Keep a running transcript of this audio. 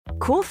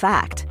Cool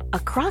fact, a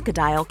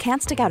crocodile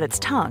can't stick out its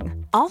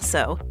tongue.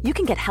 Also, you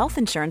can get health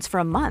insurance for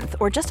a month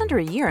or just under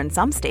a year in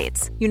some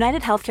states.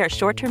 United Healthcare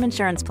short-term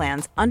insurance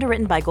plans,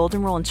 underwritten by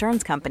Golden Rule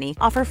Insurance Company,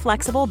 offer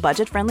flexible,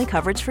 budget-friendly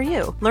coverage for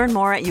you. Learn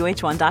more at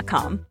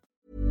uh1.com.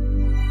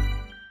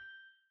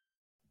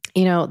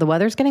 You know, the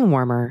weather's getting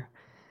warmer.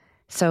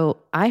 So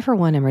I, for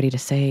one, am ready to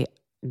say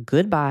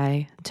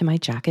goodbye to my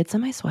jackets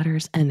and my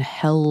sweaters and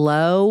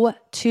hello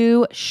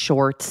to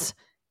shorts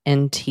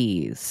and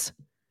tees.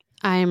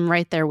 I'm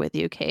right there with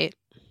you, Kate.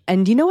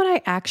 And you know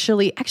what?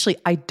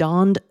 I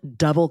donned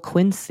double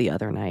quince the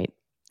other night.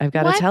 I've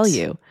got to tell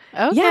you.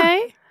 Okay. Yeah.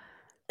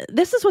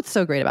 This is what's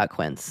so great about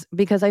quince,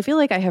 because I feel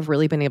like I have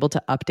really been able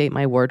to update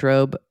my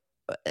wardrobe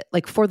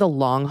like for the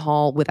long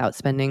haul without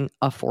spending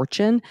a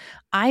fortune.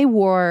 I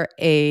wore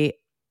a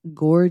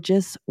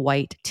gorgeous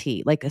white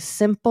tee, like a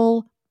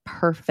simple,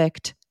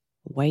 perfect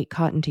white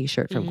cotton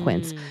t-shirt from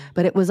Quince,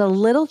 but it was a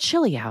little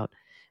chilly out.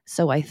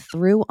 So I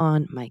threw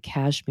on my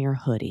cashmere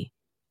hoodie,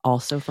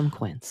 also from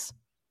Quince.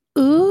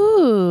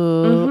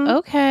 Ooh,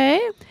 okay.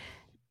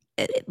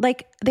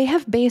 Like they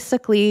have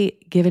basically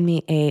given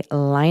me a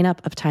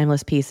lineup of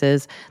timeless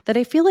pieces that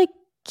I feel like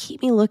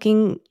keep me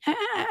looking,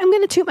 I'm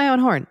going to toot my own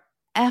horn,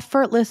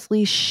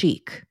 effortlessly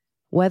chic,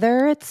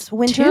 whether it's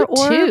winter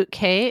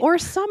or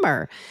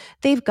summer.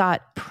 They've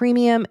got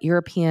premium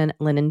European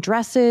linen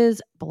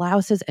dresses,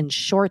 blouses, and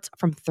shorts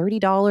from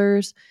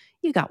 $30.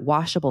 You got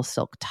washable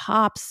silk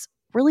tops,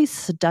 really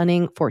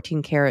stunning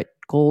 14 karat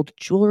gold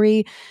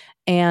jewelry,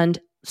 and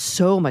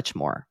so much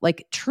more.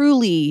 Like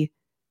truly,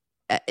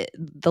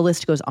 the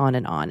list goes on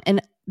and on.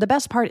 And the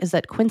best part is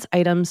that Quince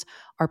items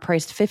are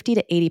priced 50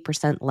 to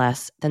 80%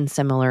 less than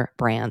similar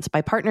brands.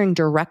 By partnering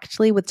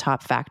directly with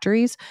top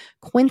factories,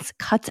 Quince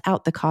cuts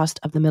out the cost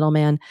of the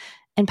middleman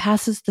and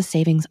passes the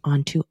savings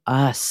on to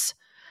us.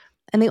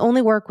 And they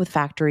only work with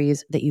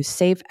factories that use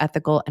safe,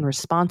 ethical, and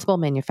responsible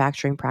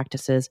manufacturing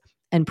practices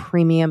and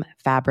premium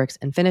fabrics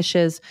and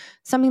finishes,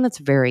 something that's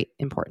very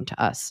important to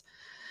us.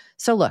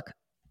 So look,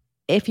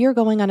 if you're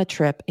going on a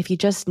trip, if you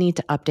just need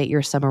to update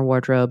your summer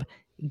wardrobe,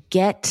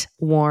 get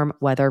warm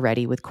weather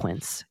ready with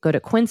Quince. Go to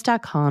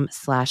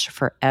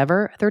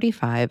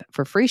quince.com/forever35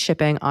 for free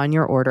shipping on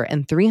your order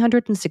and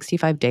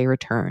 365-day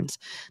returns.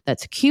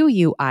 That's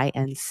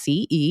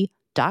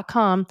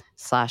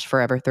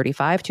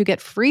QUINCE.com/forever35 to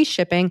get free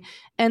shipping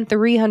and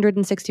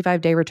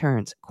 365-day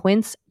returns.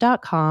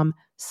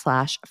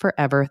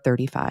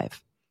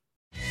 Quince.com/forever35.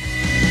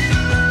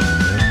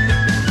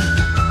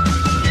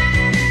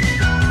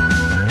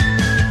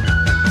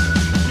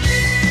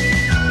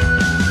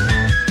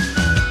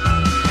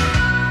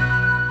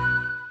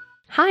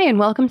 Hi, and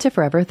welcome to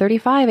Forever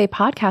 35, a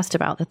podcast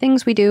about the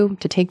things we do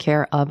to take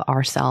care of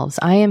ourselves.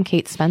 I am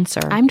Kate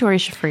Spencer. I'm Dory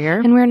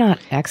Shafrir. And we're not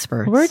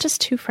experts. We're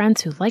just two friends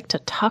who like to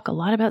talk a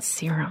lot about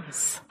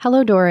serums.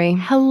 Hello, Dory.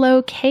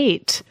 Hello,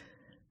 Kate.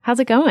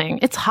 How's it going?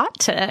 It's hot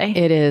today.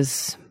 It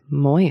is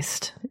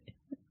moist.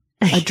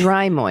 A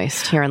dry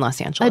moist here in Los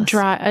Angeles. A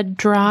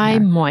dry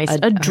moist.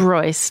 A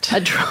droist.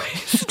 A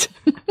droist.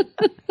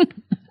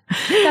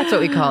 That's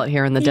what we call it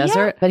here in the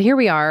desert. But here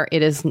we are.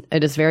 It is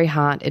very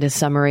hot. It is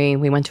summery.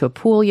 We went to a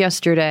pool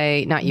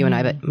yesterday. Not you and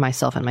I, but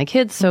myself and my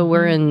kids. So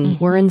we're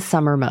in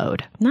summer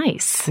mode.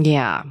 Nice.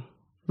 Yeah.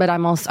 But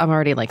I'm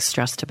already like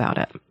stressed about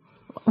it.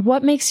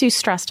 What makes you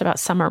stressed about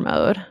summer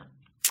mode?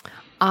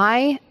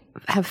 I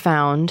have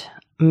found,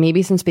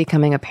 maybe since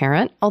becoming a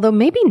parent, although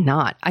maybe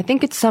not. I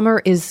think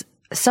summer,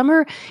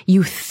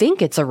 you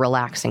think it's a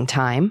relaxing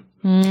time.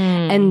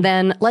 And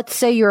then let's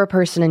say you're a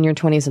person in your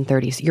 20s and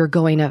 30s. You're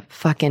going to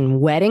fucking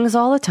weddings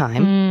all the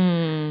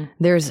time.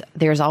 There's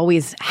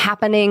always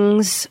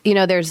happenings. You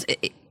know,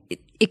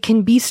 it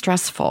can be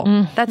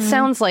stressful. That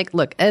sounds like,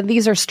 look,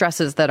 these are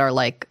stresses that are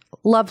like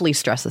lovely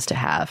stresses to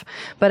have.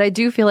 But I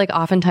do feel like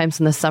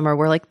oftentimes in the summer,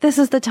 we're like, this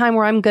is the time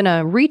where I'm going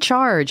to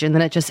recharge. And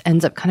then it just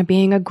ends up kind of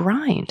being a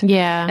grind.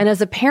 Yeah. And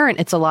as a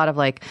parent, it's a lot of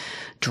like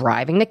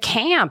driving to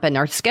camp and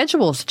our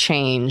schedules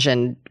change.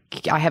 And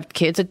I have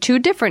kids at 2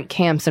 different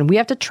camps and we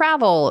have to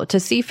travel to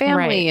see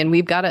family. Right. And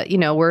we've got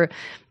to,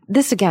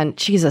 this again,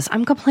 Jesus,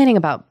 I'm complaining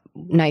about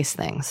nice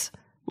things.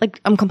 Like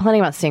I'm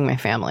complaining about seeing my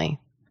family.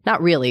 Not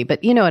really,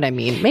 but you know what I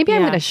mean. Maybe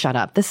I'm going to shut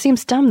up. This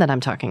seems dumb that I'm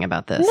talking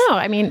about this. No,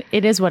 I mean,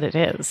 it is what it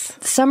is.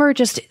 Summer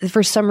just,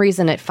 for some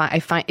reason, I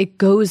find it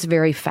goes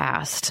very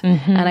fast.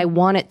 And I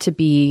want it to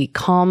be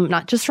calm,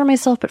 not just for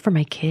myself, but for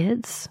my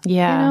kids.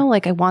 Yeah. You know,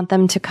 like I want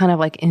them to kind of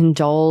like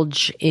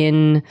indulge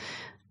in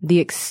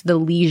the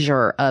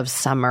leisure of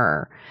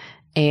summer.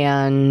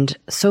 And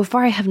so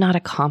far, I have not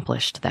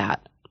accomplished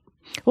that.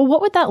 Well,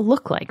 what would that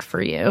look like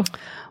for you?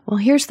 Well,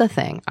 here's the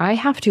thing. I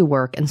have to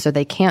work, and so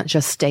they can't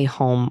just stay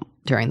home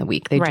during the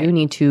week. They do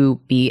need to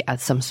be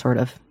at some sort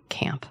of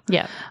camp.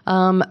 Yeah.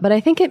 But I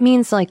think it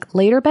means like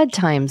later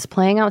bedtimes,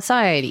 playing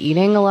outside,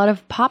 eating a lot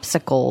of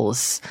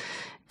popsicles,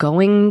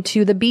 going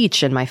to the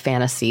beach in my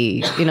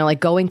fantasy, like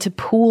going to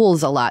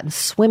pools a lot and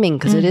swimming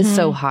because it is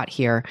so hot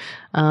here.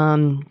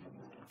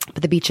 But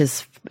the beach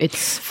it's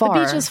far.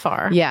 The beach is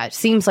far. Yeah. It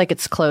seems like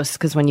it's close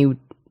because when you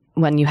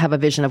when you have a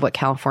vision of what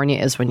California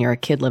is when you're a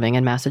kid living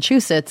in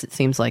Massachusetts, it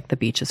seems like the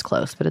beach is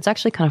close, but it's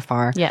actually kind of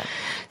far. Yeah.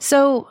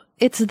 So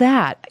it's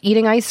that,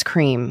 eating ice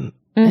cream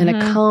in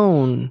a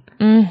cone.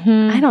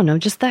 I don't know,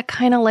 just that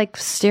kind of like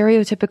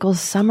stereotypical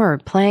summer,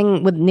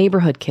 playing with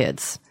neighborhood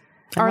kids.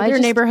 Are there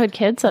neighborhood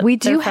kids that We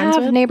they're do friends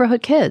have with?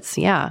 neighborhood kids,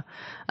 yeah.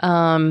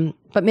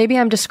 But maybe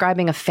I'm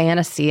describing a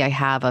fantasy I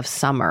have of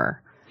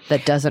summer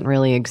that doesn't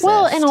really exist.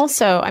 Well, and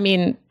also, I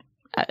mean,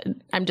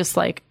 I'm just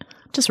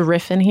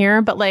riffing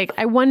here, but like,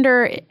 I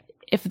wonder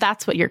if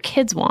that's what your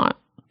kids want.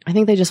 I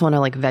think they just want to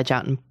like veg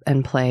out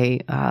and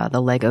play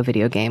the Lego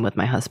video game with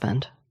my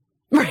husband.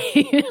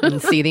 Right.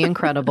 And see The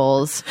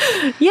Incredibles.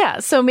 Yeah.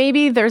 So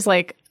maybe there's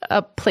like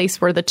a place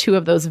where the two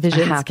of those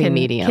visions happy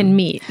medium. can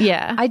meet.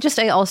 Yeah.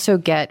 I also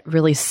get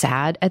really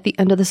sad at the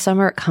end of the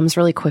summer. It comes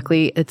really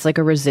quickly. It's like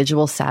a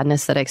residual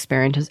sadness that I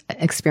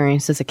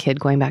experienced as a kid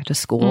going back to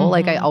school.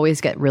 Like I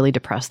always get really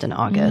depressed in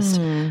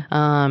August.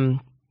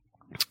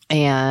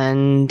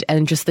 And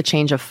just the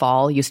change of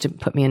fall used to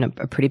put me in a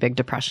pretty big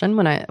depression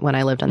when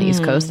I lived on the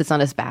East Coast. It's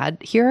not as bad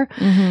here,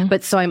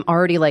 but so I'm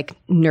already like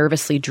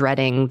nervously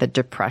dreading the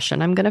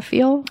depression I'm going to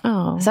feel.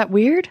 Oh. Is that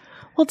weird?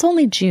 Well, it's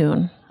only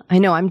June. I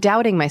know I'm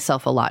doubting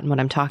myself a lot in what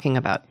I'm talking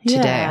about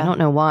today. Yeah. I don't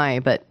know why,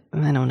 but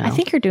I don't know. I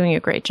think you're doing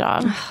a great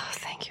job. Oh,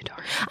 thank you,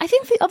 Dory. I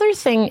think the other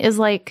thing is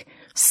like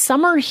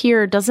summer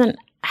here doesn't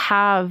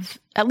have,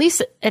 at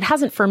least it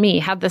hasn't for me,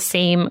 had the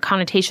same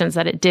connotations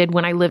that it did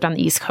when I lived on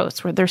the East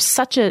Coast, where there's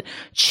such a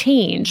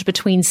change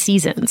between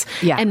seasons.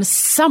 Yeah. And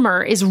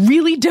summer is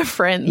really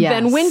different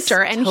than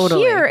winter. And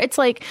totally. here it's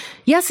like,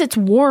 yes, it's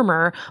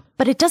warmer,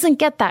 but it doesn't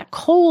get that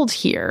cold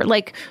here.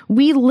 Like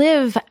we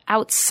live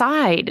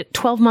outside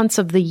 12 months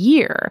of the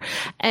year.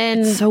 And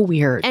It's so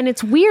weird. And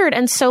it's weird.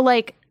 And so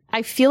like,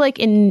 I feel like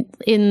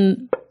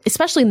in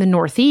especially in the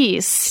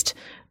Northeast,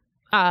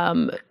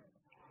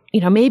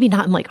 maybe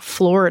not in like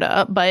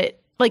Florida, but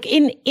like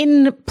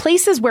in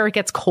places where it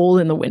gets cold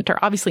in the winter,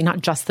 obviously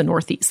not just the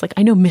Northeast. Like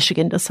I know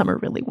Michigan does summer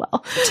really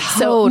well. Totally.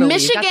 So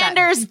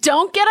Michiganders,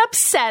 don't get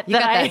upset You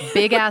got that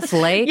big ass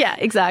lake. Yeah,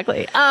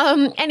 exactly.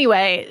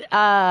 Anyway,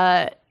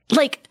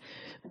 like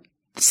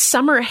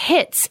summer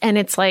hits and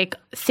it's like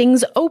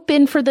things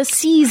open for the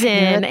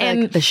season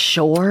and the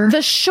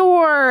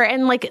shore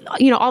and like,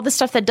 all the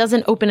stuff that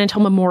doesn't open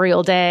until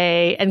Memorial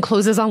Day and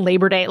closes on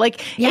Labor Day.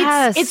 Like,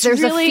 yes, it's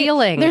there's really, a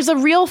feeling. There's a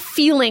real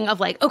feeling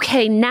of like,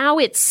 okay, now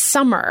it's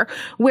summer.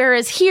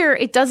 Whereas here,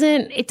 it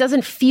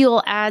doesn't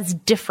feel as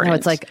different. No,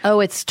 it's like,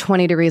 it's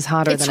 20 degrees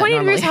hotter it's than 20 it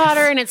normally degrees is.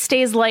 hotter and it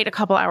stays light a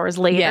couple hours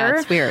later. Yeah,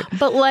 it's weird.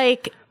 But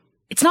like,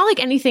 it's not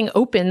like anything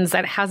opens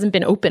that hasn't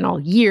been open all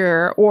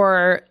year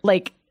or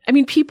like, I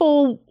mean,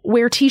 people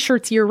wear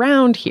t-shirts year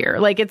round here.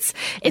 Like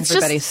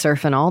Everybody's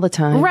surfing all the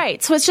time.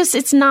 Right. So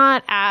it's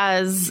not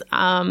as,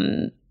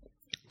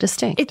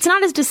 distinct. It's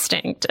not as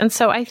distinct. And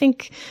so I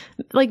think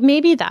like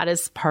maybe that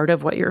is part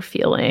of what you're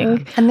feeling.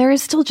 Yeah. And there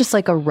is still just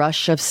like a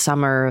rush of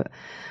summer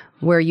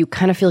where you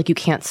kind of feel like you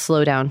can't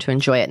slow down to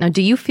enjoy it. Now,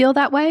 do you feel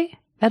that way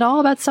at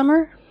all about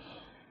summer?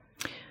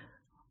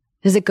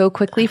 Does it go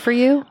quickly for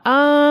you?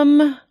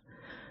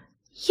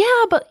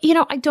 Yeah, but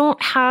I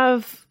don't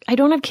have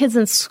kids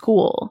in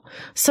school.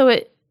 So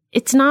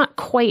it's not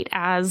quite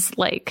as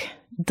like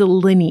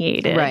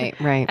delineated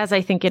right. as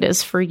I think it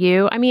is for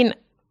you. I mean,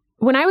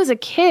 when I was a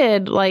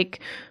kid,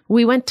 like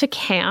we went to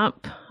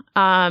camp,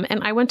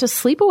 and I went to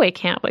sleepaway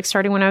camp, like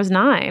starting when I was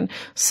 9.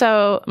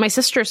 So my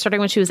sister starting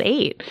when she was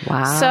 8.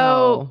 Wow.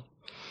 So,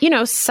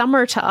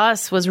 summer to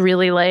us was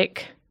really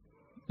like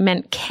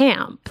meant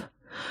camp.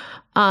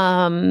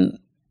 And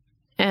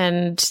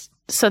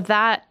so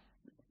that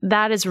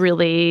is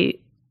really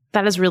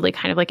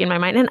kind of like in my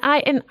mind. And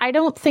I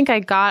don't think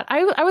I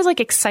was like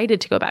excited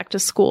to go back to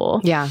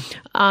school. Yeah.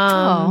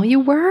 You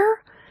were?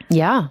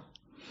 Yeah.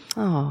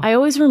 Oh, I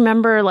always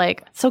remember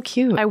like, so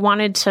cute. I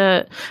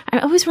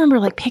always remember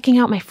like picking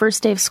out my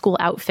first day of school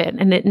outfit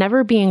and it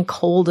never being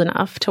cold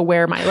enough to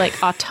wear my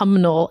like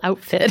autumnal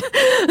outfit.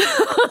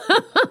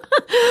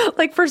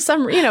 Like for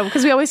some,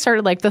 because we always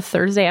started like the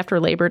Thursday after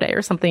Labor Day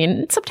or something,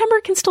 and September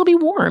can still be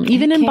warm,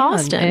 even in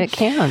Boston. It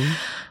can.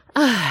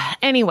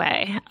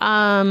 Anyway, so yeah,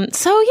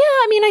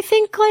 I mean, I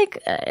think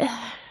like,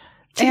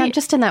 I'm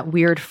just in that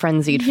weird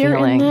frenzied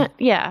feeling.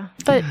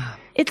 But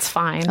it's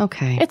fine.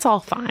 Okay. It's all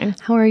fine.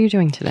 How are you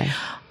doing today?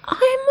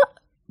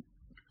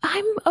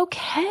 I'm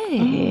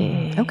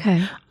okay.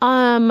 Okay.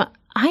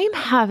 I'm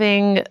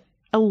having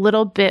a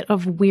little bit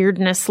of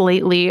weirdness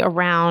lately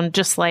around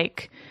just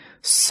like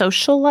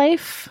social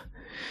life.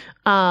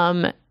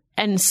 And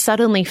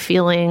suddenly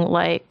feeling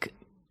like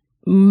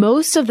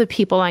most of the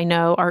people I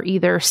know are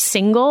either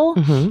single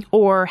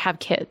or have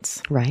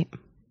kids. Right.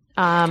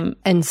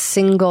 And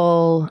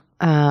single,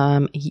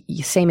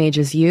 same age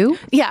as you?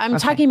 Yeah, I'm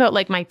talking about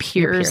like my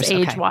peers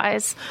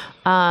age-wise.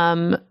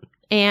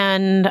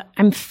 And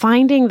I'm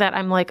finding that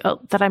I'm like,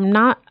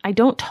 I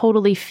don't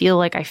totally feel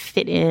like I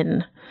fit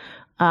in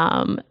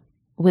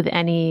with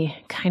any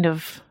kind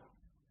of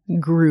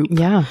group.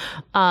 Yeah.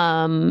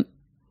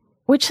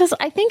 which is,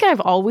 I think I've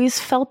always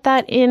felt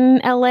that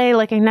in LA.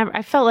 Like I've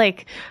never felt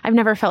like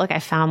I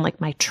found like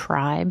my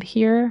tribe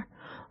here.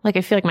 Like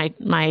I feel like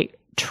my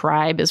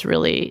tribe is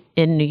really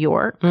in New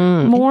York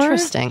more.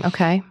 Interesting.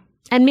 Okay.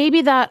 And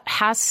maybe that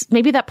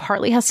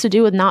partly has to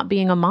do with not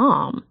being a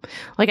mom.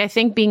 Like I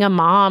think being a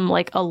mom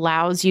like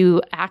allows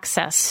you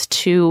access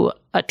to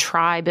a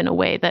tribe in a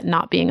way that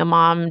not being a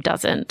mom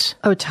doesn't.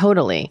 Oh,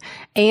 totally.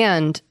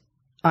 And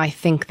I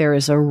think there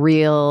is a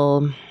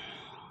real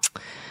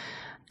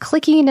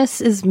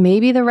clickiness is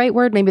maybe the right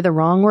word, maybe the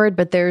wrong word,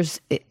 but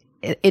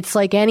it's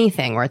like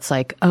anything where it's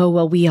like, oh,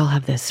 well, we all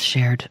have this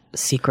shared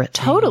secret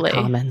thing in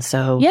common.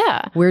 So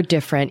yeah, we're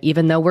different,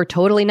 even though we're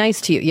totally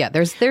nice to you. Yeah,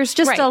 there's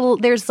just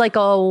there's like a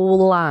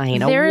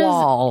line, a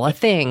wall, a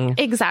thing.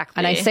 Exactly.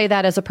 And I say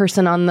that as a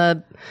person on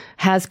the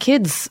has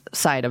kids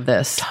side of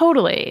this.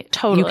 Totally.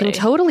 You can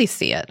totally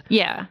see it.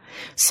 Yeah.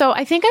 So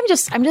I think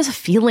I'm just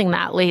feeling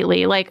that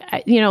lately. Like,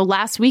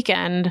 last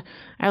weekend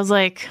I was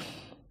like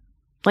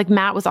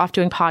Matt was off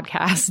doing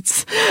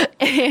podcasts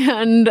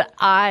and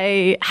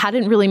I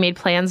hadn't really made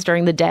plans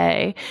during the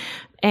day.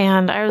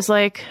 And I was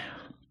like,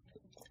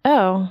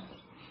 oh,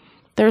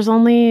 I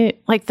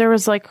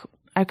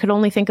could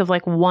only think of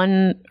like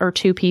one or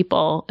two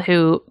people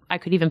who I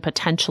could even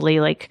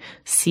potentially like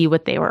see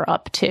what they were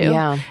up to.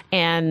 Yeah.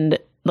 And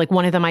like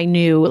one of them I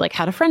knew like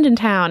had a friend in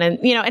town and,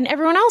 and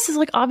everyone else is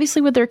like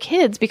obviously with their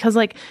kids because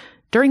like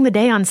during the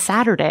day on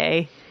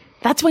Saturday,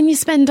 that's when you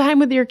spend time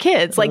with your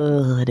kids. Like,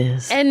 it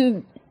is.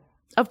 And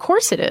of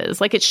course it is.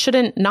 Like, it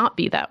shouldn't not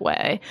be that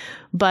way.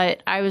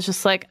 But I was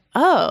just like,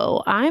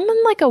 oh, I'm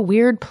in like a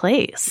weird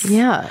place.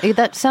 Yeah.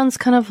 That sounds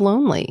kind of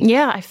lonely.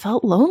 Yeah. I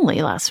felt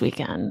lonely last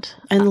weekend.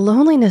 And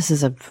loneliness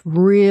is a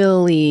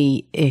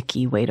really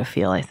icky way to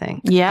feel, I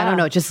think. Yeah. I don't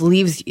know. It just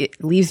leaves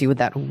you with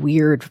that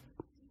weird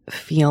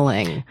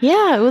feeling.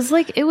 Yeah.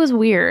 It was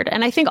weird.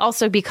 And I think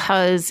also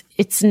because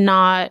it's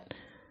not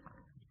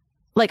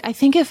like, I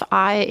think if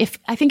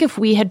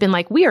we had been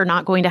like, we are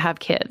not going to have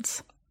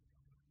kids,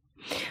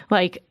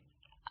 like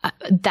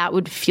that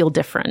would feel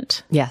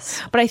different.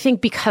 Yes. But I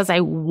think because I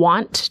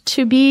want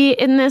to be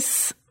in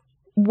this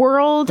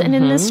world and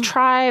in this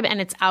tribe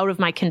and it's out of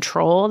my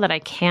control that I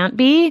can't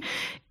be,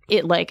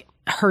 it like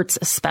hurts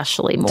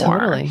especially more.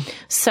 Totally.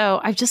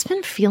 So I've just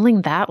been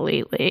feeling that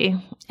lately.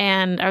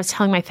 And I was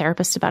telling my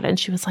therapist about it and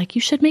she was like,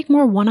 you should make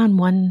more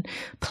one-on-one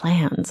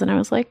plans. And I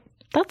was like,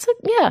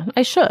 yeah,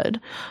 I should.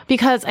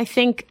 Because I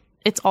think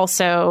it's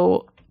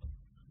also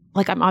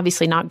like, I'm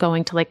obviously not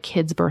going to like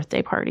kids'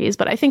 birthday parties,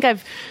 but I think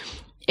I've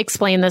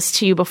explained this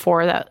to you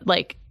before that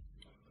like,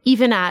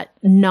 even at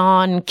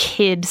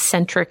non-kid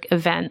centric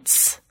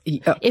events,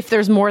 if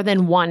there's more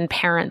than one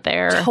parent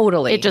there,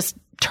 totally, it just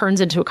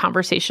turns into a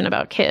conversation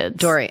about kids.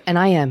 Dory, and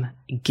I am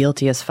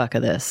guilty as fuck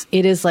of this.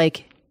 It is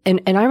like, and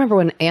I remember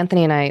when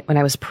Anthony and I, when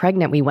I was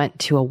pregnant, we went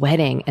to a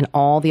wedding and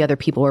all the other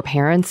people were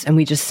parents and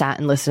we just sat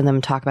and listened to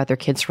them talk about their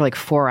kids for like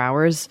 4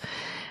 hours.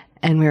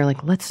 And we were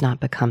like, let's not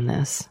become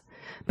this.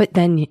 But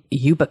then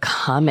you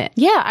become it.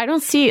 Yeah, I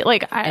don't see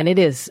and it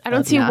is. I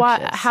don't see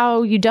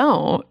how you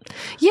don't.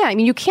 Yeah, I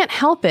mean, you can't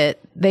help it.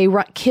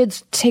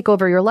 Kids take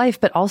over your life,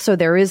 but also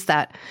there is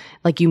that,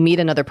 like, you meet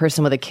another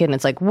person with a kid, and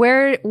it's like,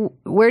 where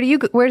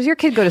does your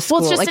kid go to school?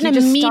 Well, it's just like, an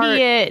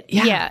immediate.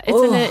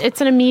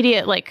 It's an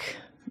immediate like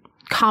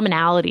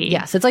commonality.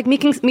 Yes, it's like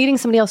meeting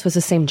somebody else who has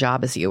the same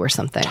job as you or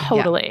something.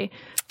 Totally.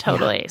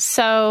 Yeah.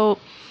 So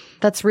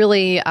that's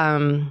really.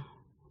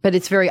 But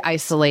it's very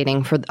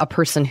isolating for a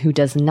person who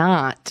is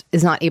not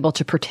able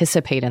to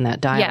participate in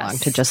that dialogue,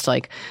 to just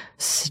like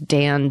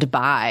stand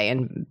by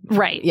and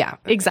right. Yeah,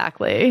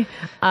 exactly.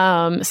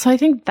 So I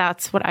think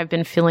that's what I've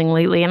been feeling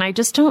lately. And I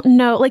just don't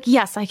know, like,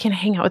 yes, I can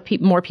hang out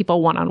with more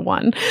people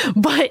one-on-one,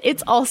 but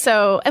it's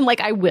also, and like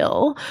I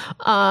will,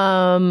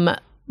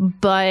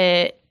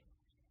 but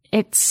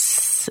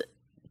it's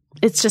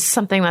just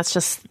something that's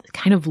just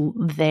kind of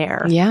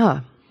there.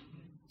 Yeah.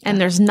 And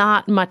there's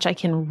not much I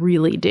can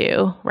really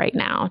do right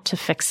now to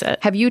fix it.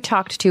 Have you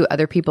talked to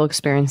other people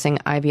experiencing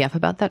IVF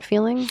about that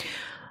feeling?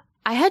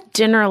 I had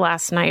dinner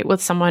last night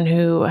with someone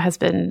who has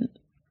been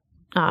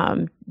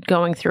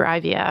going through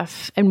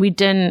IVF, and we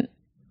didn't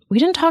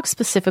talk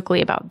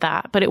specifically about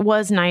that, but it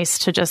was nice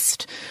to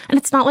just, and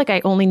it's not like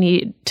I only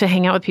need to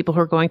hang out with people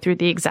who are going through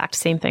the exact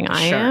same thing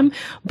I am,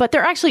 but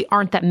there actually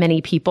aren't that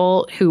many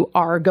people who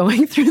are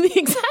going through the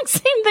exact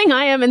same thing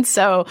I am. And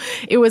so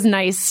it was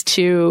nice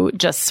to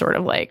just sort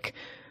of like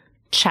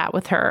chat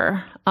with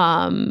her.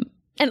 And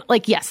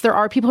like, yes, there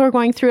are people who are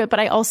going through it, but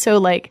I also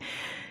like,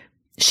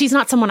 she's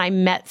not someone I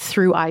met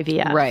through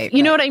IVF. Right.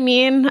 You know what I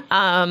mean?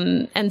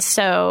 And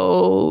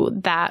so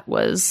that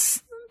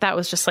was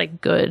just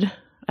like good,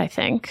 I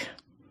think.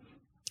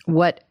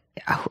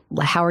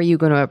 How are you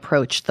going to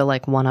approach the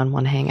like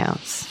one-on-one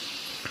hangouts?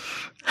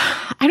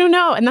 I don't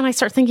know. And then I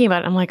start thinking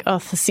about it. I'm like, oh,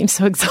 this seems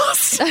so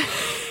exhausting.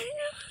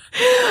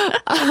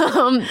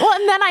 Well,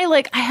 and then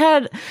I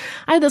had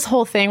this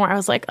whole thing where I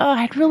was like, oh,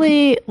 I'd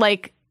really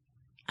like,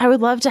 I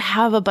would love to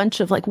have a bunch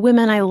of like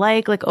women I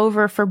like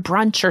over for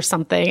brunch or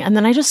something. And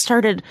then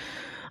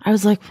I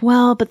was like,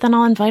 well, but then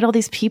I'll invite all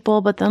these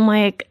people, but then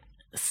like,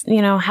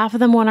 half of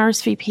them want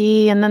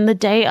RSVP. And then the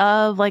day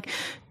of, like,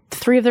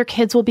 3 of their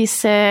kids will be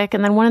sick,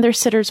 and then one of their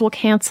sitters will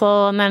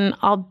cancel, and then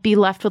I'll be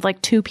left with like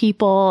 2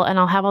 people, and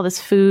I'll have all this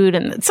food.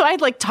 And so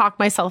I'd like talk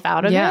myself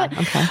out of it.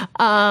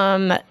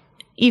 Okay.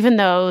 Even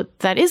though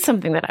that is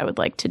something that I would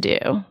like to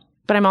do.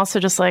 But I'm also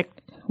just like,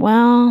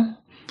 well,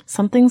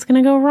 something's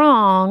going to go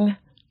wrong.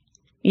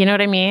 You know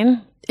what I mean?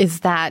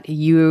 Is that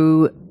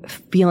you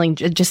feeling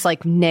just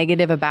like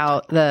negative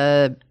about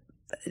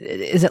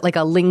is it like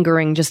a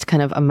lingering just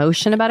kind of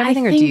emotion about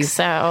everything? I think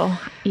so.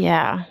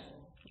 Yeah.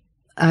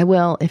 I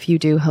will, if you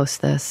do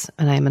host this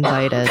and I'm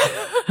invited,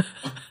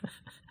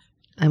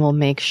 I will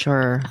make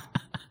sure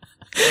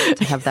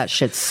to have that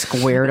shit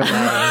squared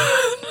away.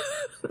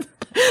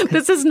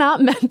 This is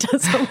not meant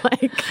as a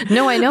like.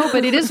 No, I know,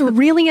 but it is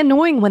really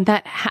annoying when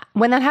that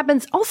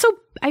happens. Also,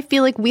 I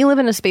feel like we live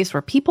in a space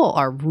where people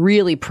are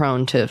really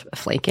prone to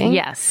flaking.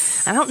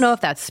 Yes. I don't know if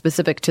that's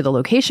specific to the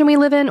location we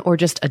live in or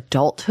just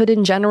adulthood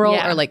in general,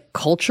 or like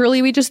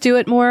culturally we just do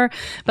it more.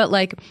 But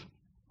like,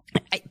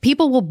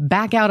 people will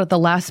back out at the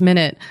last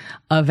minute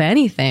of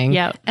anything.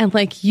 Yep. And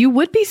like, you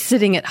would be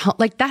sitting at home.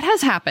 Like, that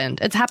has happened.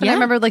 It's happened. Yeah. I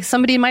remember like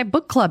somebody in my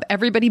book club,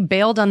 everybody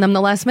bailed on them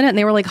the last minute and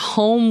they were like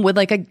home with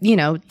like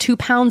 2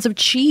 pounds of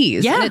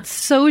cheese. Yeah. And it's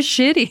so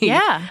shitty.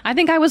 Yeah. I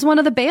think I was one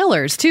of the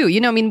bailers too.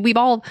 I mean,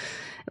 a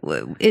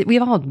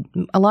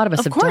lot of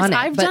us have done it.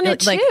 I've done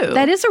it like, too.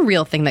 that is a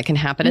real thing that can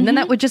happen. And then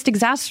that would just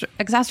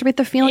exacerbate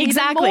the feeling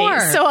Exactly. even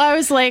more. So I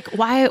was like,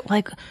 why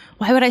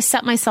would I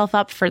set myself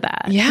up for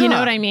that? Yeah. You know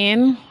what I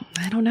mean?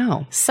 I don't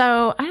know.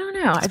 So I don't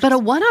know. But a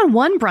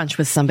one-on-one brunch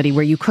with somebody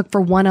where you cook for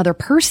one other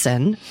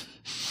person,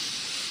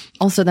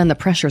 also then the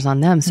pressure's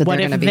on them. So what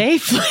they're if going to be they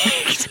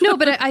flaked? No,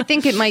 but I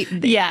think it might.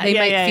 They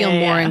might feel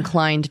more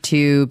inclined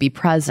to be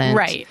present.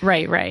 Right.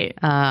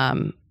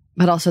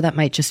 But also that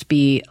might just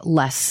be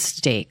less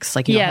stakes.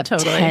 Like you have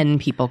totally. 10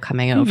 people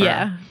coming over.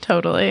 Yeah,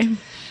 totally.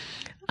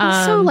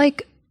 So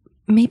like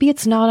maybe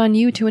it's not on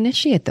you to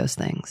initiate those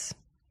things.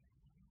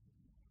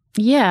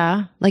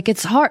 Yeah. Like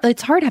it's hard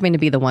having to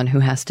be the one who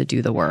has to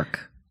do the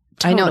work.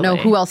 Totally. I don't know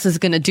who else is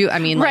going to do. I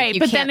mean, like, right, you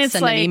but can't then it's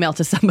send like, an email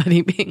to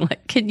somebody being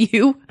like, can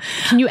you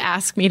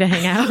ask me to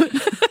hang out?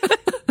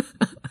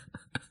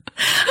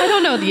 I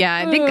don't know. Yeah,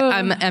 I think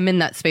I'm in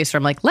that space where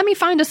I'm like, let me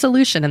find a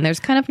solution. And there's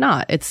kind of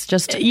not. It's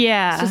just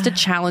a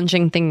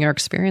challenging thing you're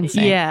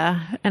experiencing.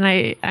 Yeah. And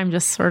I'm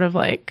just sort of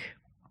like,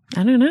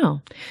 I don't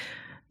know,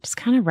 just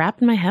kind of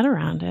wrapping my head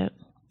around it.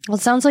 Well,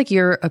 it sounds like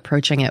you're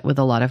approaching it with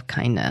a lot of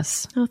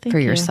kindness for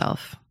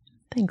yourself.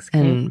 Thanks,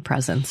 Kate. And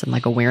presence and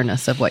like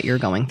awareness of what you're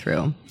going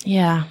through.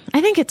 Yeah.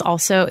 I think it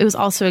was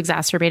also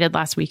exacerbated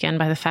last weekend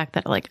by the fact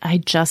that like I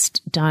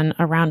just done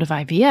a round of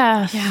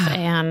IVF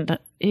and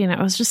it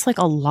was just like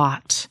a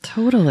lot.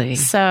 Totally.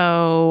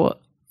 So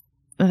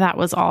that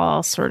was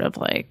all sort of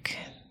like,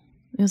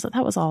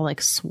 that was all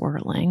like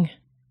swirling.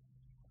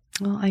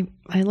 Well,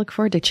 I look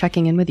forward to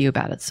checking in with you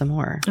about it some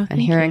more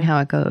and hearing how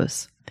it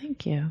goes.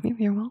 Thank you.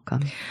 You're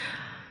welcome.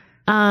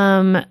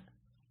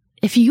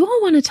 If you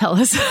all want to tell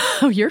us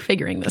how you're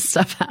figuring this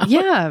stuff out.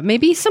 Yeah.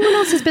 Maybe someone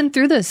else has been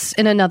through this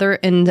in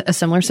a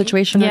similar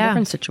situation or a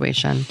different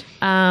situation.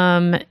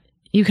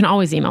 You can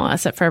always email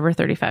us at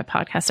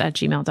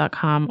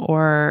forever35podcast@gmail.com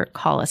or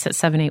call us at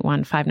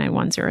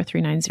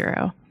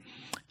 781-591-0390.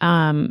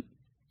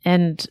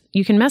 And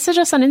you can message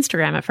us on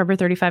Instagram at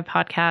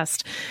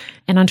forever35podcast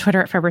and on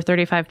Twitter at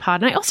forever35pod.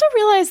 And I also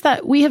realized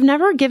that we have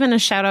never given a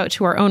shout out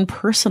to our own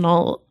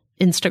personal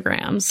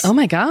Instagrams. Oh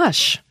my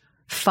gosh.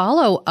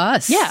 Follow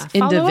us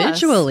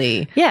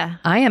individually. Us. Yeah.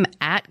 I am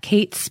at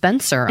Kate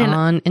Spencer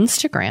on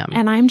Instagram.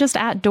 And I'm just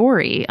at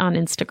Dory on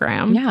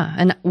Instagram. Yeah.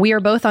 And we are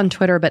both on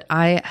Twitter, but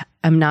I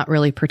am not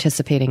really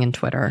participating in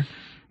Twitter.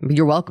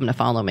 You're welcome to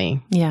follow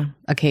me. Yeah.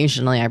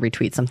 Occasionally I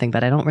retweet something,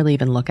 but I don't really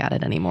even look at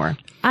it anymore.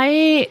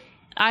 I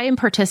am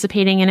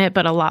participating in it,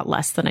 but a lot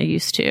less than I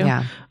used to.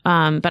 Yeah.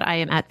 But I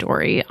am at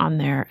Dory on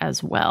there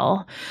as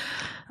well.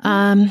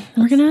 We're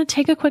going to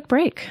take a quick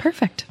break.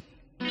 Perfect.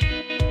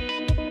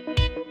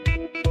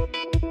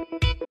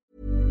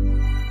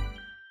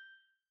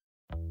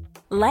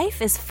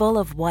 Life is full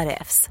of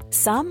what-ifs.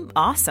 Some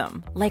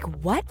awesome, like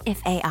what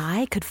if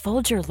AI could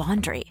fold your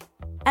laundry?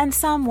 And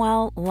some,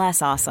 well,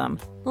 less awesome,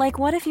 like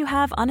what if you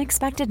have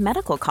unexpected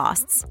medical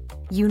costs?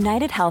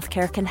 United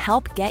Healthcare can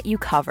help get you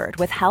covered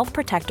with Health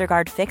Protector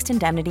Guard fixed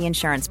indemnity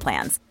insurance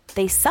plans.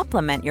 They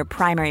supplement your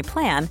primary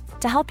plan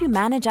to help you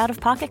manage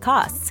out-of-pocket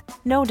costs.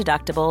 No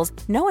deductibles,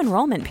 no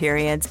enrollment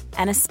periods,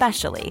 and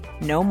especially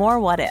no more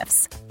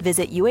what-ifs.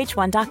 Visit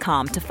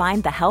uh1.com to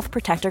find the Health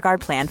Protector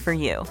Guard plan for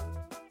you.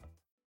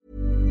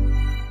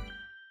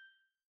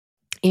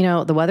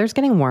 The weather's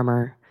getting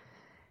warmer.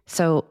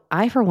 So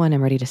I, for one,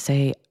 am ready to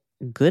say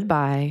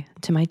goodbye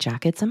to my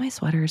jackets and my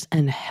sweaters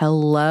and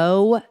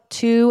hello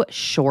to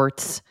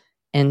shorts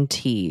and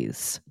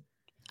tees.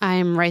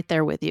 I'm right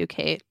there with you,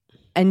 Kate.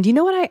 And you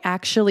know what? I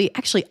actually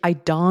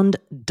donned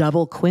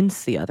double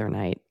quince the other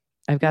night.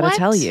 I've got to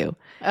tell you.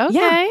 Okay.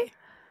 Yeah.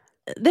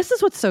 This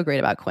is what's so great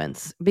about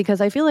quince,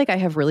 because I feel like I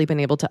have really been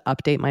able to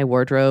update my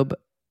wardrobe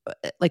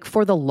like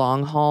for the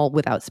long haul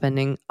without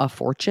spending a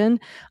fortune,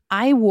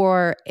 I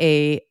wore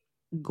a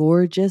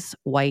gorgeous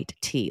white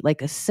tee,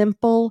 like a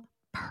simple,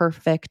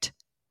 perfect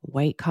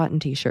white cotton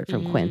t-shirt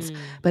from Quince.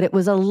 But it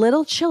was a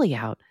little chilly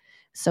out,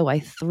 so I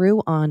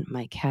threw on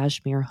my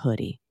cashmere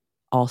hoodie,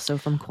 also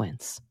from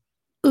Quince.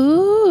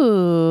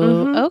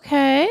 Ooh,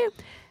 okay.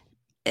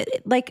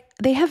 Like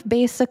they have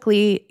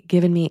basically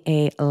given me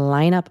a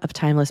lineup of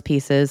timeless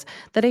pieces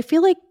that I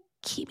feel like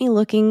keep me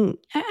looking,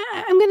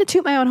 I'm going to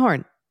toot my own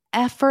horn,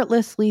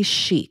 effortlessly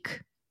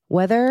chic,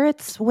 whether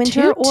it's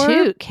winter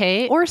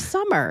or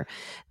summer.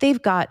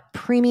 They've got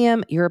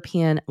premium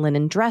European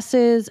linen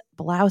dresses,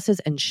 blouses,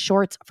 and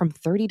shorts from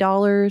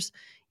 $30.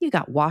 You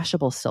got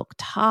washable silk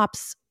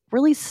tops,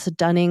 really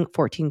stunning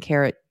 14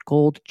 karat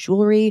gold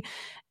jewelry,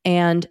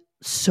 and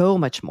so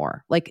much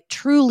more. Like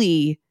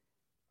truly,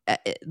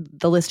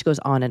 the list goes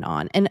on and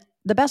on. And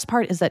the best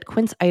part is that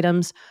Quince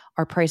items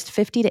are priced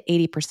 50 to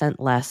 80%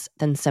 less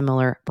than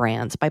similar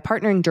brands. By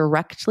partnering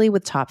directly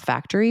with top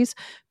factories,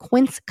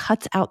 Quince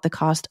cuts out the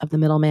cost of the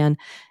middleman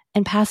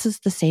and passes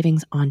the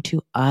savings on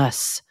to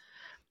us.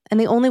 And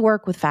they only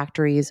work with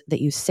factories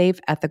that use safe,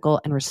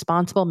 ethical, and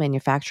responsible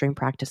manufacturing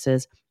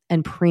practices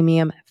and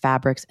premium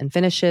fabrics and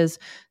finishes,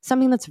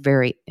 something that's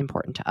very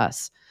important to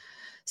us.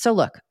 So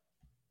look,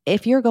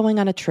 if you're going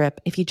on a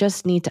trip, if you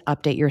just need to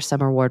update your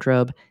summer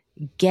wardrobe,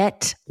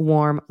 get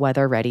warm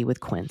weather ready with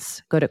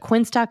Quince. Go to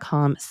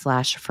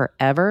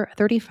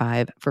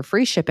quince.com/forever35 for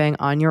free shipping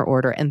on your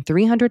order and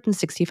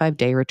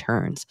 365-day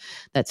returns.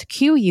 That's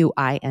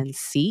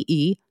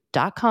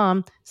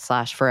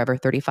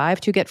QUINCE.com/forever35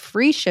 to get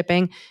free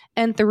shipping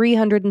and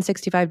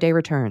 365-day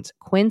returns.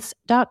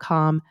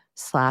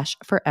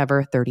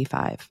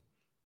 Quince.com/forever35.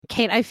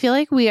 Kate, I feel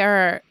like we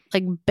are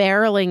like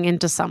barreling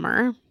into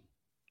summer.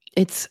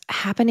 It's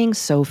happening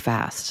so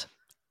fast.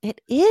 It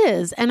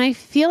is. And I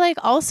feel like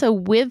also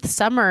with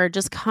summer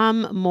just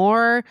come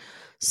more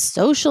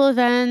social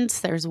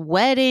events. There's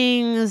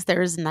weddings,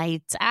 there's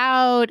nights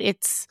out,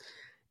 it's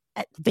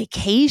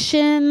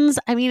vacations.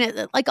 I mean,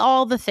 like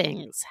all the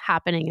things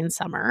happening in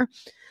summer.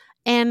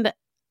 And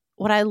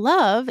what I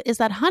love is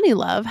that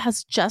Honeylove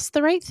has just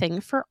the right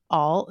thing for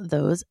all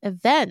those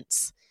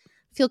events.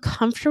 Feel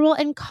comfortable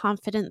and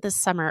confident this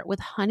summer with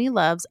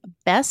Honeylove's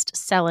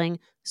best-selling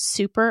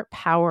Super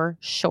Power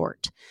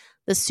Short.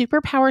 The Super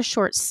Power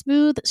Short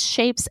smooths,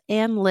 shapes,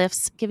 and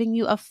lifts, giving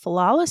you a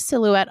flawless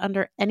silhouette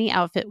under any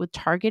outfit with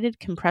targeted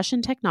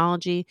compression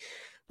technology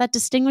that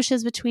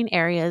distinguishes between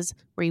areas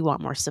where you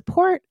want more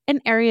support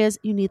and areas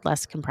you need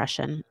less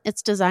compression.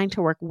 It's designed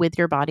to work with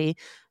your body,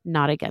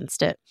 not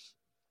against it.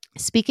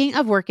 Speaking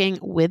of working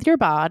with your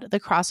bod, the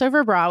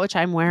crossover bra, which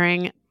I'm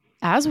wearing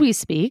as we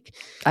speak.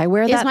 I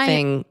wear that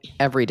thing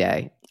every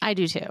day. I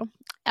do too.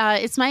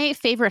 It's my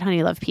favorite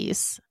Honeylove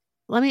piece.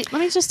 Let me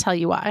just tell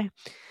you why.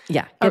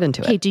 Yeah, get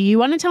into it. Okay, do you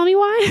want to tell me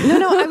why?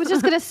 No, I was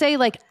just going to say,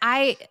 like,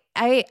 I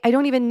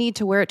don't even need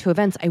to wear it to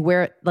events. I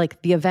wear it,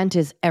 like, the event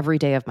is every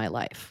day of my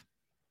life.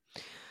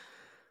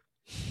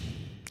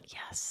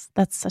 Yes,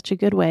 that's such a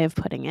good way of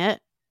putting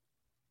it.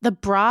 The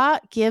bra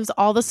gives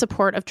all the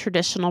support of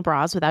traditional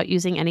bras without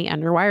using any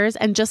underwires.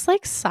 And just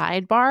like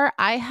sidebar,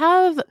 I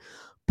have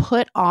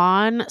put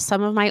on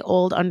some of my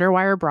old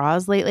underwire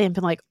bras lately and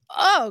been like,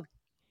 oh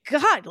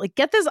God, like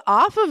get this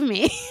off of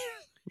me.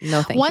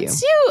 No, thank you.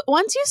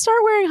 Once you start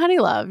wearing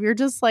Honeylove, you're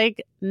just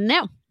like,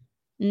 no,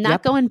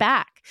 not going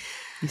back.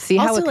 You see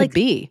how it could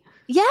be.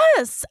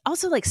 Yes.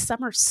 Also, like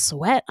summer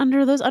sweat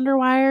under those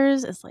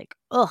underwires is like,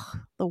 the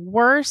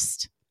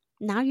worst.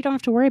 Now you don't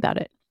have to worry about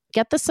it.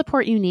 Get the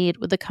support you need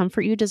with the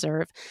comfort you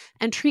deserve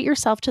and treat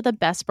yourself to the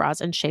best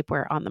bras and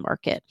shapewear on the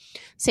market.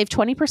 Save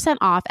 20%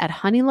 off at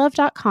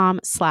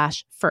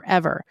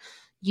honeylove.com/forever.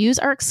 Use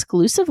our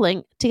exclusive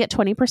link to get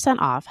 20%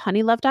 off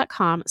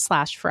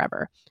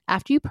honeylove.com/forever.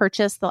 After you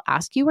purchase, they'll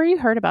ask you where you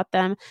heard about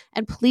them,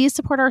 and please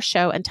support our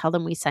show and tell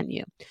them we sent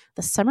you.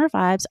 The summer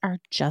vibes are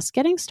just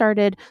getting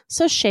started,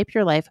 so shape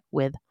your life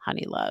with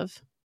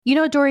Honeylove. You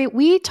know, Doree,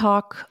 we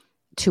talk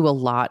to a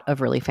lot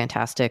of really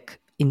fantastic,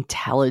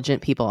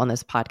 intelligent people on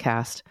this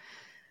podcast,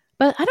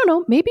 but I don't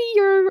know, maybe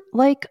you're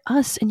like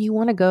us and you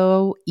want to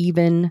go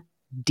even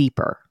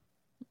deeper.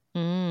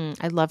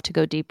 I'd love to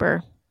go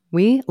deeper.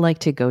 We like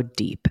to go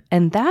deep,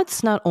 and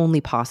that's not only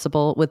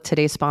possible with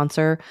today's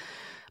sponsor,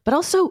 but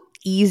also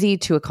easy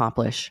to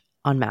accomplish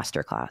on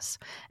Masterclass.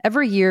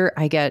 Every year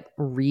I get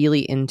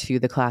really into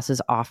the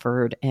classes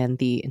offered and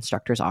the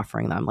instructors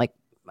offering them. Like,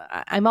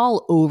 I'm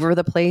all over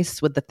the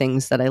place with the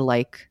things that I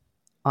like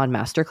on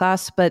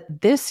Masterclass,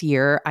 but this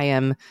year I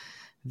am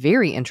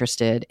very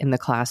interested in the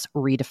class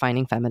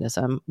Redefining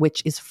Feminism,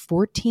 which is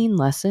 14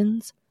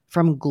 lessons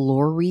from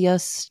Gloria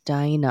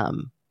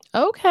Steinem.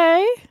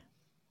 Okay.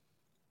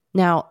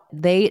 Now,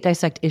 they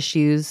dissect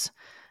issues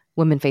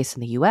women face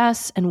in the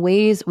US and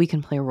ways we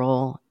can play a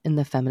role in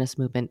the feminist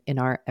movement in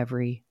our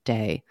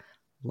everyday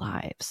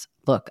lives.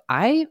 Look,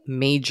 I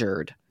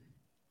majored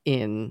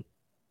in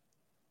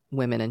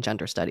women and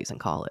gender studies in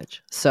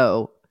college,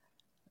 so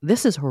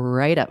this is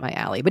right up my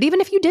alley. But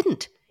even if you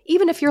didn't,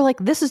 Even if you're like,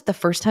 this is the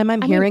first time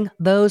I'm hearing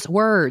those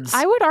words.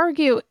 I would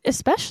argue,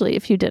 especially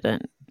if you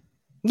didn't.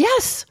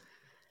 Yes.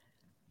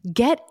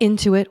 Get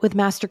into it with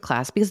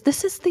Masterclass, because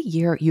this is the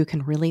year you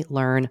can really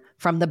learn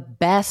from the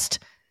best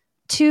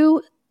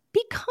to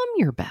become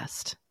your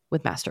best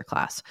with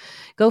Masterclass.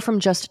 Go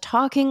from just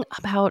talking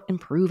about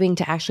improving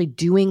to actually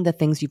doing the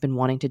things you've been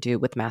wanting to do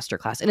with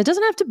Masterclass. And it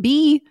doesn't have to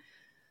be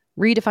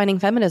redefining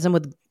feminism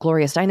with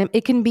Gloria Steinem.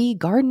 It can be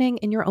gardening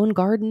in your own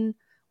garden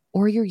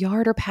or your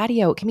yard or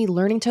patio. It can be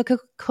learning to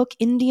cook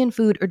Indian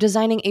food or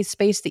designing a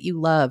space that you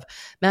love.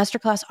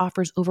 Masterclass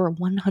offers over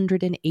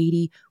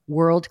 180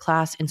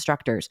 world-class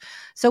instructors.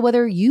 So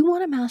whether you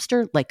want to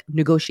master like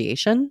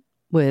negotiation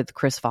with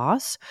Chris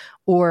Voss,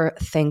 or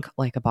think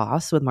like a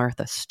boss with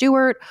Martha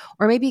Stewart,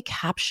 or maybe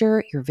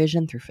capture your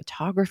vision through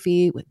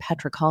photography with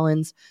Petra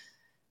Collins,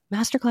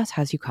 Masterclass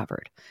has you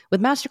covered.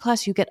 With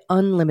Masterclass, you get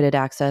unlimited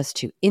access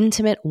to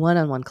intimate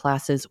one-on-one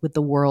classes with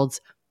the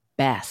world's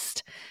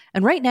best.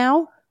 And right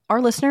now, our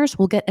listeners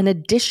will get an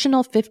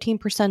additional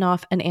 15%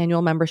 off an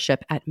annual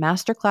membership at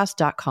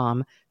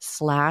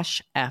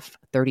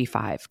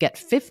masterclass.com/F35. Get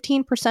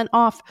 15%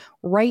 off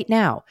right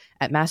now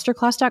at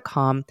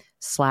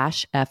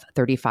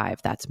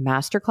masterclass.com/F35. That's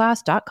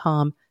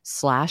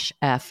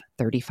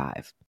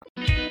masterclass.com/F35.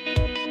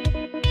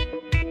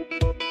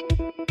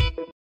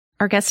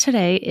 Our guest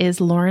today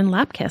is Lauren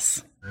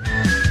Lapkus.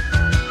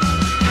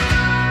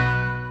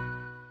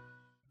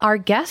 Our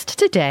guest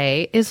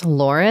today is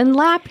Lauren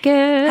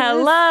Lapkus.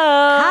 Hello.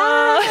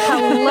 Hi.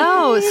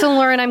 Hello. So,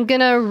 Lauren, I'm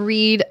going to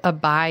read a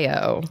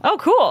bio. Oh,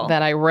 cool.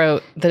 That I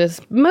wrote that is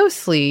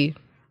mostly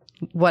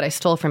what I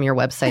stole from your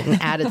website and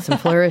added some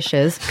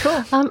flourishes.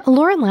 Cool.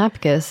 Lauren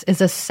Lapkus is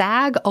a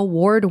SAG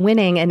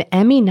award-winning and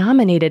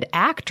Emmy-nominated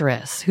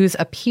actress who's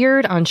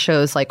appeared on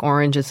shows like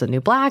Orange is the New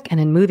Black and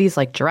in movies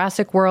like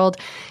Jurassic World.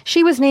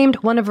 She was named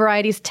one of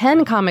Variety's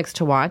 10 comics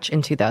to watch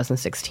in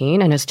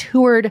 2016 and has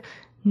toured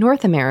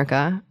North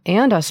America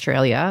and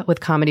Australia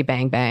with Comedy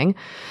Bang Bang.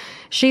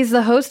 She's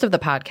the host of the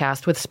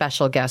podcast with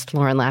special guest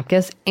Lauren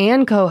Lapkus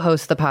and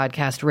co-hosts the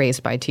podcast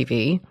Raised by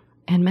TV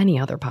and many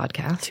other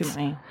podcasts. Too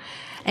many.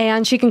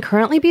 And she can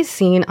currently be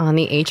seen on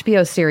the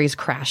HBO series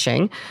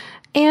Crashing.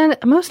 And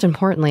most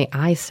importantly,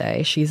 I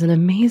say she's an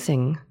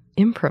amazing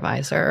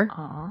improviser.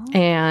 Aww.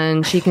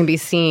 And she can be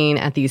seen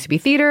at the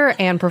UCB Theater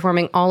and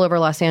performing all over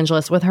Los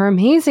Angeles with her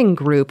amazing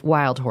group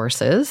Wild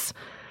Horses.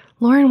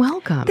 Lauren,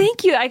 welcome.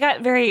 Thank you. I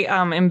got very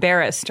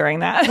embarrassed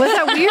during that. Was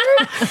that weird?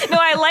 No,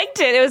 I liked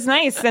it. It was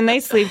nice and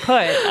nicely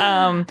put.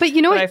 But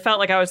you know what? I felt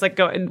like I was like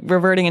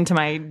reverting into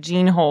my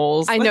gene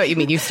holes. I know what you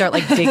mean. You start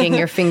like digging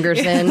your fingers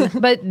in.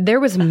 But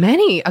there was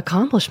many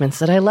accomplishments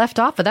that I left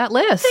off of that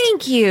list.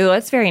 Thank you.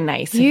 That's very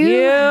nice of you.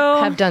 You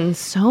have done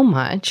so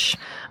much.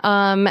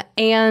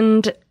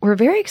 And we're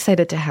very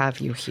excited to have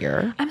you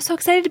here. I'm so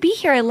excited to be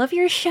here. I love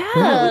your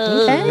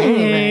show.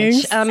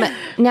 Thanks.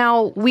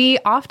 Now, we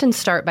often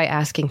start by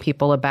asking people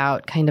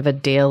about kind of a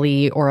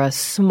daily or a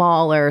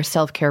smaller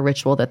self-care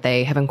ritual that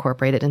they have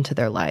incorporated into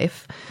their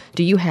life.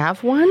 Do you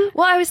have one?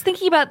 Well, I was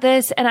thinking about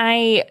this,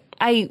 and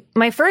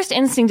my first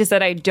instinct is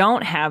that I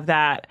don't have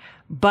that,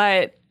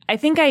 but I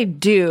think I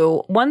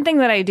do. One thing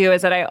that I do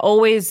is that I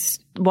always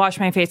wash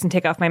my face and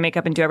take off my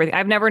makeup and do everything.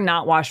 I've never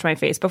not washed my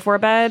face before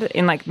bed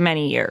in like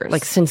many years.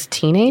 Like since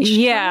teenage?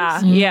 Yeah,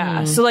 times?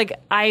 Yeah. So like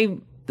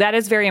that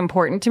is very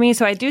important to me.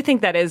 So I do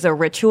think that is a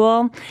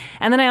ritual.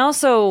 And then I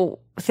also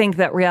think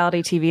that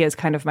reality TV is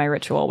kind of my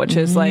ritual, which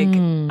is like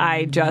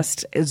I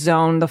just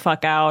zone the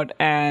fuck out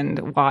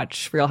and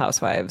watch Real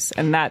Housewives.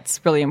 And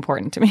that's really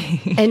important to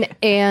me.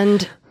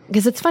 And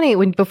because it's funny,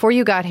 before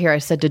you got here, I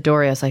said to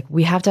Dory, I was like,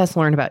 we have to ask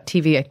Lauren about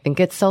TV. I think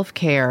it's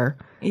self-care.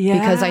 Yeah.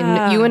 Because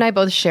you and I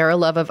both share a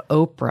love of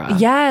Oprah.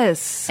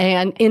 Yes.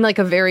 And in like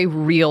a very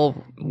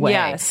real way.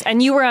 Yes.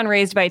 And you were on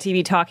Raised by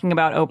TV talking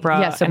about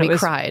Oprah. Yes, and we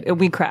cried.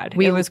 We cried.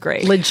 It was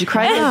great.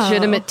 Cried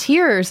legitimate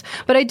tears.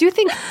 But I do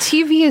think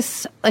TV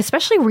is,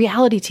 especially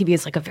reality TV,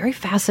 is like a very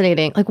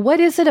fascinating, like what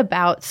is it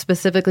about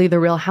specifically the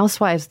Real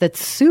Housewives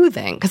that's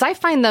soothing? Because I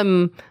find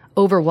them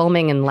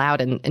overwhelming and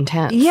loud and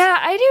intense. Yeah,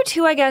 I do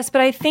too, I guess.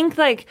 But I think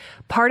like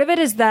part of it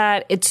is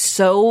that it's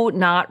so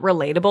not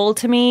relatable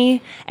to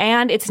me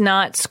and it's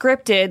not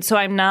scripted. So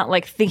I'm not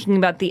like thinking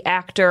about the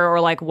actor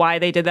or like why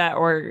they did that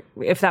or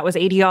if that was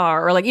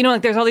ADR or like, you know,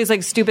 like there's all these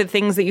like stupid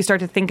things that you start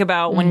to think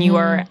about when you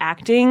are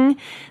acting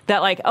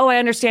that like, oh, I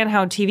understand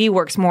how TV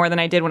works more than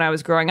I did when I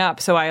was growing up.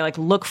 So I like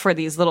look for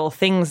these little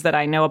things that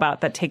I know about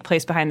that take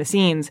place behind the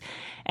scenes.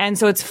 And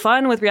so it's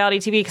fun with reality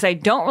TV because I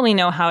don't really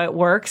know how it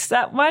works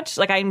that much.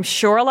 Like I'm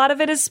sure a lot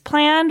of it is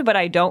planned, but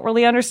I don't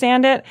really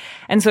understand it.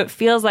 And so it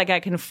feels like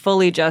I can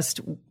fully just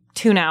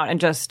tune out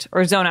and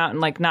or zone out and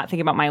like not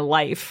think about my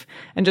life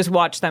and just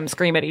watch them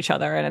scream at each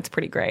other. And it's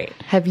pretty great.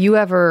 Have you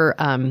ever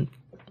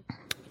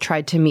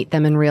tried to meet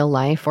them in real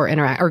life or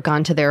interact or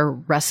gone to their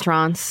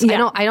restaurants?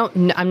 Yeah.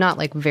 I'm not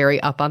like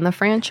very up on the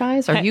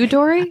franchise. Are you,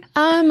 Dory?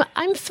 I'm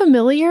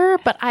familiar,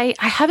 but I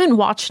haven't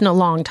watched in a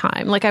long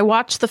time. Like I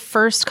watched the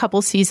first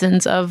couple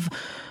seasons of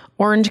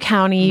Orange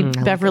County,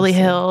 Beverly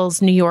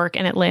Hills, New York,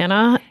 and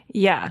Atlanta.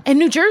 Yeah. in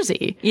New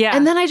Jersey. Yeah.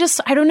 And then I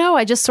don't know.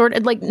 I just sort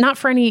of like, not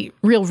for any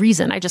real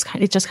reason. It just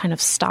kind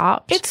of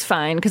stopped. It's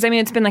fine because I mean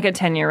it's been like a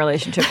 10-year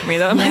relationship for me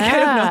though. I'm like, I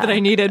don't know that I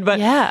needed, but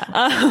I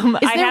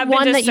have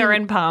been to Sur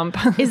and Pump.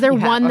 Is there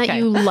one that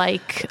you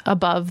like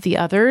above the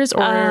others,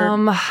 or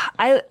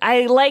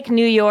I like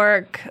New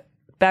York,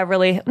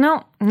 Beverly.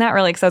 No, not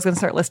really, because I was going to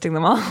start listing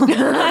them all.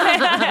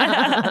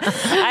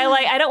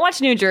 I don't watch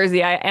New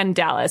Jersey and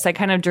Dallas. I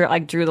kind of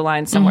drew the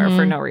line somewhere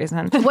for no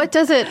reason. What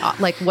does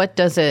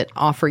it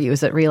offer you?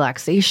 Is it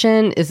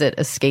relaxation? Is it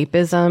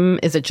escapism?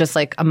 Is it just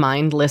like a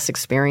mindless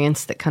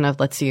experience that kind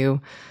of lets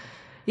you?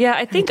 Yeah,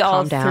 I think all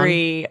calm down?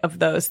 three of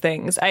those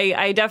things.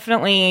 I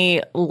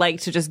definitely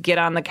like to just get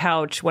on the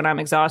couch when I'm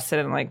exhausted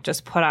and like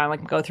just put on,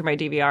 like go through my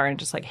DVR and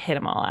just like hit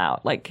them all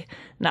out, like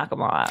knock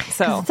them all out.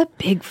 So It's a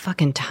big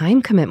fucking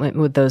time commitment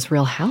with those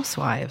Real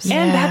Housewives.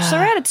 and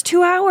Bachelorette, it's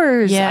 2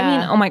 hours. Yeah. I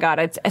mean, oh my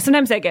God,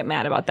 sometimes I get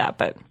mad about that,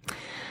 but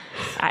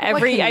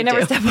I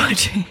never stop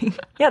watching.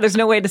 Yeah, there's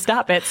no way to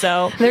stop it.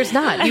 So There's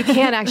not. You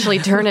can't actually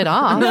turn it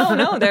off.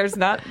 no, there's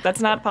not.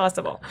 That's not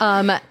possible.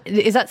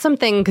 Is that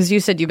something, because you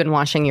said you've been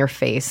washing your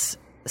face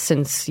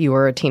since you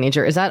were a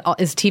teenager. Is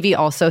TV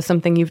also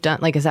something you've done?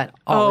 Like, has that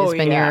always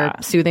been your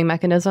soothing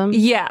mechanism?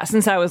 Yeah,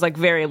 since I was like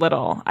very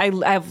little.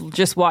 I've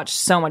just watched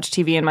so much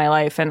TV in my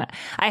life, and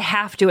I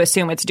have to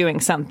assume it's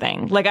doing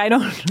something. Like I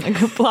don't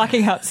like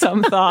blocking out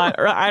some thought,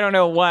 or I don't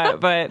know what,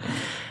 but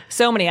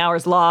so many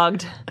hours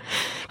logged.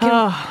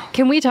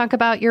 Can we talk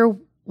about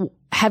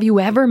have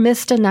you ever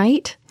missed a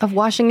night of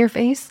washing your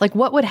face? Like,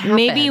 what would happen?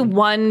 Maybe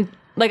one,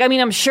 like, I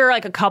mean, I'm sure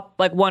like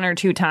like 1 or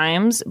 2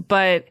 times,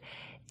 but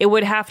it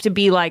would have to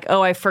be like,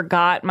 oh, I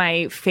forgot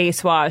my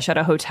face wash at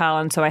a hotel,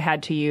 and so I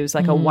had to use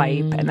like a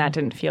wipe, and that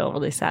didn't feel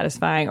really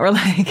satisfying, or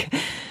like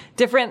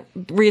different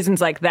reasons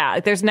like that.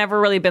 Like, there's never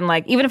really been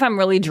like, even if I'm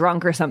really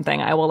drunk or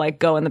something, I will like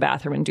go in the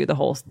bathroom and do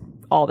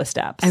all the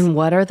steps. And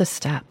what are the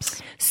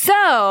steps? So,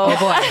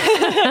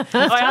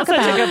 I also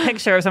took a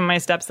picture of some of my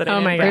steps that I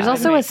didn't bring. There's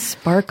also a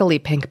sparkly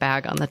pink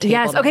bag on the table.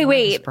 Yes. that Okay, no one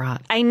has wait.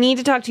 brought. I need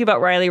to talk to you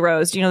about Riley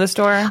Rose. Do you know the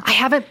store? I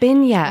haven't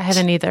been yet. I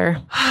haven't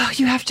either.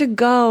 You have to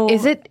go.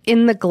 Is it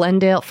in the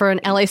Glendale, for an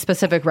LA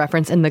specific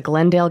reference, in the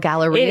Glendale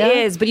Galleria? It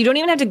is, but you don't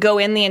even have to go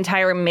in the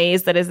entire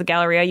maze that is the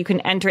Galleria. You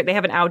can enter it. They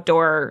have an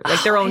outdoor,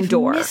 like their own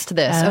door. I missed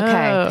this.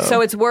 Okay.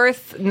 So it's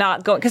worth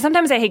not going, because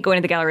sometimes I hate going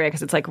to the Galleria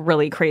because it's like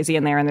really crazy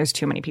in there and there's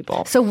too many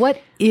people. So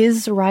what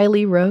is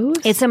Riley Rose?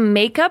 It's a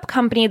makeup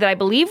company that I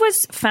believe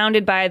was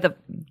founded by the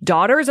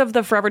daughters of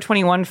the Forever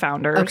 21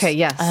 founders. Okay,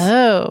 yes.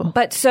 Oh.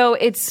 But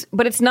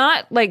it's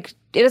not like,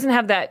 it doesn't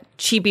have that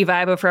cheapy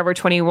vibe of Forever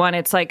 21.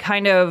 It's like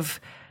kind of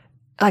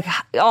like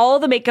all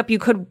the makeup you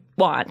could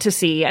want to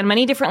see, and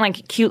many different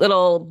like cute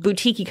little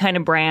boutique-y kind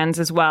of brands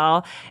as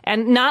well.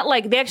 And not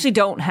like, they actually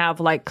don't have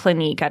like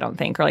Clinique, I don't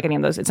think, or like any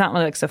of those. It's not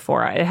really like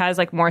Sephora. It has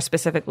like more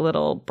specific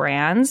little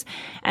brands.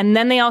 And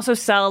then they also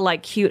sell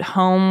like cute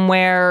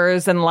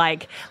homewares and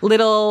like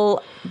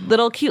little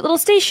cute little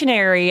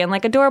stationery and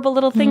like adorable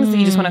little things that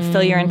you just want to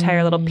fill your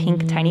entire little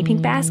tiny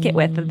pink basket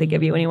with, that they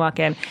give you when you walk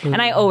in.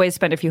 And I always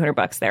spend a few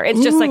 $100 there.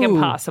 It's just like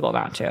impossible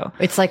not to.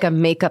 It's like a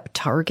makeup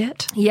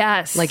Target?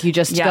 Yes. Like you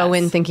just go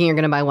in thinking you're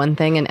going to buy one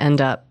thing and end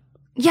up.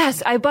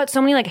 Yes, I bought so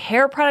many like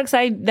hair products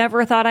I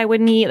never thought I would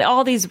need.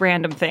 All these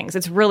random things.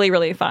 It's really,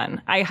 really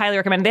fun. I highly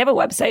recommend. They have a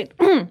website.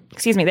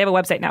 Excuse me. They have a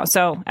website now,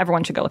 so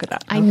everyone should go look at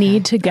that. I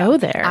need to go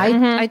there.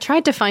 I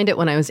tried to find it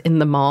when I was in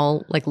the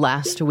mall like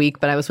last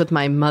week, but I was with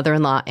my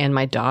mother-in-law and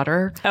my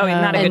daughter. Oh,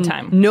 not a and good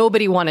time.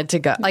 Nobody wanted to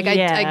go. Like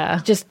Yeah.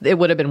 I just, it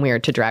would have been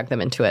weird to drag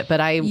them into it.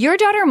 But Your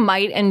daughter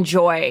might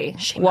enjoy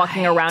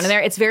walking around in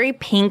there. It's very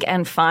pink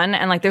and fun,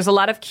 and like there's a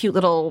lot of cute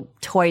little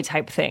toy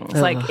type things.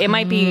 Like it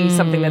might be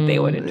something that they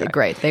would enjoy.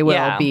 great. They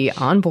will be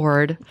on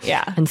board.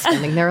 Yeah. And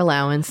spending their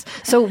allowance.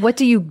 So what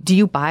do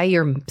you buy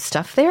your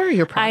stuff there?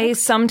 Your I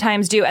products?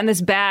 sometimes do, and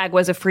this bag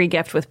was a free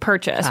gift with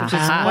purchase, which is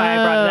why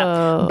I brought it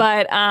up.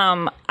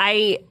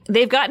 But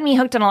they've gotten me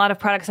hooked on a lot of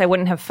products I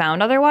wouldn't have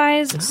found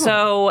otherwise.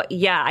 So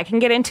yeah, I can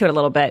get into it a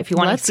little bit if you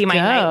want Let's to see my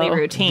go. nightly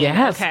routine.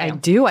 Yes, okay. I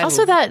do.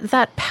 Also,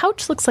 that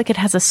pouch looks like it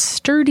has a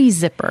sturdy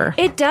zipper.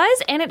 It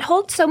does, and it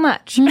holds so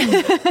much. there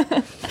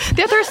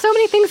are so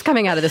many things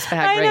coming out of this bag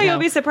I know, right now. you'll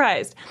be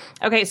surprised.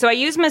 Okay, so I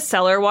use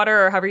micellar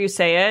water, or however you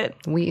say it.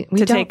 We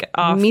to don't, take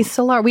off.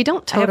 micellar. We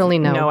don't totally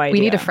know. no We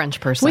idea. need a French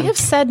person. We have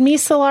said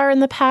micellar in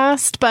the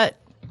past, but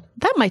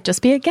that might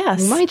just be a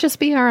guess. Might just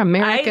be our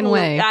American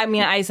way. I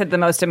mean, I said the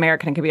most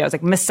American it could be. I was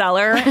like,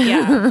 micellar?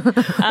 Yeah.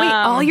 Wait,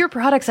 all your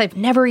products I've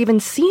never even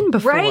seen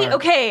before. Right?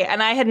 Okay.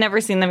 And I had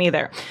never seen them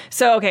either.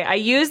 So, okay, I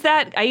use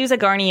a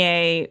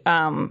Garnier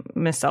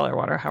micellar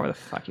water, however the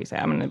fuck you say.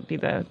 I'm going to be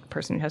the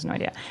person who has no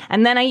idea.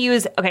 And then I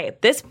use,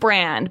 this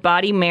brand,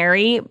 Body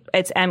Merry.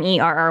 It's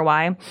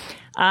Merry.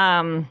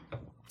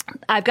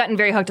 I've gotten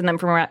very hooked on them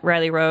from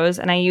Riley Rose,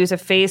 and I use a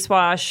face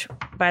wash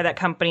by that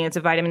company. It's a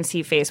vitamin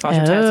C face wash,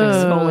 which has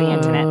some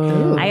exfoliant in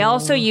it. I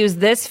also use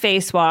this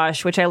face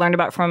wash, which I learned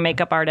about from a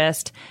makeup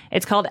artist.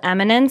 It's called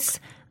Eminence.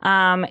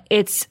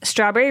 It's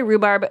strawberry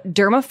rhubarb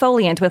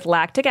dermafoliant with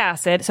lactic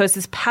acid. So it's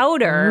this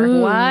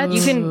powder. What?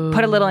 You can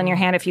put a little in your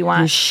hand if you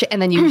want.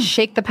 And then you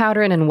shake the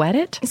powder in and wet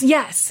it?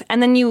 Yes.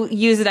 And then you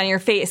use it on your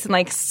face and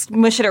like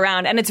smush it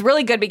around. And it's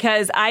really good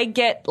because I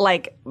get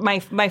like my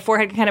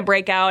forehead can kind of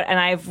break out, and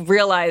I've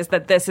realized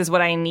that this is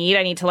what I need.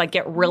 I need to like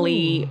get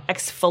really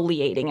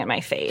exfoliating in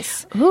my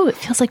face. Ooh, it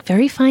feels like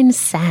very fine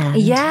sand.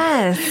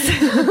 Yes.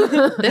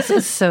 This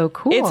is so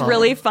cool. It's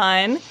really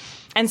fun.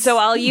 And so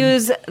I'll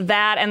use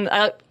that, and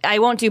I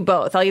won't do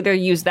both. I'll either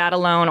use that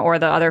alone or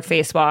the other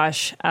face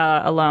wash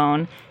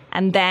alone.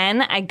 And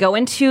then I go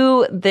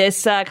into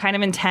this kind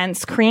of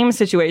intense cream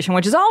situation,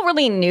 which is all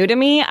really new to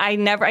me. I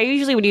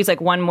usually would use like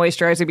one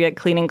moisturizer, be like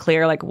clean and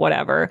clear, like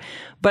whatever.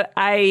 But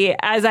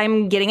as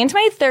I'm getting into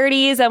my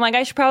 30s, I'm like,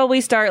 I should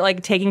probably start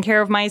like taking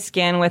care of my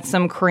skin with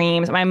some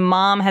creams. My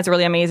mom has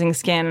really amazing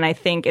skin, and I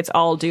think it's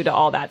all due to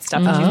all that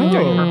stuff that she's been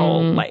doing her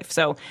whole life.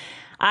 So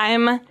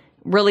I'm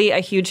really a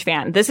huge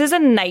fan. This is a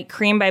night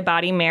cream by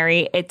Body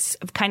Mary. It's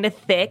kind of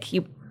thick.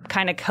 You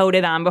kind of coat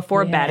it on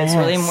before bed. It's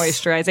really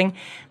moisturizing.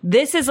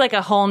 This is like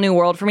a whole new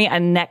world for me, a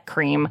neck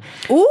cream.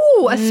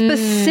 Ooh, a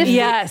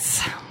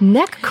specific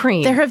neck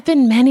cream. There have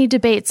been many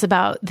debates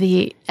about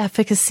the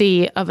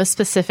efficacy of a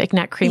specific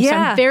neck cream. So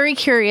I'm very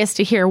curious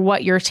to hear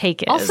what your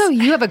take is. Also,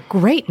 you have a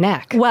great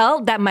neck.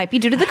 Well, that might be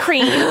due to the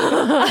cream.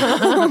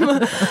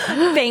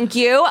 Thank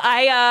you.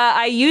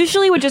 I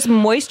usually would just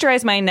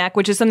moisturize my neck,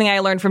 which is something I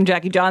learned from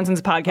Jackie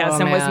Johnson's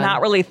podcast and was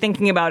not really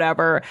thinking about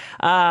ever.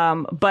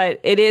 But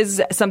it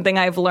is something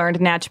I've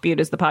learned. Natch Beaut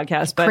is the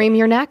podcast. But cream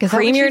your neck? Is that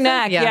cream what your you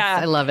neck. Said? Yes, yeah,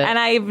 I love it. And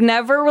I've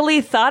never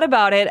really thought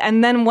about it.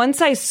 And then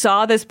once I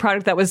saw this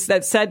product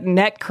that said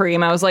neck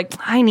cream, I was like,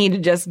 I need to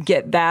just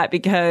get that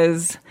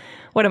because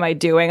what am I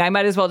doing? I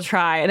might as well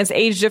try. And it's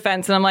age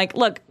defense. And I'm like,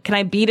 look, can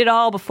I beat it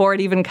all before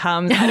it even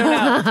comes? I don't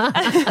know.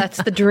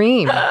 That's the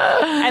dream.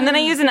 And then I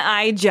use an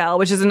eye gel,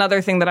 which is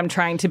another thing that I'm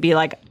trying to be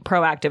like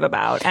proactive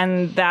about.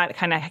 And that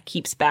kind of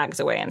keeps bags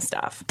away and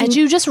stuff. Did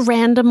you just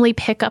randomly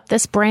pick up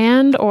this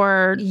brand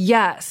or?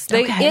 Yes.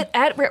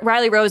 At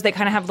Riley Rose, they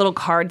kind of have little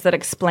cards that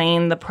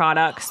explain the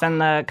products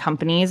and the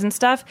companies and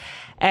stuff.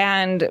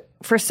 And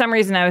for some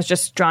reason, I was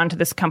just drawn to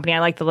this company. I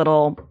like the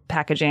little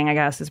packaging, I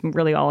guess, is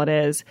really all it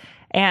is.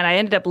 And I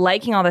ended up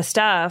liking all this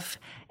stuff.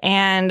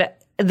 And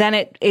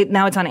then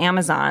now it's on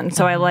Amazon.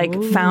 So I like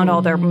found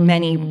all their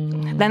many.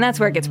 Then that's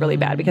where it gets really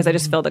bad because I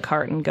just fill the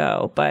cart and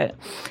go. But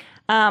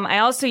I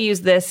also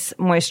use this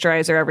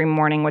moisturizer every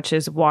morning, which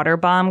is Water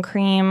Bomb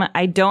Cream.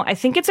 I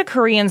think it's a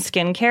Korean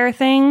skincare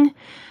thing.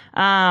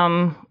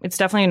 It's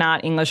definitely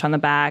not English on the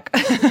back.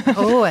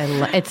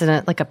 It's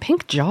like a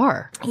pink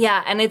jar.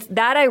 Yeah, and it's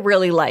that I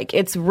really like.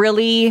 It's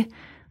really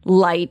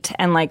light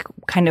and like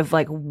kind of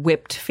like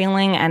whipped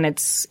feeling, and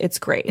it's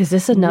great. Is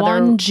this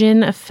another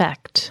Wonjin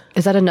effect?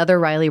 Is that another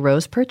Riley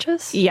Rose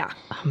purchase? Yeah.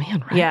 Oh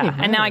man, Riley yeah. Rose.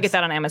 And now I get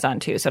that on Amazon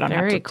too, so I don't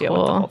Very have to deal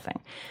with the cool. whole thing.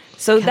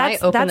 So Can I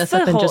open this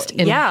up and just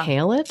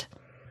inhale it?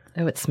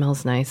 Oh, it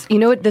smells nice. You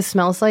know what this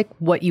smells like?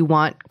 What you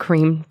want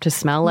cream to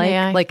smell like?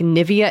 Yeah. Like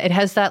Nivea. It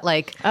has that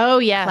like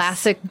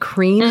classic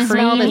cream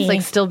smell that's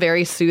like still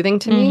very soothing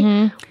to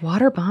me.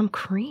 Water Bomb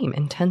Cream,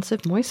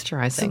 intensive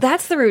moisturizing. So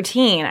that's the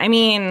routine. I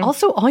mean,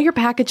 also, all your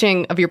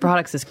packaging of your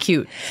products is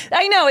cute.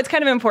 I know it's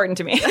kind of important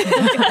to me.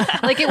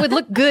 Like it would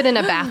look good in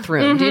a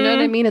bathroom. Do you know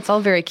what I mean? It's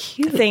all very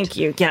cute. Thank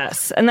you.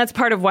 Yes. And that's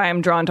part of why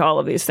I'm drawn to all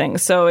of these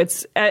things. So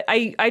it's,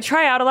 I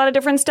try out a lot of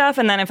different stuff.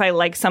 And then if I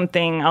like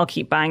something, I'll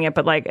keep buying it.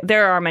 But like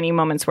there are many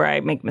moments where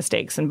I make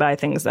mistakes and buy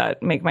things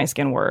that make my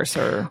skin worse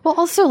or. Well,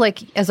 also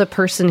like as a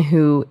person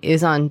who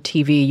is on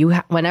TV,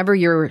 whenever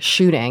you're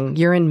shooting,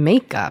 you're in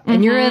makeup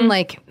and you're in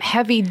like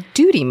heavy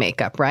duty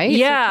makeup, right?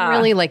 Yeah. So it can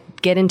really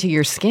like get into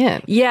your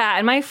skin. Yeah.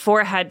 And my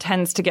forehead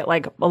tends to get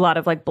like a lot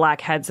of like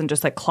blackheads and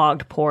just like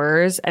clogged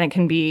pores. And it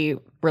can be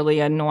really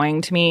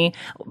annoying to me.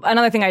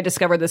 Another thing I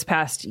discovered this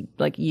past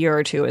like year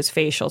or two is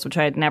facials, which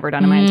I had never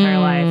done in my entire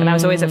life. And I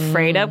was always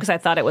afraid of because I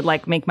thought it would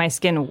like make my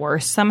skin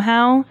worse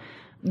somehow.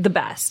 The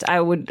best.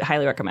 I would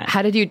highly recommend.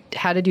 How did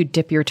you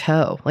dip your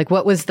toe? Like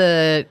what was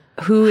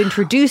who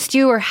introduced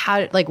you or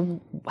how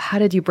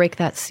did you break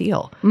that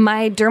seal?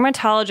 My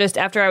dermatologist,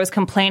 after I was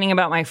complaining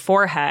about my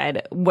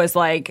forehead, was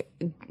like,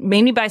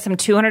 made me buy some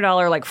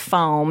 $200 like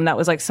foam that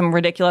was like some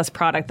ridiculous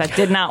product that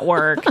did not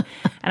work.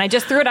 And I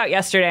just threw it out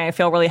yesterday. I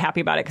feel really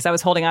happy about it because I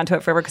was holding on to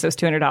it forever because it was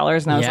 $200.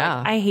 And I was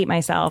like, I hate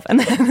myself. And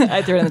then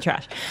I threw it in the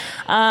trash.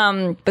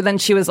 But then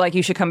she was like,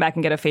 you should come back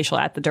and get a facial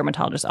at the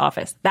dermatologist's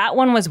office. That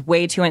one was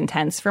way too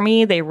intense for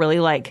me. They really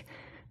like,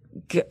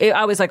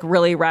 I was like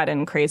really red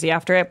and crazy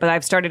after it, but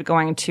I've started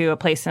going to a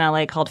place in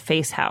LA called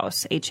Face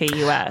House,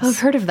 Haus. I've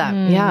heard of that.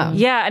 Yeah.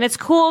 Yeah. And it's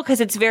cool because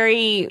it's not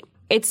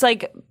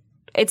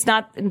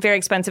very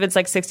expensive. It's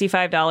like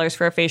 $65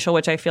 for a facial,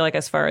 which I feel like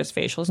as far as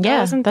facials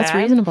go, isn't that's bad.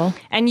 reasonable.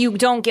 And you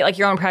don't get like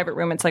your own private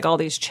room. It's like all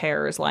these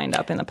chairs lined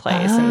up in the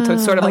place. And so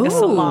it's sort of like a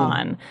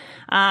salon.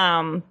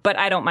 But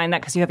I don't mind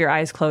that because you have your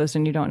eyes closed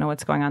and you don't know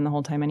what's going on the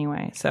whole time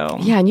anyway. So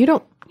Yeah. And you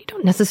don't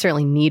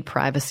necessarily need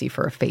privacy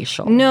for a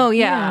facial. no,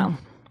 yeah.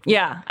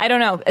 Yeah, I don't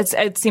know.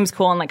 It seems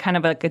cool and like kind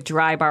of like a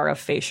dry bar of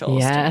facials.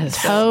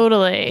 Yes.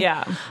 Totally.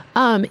 Yeah.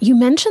 You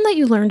mentioned that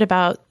you learned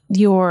about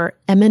your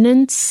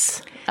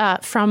eminence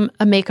from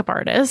a makeup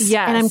artist.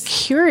 Yes. And I'm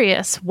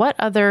curious what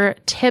other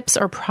tips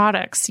or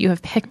products you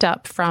have picked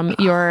up from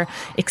your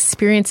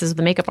experiences with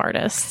the makeup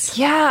artists.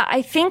 Yeah,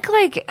 I think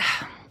like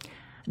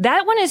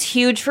that one is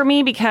huge for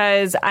me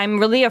because I'm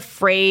really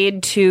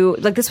afraid to,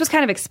 like, this was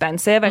kind of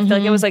expensive. I feel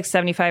like it was like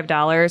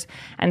 $75.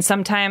 And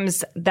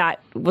sometimes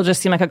that will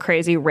just seem like a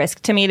crazy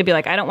risk to me to be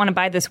like, I don't want to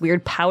buy this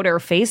weird powder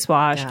face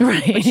wash. Yeah.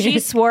 Right. But she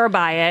swore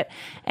by it.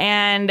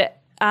 And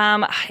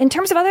in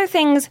terms of other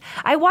things,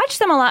 I watch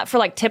them a lot for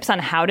like tips on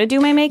how to do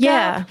my makeup.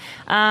 Yeah.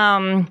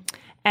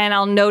 And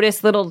I'll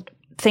notice little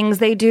things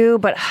they do,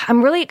 but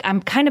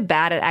I'm kind of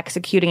bad at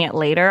executing it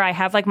later. I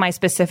have like my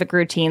specific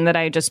routine that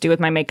I just do with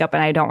my makeup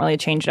and I don't really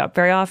change it up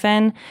very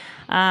often.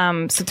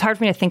 So it's hard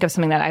for me to think of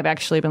something that I've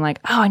actually been like,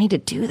 oh, I need to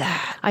do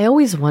that. I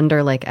always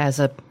wonder, like, as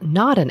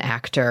not an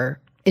actor,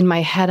 in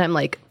my head, I'm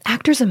like,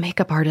 actors and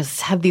makeup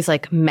artists have these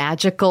like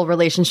magical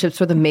relationships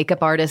where the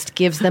makeup artist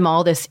gives them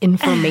all this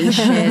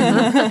information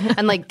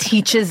and like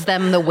teaches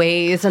them the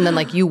ways. And then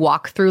like you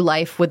walk through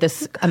life with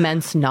this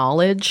immense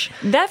knowledge.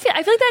 I feel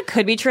like that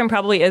could be true and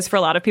probably is for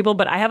a lot of people,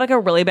 but I have like a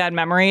really bad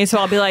memory. So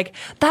I'll be like,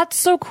 that's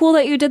so cool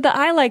that you did the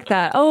eye like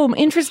that. Oh,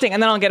 interesting.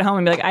 And then I'll get home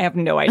and be like, I have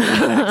no idea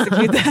how to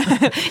execute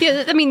that.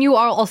 Yeah. I mean, you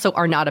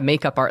are not a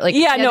makeup artist. Like,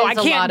 yeah, no, I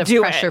can't a lot of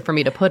do pressure it. for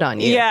me to put on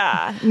you.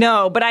 Yeah,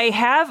 no, but I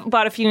have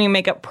bought a few new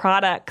makeup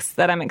products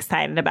that I'm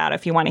excited about.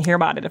 If you want to hear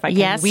about it, if I can,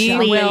 yes, we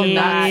will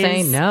not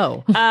say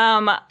no.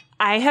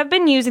 I have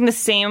been using the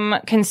same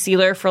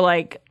concealer for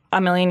like a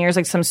million years,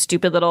 like some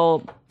stupid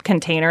little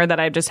container that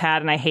I've just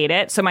had and I hate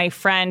it. So my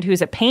friend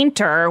who's a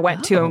painter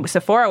went to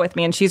Sephora with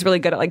me and she's really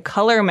good at like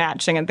color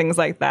matching and things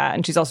like that.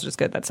 And she's also just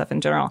good at that stuff in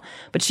general.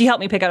 But she helped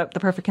me pick out the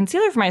perfect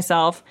concealer for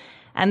myself.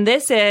 And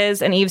this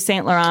is an Yves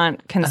Saint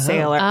Laurent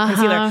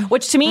concealer,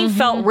 which to me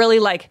felt really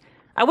like,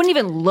 I wouldn't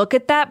even look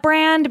at that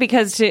brand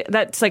because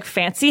that's like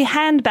fancy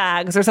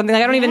handbags or something.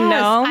 Like, I don't even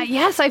know.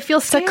 Yes, I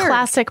feel scared. It's a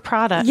classic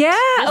product. Yeah.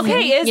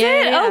 Okay. Is it?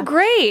 Yeah. Oh,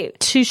 great.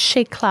 Touche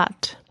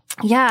éclat.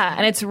 Yeah.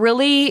 And it's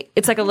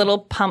like a little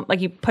pump,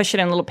 like you push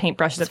it in little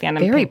paintbrushes at the end.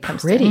 Very and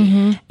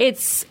pretty.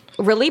 It's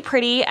really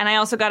pretty. And I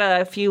also got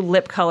a few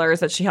lip colors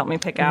that she helped me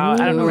pick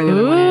out. I don't know where the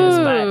other one is,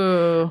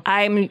 but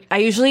I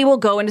usually will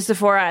go into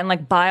Sephora and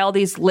like buy all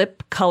these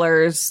lip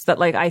colors that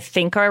like I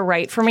think are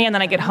right for me. And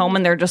then I get home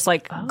and they're just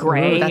like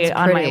gray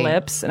on my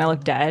lips and I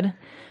look dead.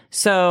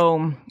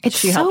 So it's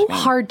so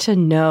hard to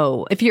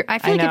know. I feel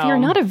like if you're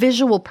not a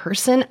visual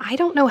person, I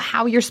don't know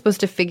how you're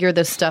supposed to figure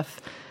this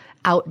stuff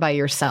out by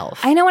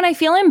yourself. I know, and I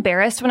feel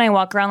embarrassed when I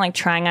walk around like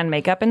trying on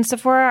makeup in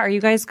Sephora. Are you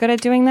guys good at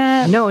doing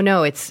that? No,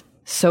 it's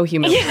so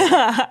humiliating.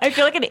 Yeah, I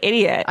feel like an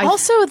idiot.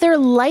 Also, their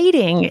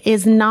lighting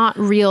is not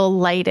real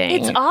lighting.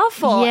 It's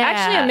awful. Yeah.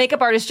 Actually, a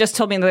makeup artist just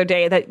told me the other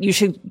day that you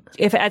should,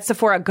 if at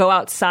Sephora, go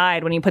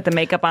outside when you put the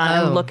makeup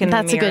on and look in the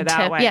mirror That's a good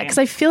that tip. way. Yeah, because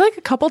I feel like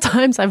a couple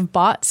times I've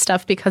bought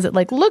stuff because it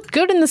like looked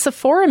good in the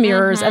Sephora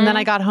mirrors, and then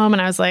I got home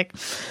and I was like,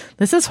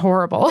 this is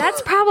horrible.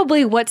 That's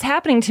probably what's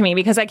happening to me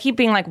because I keep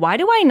being like, why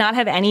do I not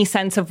have any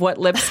sense of what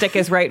lipstick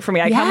is right for me?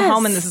 I come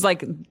home and this is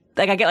like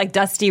I get like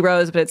dusty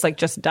rose, but it's like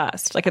just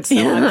dust. Like it's so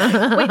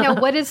Wait, now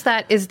what is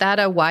that? Is that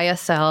a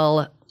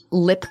YSL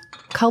lip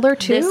color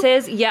too?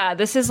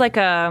 This is like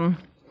a,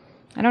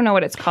 I don't know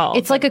what it's called.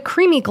 It's like a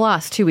creamy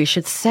gloss too, we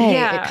should say.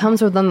 Yeah. It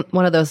comes with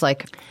one of those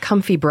like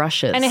comfy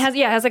brushes. And it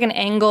has like an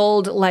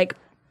angled like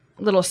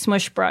little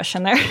smush brush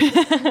in there.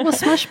 Well,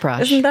 smush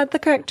brush. Isn't that the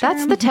correct term?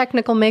 That's the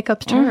technical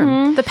makeup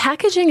term. The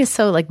packaging is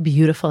so like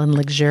beautiful and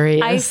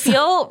luxurious. I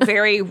feel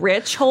very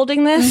rich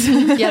holding this.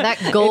 Yeah,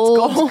 that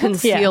gold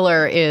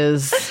concealer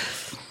is...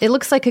 It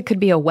looks like it could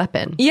be a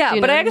weapon. Yeah,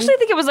 but I actually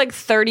think it was like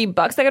 $30.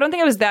 Like, I don't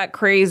think it was that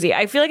crazy.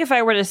 I feel like if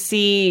I were to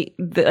see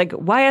like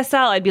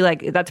YSL, I'd be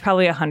like, that's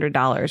probably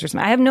 $100 or something.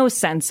 I have no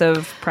sense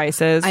of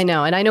prices. I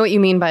know, and I know what you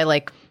mean by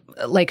like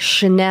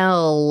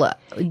Chanel,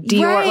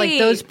 Dior, Right. like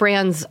those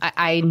brands.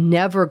 I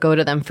never go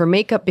to them for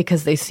makeup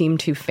because they seem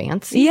too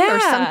fancy Yeah. or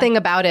something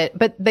about it.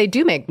 But they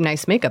do make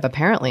nice makeup,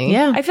 apparently.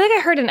 Yeah. I feel like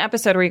I heard an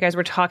episode where you guys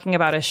were talking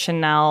about a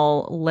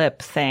Chanel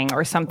lip thing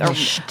or something.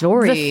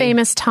 Story. the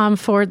famous Tom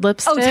Ford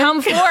lipstick. Oh, Tom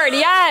Ford.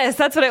 Yes,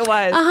 that's what it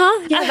was.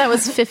 Yeah, that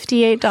was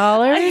 $58.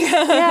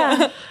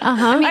 Yeah.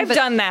 I've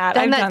done that.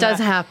 Then I've that done does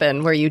that.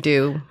 happen where you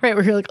do Right,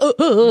 where you're like,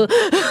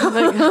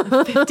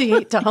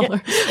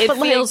 $58.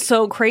 It feels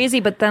so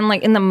crazy, but then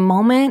like in the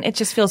moment, it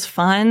just feels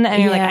fun,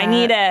 and you're like, I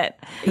need it.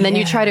 and then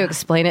you try to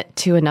explain it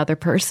to another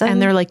person.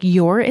 And they're like,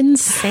 you're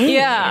insane.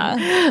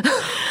 Yeah.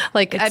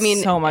 like, I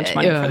mean, so much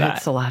money for that.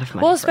 It's a lot of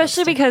money. Well, for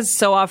especially because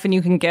so often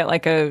you can get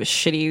like a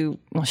shitty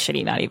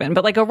not even,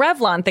 but like a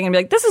Revlon thing and be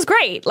like, this is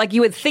great. Like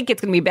you would think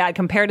it's going to be bad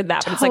compared to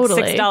that, but it's like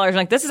Totally. $6. I'm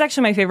like, this is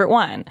actually my favorite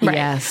one. Right.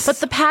 Yes. But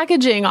the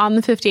packaging on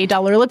the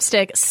 $58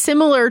 lipstick,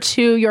 similar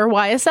to your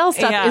YSL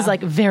stuff, Yeah. is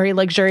like very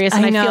luxurious,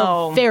 and I I know.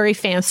 feel very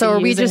fancy. So are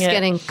we using just it.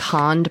 getting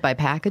conned by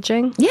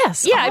packaging?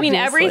 Yes. Yeah, I mean,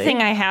 obviously.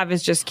 everything I have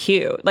is just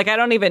cute. Like, I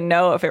don't even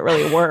know if it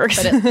really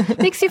works. It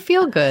makes you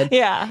feel good.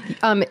 Yeah.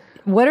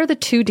 What are the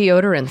 2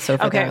 deodorants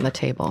over Okay. there on the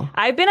table?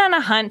 I've been on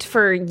a hunt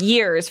for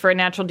years for a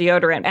natural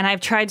deodorant, and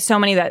I've tried so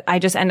many that I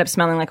just end up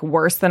smelling like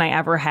worse than I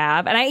ever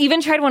have. And I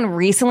even tried one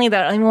recently that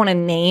I don't even want to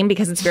name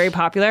because it's very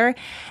popular.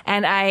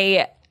 And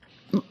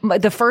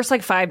the first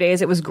like 5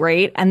 days, it was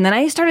great. And then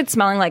I started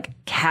smelling like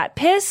cat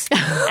piss.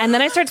 And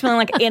then I started smelling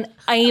like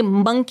a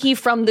monkey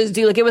from the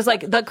zoo. Like it was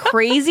like the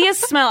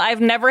craziest smell.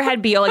 I've never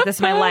had BO like this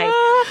in my life.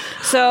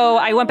 So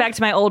I went back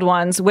to my old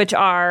ones, which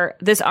are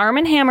this Arm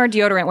 & Hammer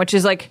deodorant, which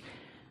is like,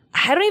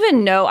 I don't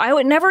even know. I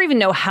would never even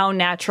know how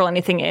natural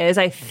anything is.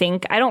 I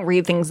think I don't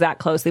read things that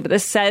closely, but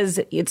this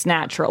says it's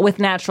natural with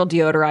natural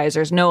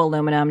deodorizers, no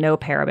aluminum, no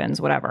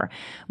parabens, whatever.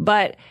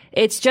 But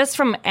it's just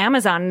from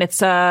Amazon, and it's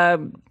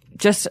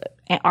just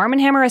Arm &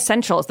 Hammer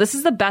Essentials. This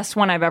is the best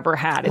one I've ever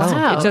had.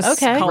 It's just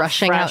called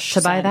Rushing out Fresh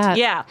to buy Scent. that.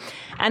 Yeah.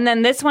 And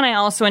then this one I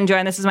also enjoy,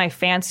 and this is my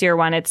fancier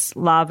one. It's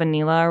La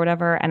Vanilla or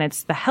whatever, and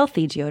it's the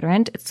healthy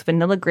deodorant. It's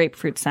vanilla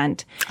grapefruit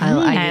scent.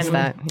 I use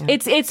that. Yeah.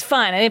 It's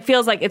fun, and it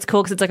feels like it's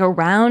cool because it's like a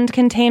round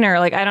container.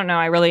 Like, I don't know,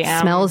 I really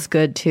am. Smells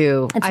good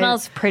too. It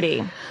smells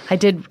pretty. I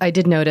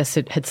did notice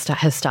it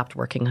has stopped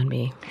working on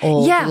me.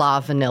 Old Yeah.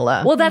 La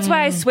Vanilla. Well, that's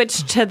why I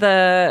switched to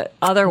the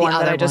other one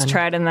that other I just one.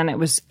 tried, and then it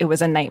was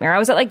a nightmare. I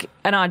was at like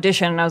an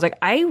audition, and I was like,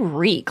 I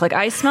reek. Like,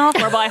 I smell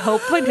horrible. I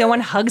hope like no one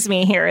hugs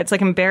me here. It's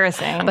like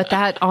embarrassing. but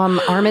that Arm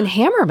 &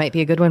 Hammer might be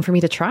a good one for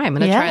me to try. I'm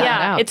going to try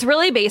that out. It's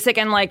really basic,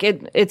 and like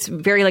it's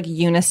very like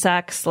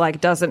unisex.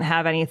 Like, doesn't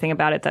have anything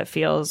about it that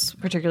feels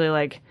particularly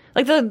like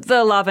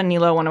the La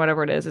Vanilla one or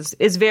whatever it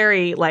is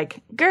very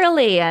like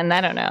girly and I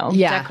don't know,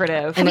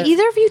 decorative. Have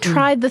either of you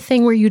tried the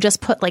thing where you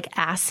just put like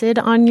acid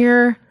on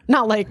your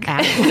not like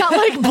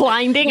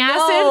blinding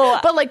acid,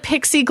 but like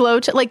Pixie Glow?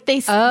 Like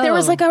there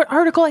was like an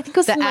article, I think it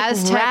was The from, like,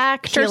 Aztec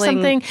Racked or healing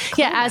something.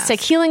 clay mask. Aztec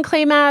healing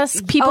clay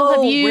mask. People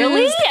have used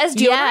really? As deodorant?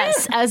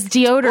 Yes, as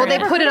deodorant. Well, they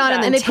put it on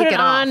and then they take put it it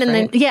on, off, and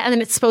right? then and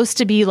then it's supposed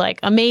to be like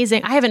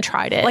amazing. I haven't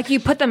tried it. like you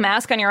put the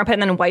mask on your armpit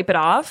and then wipe it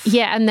off.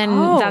 Yeah, and then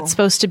that's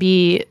supposed to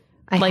be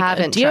like a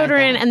haven't tried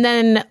deodorant. that. And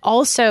then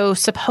also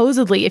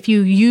supposedly if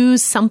you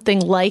use something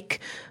like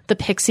the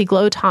Pixie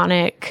Glow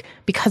Tonic,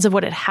 because of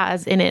what it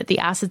has in it, the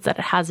acids that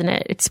it has in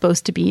it, it's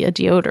supposed to be a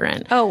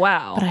deodorant. Oh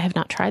wow. But I have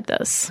not tried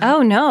this.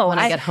 Oh no. when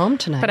I get home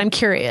tonight. But I'm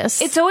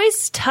curious. It's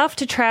always tough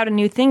to try out a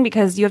new thing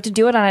because you have to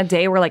do it on a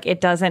day where like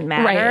it doesn't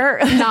matter.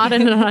 right. Not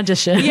in an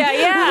audition.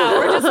 Yeah.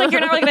 Or just like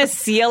you're not really going to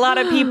see a lot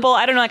of people.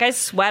 I don't know. Like I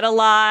sweat a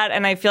lot,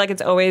 and I feel like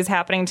it's always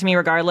happening to me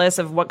regardless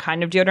of what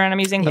kind of deodorant I'm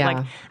using. But Yeah.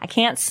 like I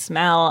can't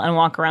smell and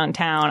walk around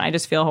town. I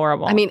just feel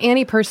horrible. I mean,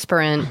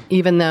 antiperspirant,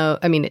 even though,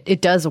 I mean,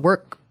 it does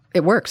work.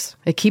 It works.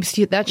 It keeps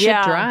that shit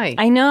dry.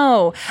 I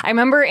know. I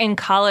remember in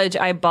college,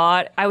 I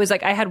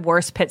had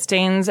worse pit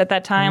stains at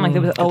that time. Like it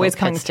was always pit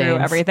coming through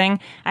stains. everything.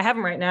 I have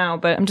them right now,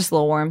 but I'm just a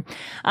little warm.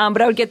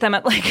 But I would get them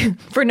at like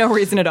for no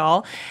reason at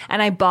all.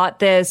 And I bought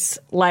this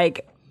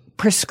like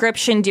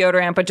prescription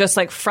deodorant, but just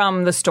like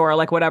from the store,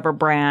 like whatever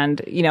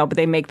brand, but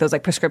they make those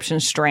like prescription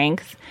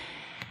strength.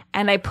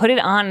 And I put it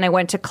on and I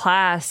went to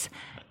class,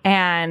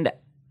 and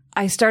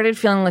I started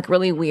feeling like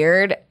really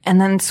weird, and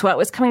then sweat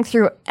was coming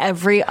through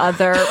every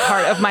other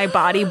part of my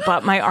body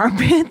but my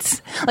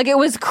armpits. Like it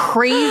was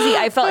crazy.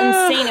 I felt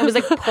insane. It was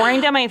like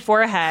pouring down my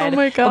forehead. Oh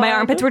my God. But my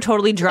armpits were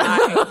totally dry.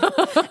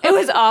 It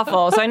was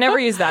awful. So I never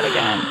used that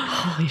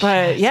again.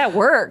 But yeah, it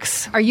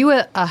works. Are you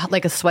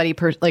a sweaty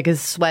person? Like, is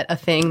sweat a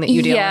thing that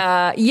you deal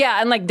with?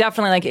 Yeah, and like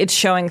definitely like it's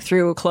showing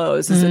through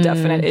clothes is a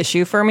definite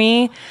issue for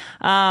me.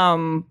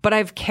 But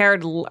I've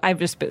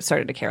just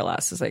started to care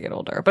less as I get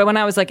older. But when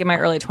I was like in my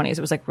early 20s,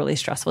 it was like really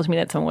stressful to me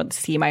that someone would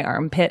see my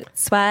armpit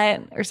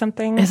sweat or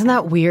something. Isn't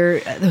that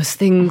weird? Those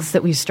things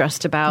that we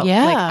stressed about.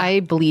 Yeah. Like, I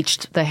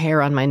bleached the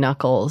hair on my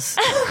knuckles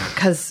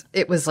because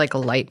it was like a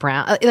light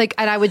brown. Like,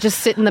 and I would just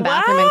sit in the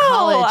bathroom in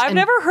college. I've and-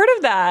 never heard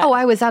of that. Oh,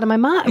 I was out of my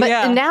mind. But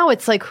Yeah. now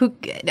it's like,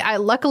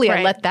 luckily I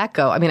Right. let that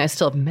go. I mean, I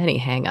still have many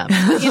hang-ups.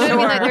 You know what I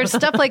mean? Like, there's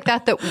stuff like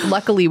that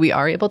luckily we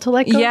are able to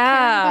let go.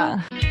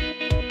 Yeah.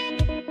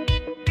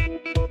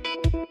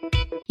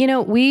 You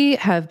know, we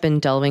have been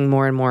delving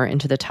more and more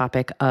into the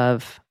topic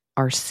of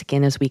our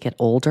skin as we get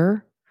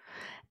older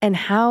and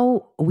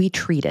how we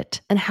treat it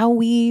and how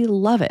we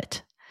love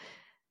it.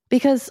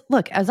 Because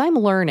look, as I'm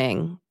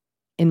learning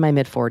in my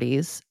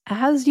mid-40s,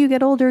 as you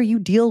get older, you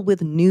deal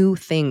with new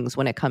things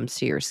when it comes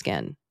to your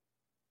skin.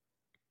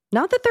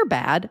 Not that they're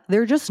bad,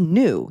 they're just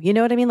new. You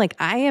know what I mean? Like,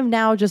 I am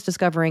now just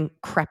discovering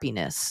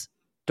crepiness,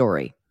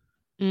 Dory.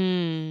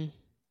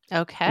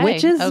 Okay.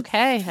 Which is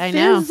okay. I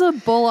know.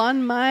 visible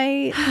on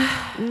my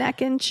neck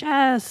and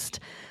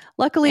chest.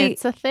 Luckily,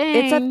 It's a thing.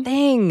 It's a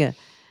thing.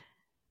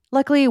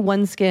 Luckily,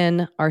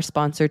 OneSkin, our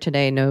sponsor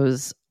today,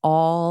 knows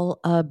all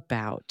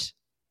about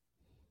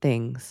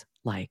things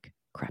like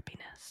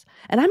crepiness.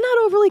 And I'm not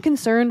overly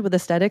concerned with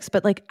aesthetics,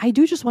 but like I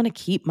do just want to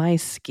keep my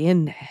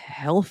skin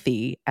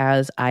healthy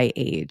as I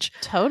age.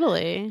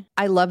 Totally.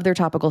 I love their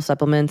topical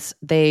supplements.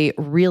 They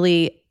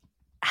really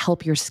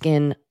help your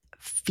skin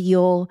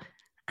feel,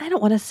 I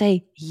don't want to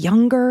say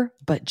younger,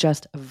 but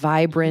just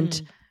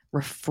vibrant,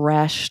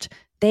 refreshed,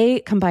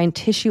 They combine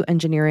tissue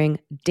engineering,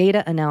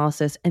 data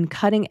analysis, and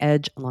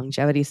cutting-edge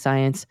longevity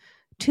science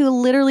to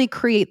literally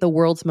create the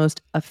world's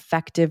most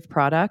effective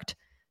product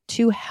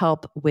to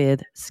help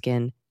with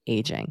skin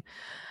aging.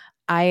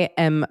 I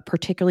am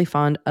particularly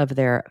fond of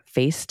their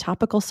face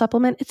topical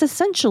supplement. It's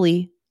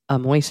essentially a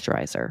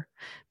moisturizer,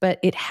 but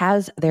it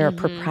has their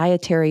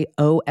proprietary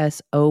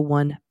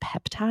OS01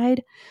 peptide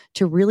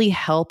to really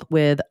help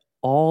with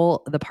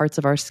all the parts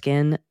of our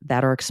skin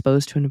that are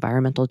exposed to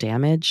environmental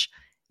damage.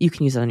 You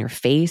can use it on your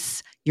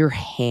face, your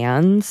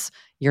hands,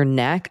 your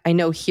neck. I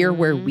know here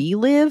where we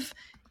live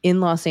in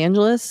Los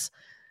Angeles,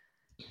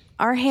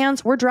 our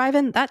hands, we're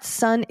driving, that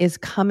sun is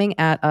coming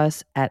at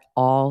us at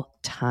all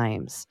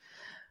times.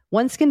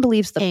 OneSkin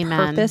believes the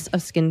purpose of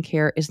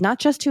skincare is not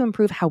just to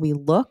improve how we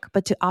look,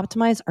 but to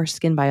optimize our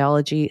skin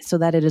biology so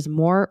that it is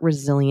more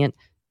resilient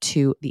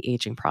to the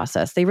aging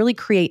process. They really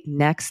create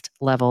next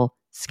level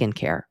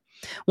skincare.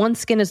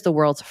 OneSkin is the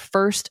world's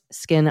first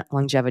skin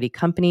longevity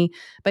company.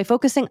 By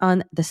focusing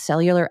on the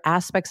cellular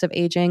aspects of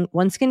aging,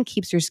 OneSkin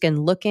keeps your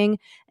skin looking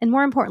and,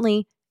 more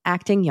importantly,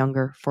 acting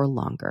younger for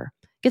longer.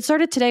 Get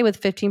started today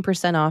with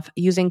 15% off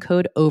using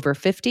code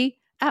OVER50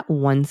 at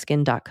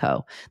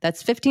oneskin.co.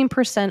 That's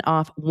 15%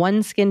 off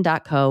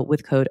oneskin.co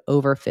with code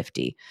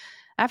OVER50.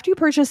 After you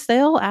purchase,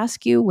 they'll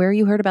ask you where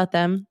you heard about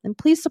them, and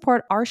please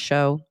support our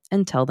show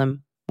and tell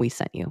them we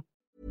sent you.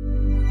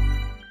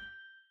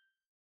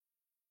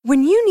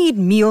 When you need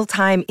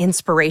mealtime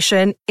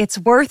inspiration, it's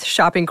worth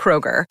shopping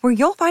Kroger, where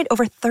you'll find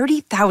over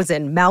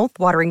 30,000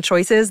 mouth-watering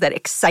choices that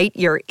excite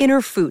your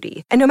inner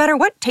foodie. And no matter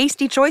what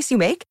tasty choice you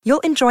make,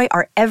 you'll enjoy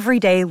our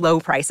everyday low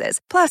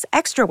prices, plus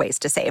extra ways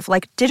to save,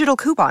 like digital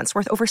coupons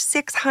worth over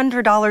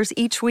 $600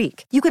 each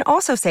week. You can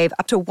also save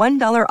up to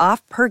 $1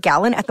 off per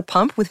gallon at the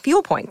pump with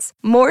fuel points.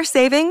 More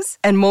savings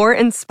and more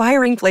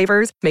inspiring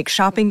flavors make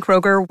shopping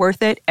Kroger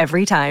worth it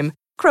every time.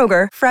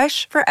 Kroger,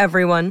 fresh for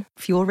everyone.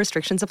 Fuel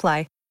restrictions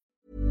apply.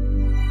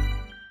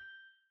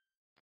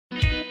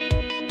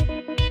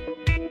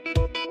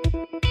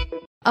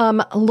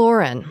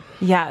 Lauren.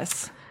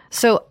 Yes.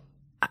 So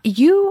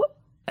you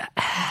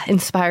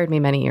inspired me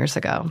many years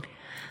ago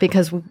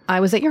because I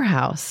was at your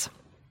house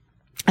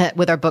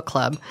with our book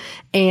club,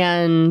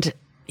 and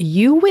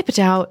you whipped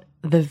out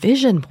the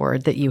vision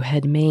board that you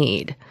had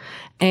made.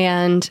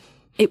 And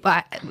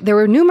there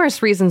were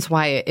numerous reasons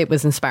why it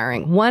was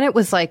inspiring. One, it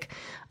was like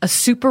a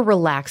super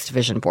relaxed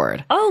vision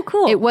board. Oh,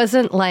 cool. It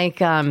wasn't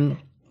like,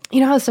 you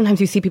know how sometimes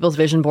you see people's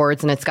vision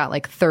boards and it's got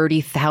like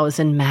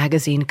 30,000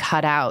 magazine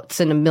cutouts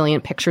and a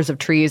million pictures of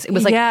trees. It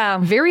was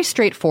like very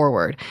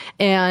straightforward.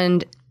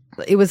 And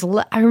it was,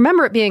 I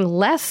remember it being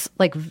less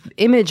like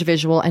image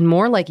visual and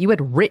more like you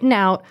had written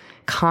out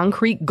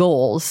concrete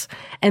goals.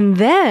 And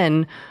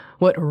then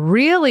what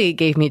really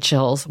gave me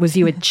chills was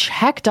you had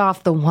checked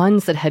off the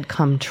ones that had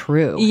come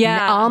true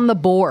on the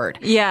board.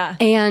 Yeah.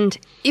 And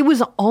it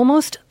was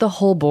almost the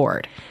whole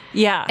board.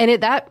 Yeah.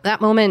 And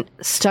that moment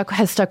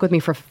has stuck with me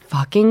for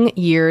fucking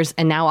years.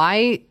 And now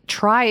I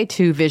try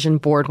to vision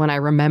board when I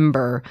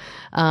remember,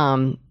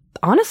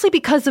 honestly,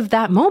 because of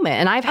that moment.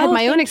 And I've had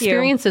my own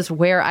experiences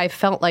where I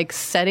felt like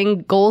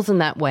setting goals in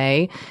that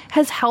way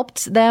has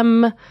helped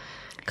them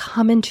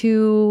come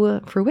into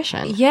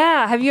fruition.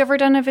 Yeah. Have you ever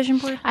done a vision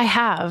board? I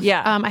have.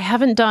 Yeah. I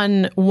haven't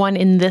done one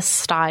in this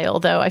style,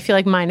 though. I feel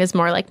like mine is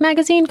more like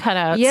magazine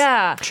cutouts.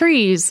 Yeah.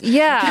 Trees.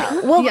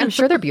 Yeah. Well, I'm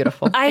sure they're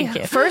beautiful. I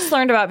first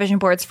learned about vision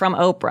boards from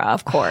Oprah,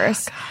 of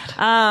course,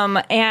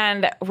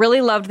 and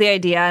really loved the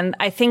idea. And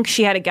I think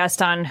she had a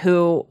guest on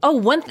who,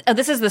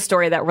 this is the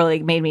story that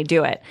really made me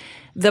do it.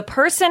 The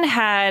person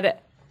had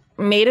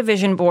made a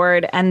vision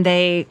board and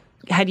they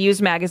had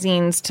used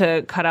magazines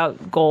to cut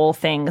out goal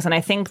things. And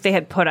I think they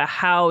had put a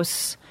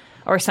house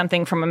or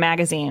something from a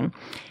magazine.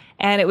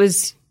 And it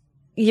was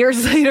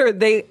years later,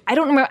 I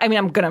don't remember, I mean,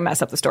 I'm going to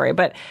mess up the story,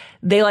 but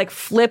they like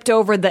flipped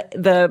over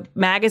the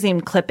magazine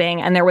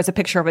clipping and there was a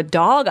picture of a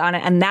dog on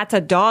it. And that's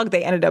a dog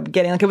they ended up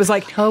getting. Like it was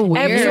like, weird.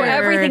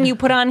 Everything you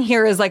put on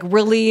here is like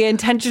really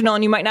intentional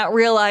and you might not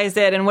realize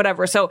it and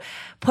whatever. So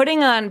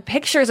putting on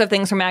pictures of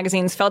things from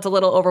magazines felt a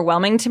little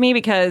overwhelming to me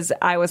because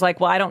I was like,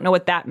 well, I don't know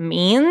what that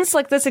means,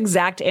 like this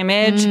exact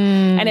image.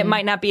 And it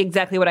might not be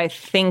exactly what I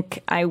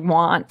think I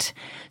want.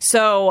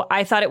 So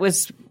I thought it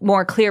was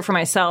more clear for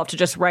myself to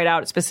just write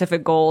out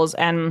specific goals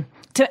and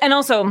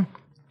also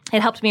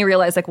it helped me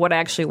realize like what I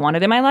actually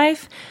wanted in my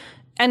life.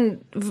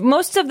 And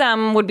most of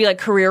them would be like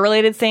career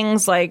related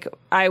things. Like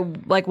I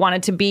like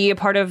wanted to be a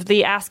part of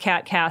the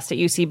ASCAT cast at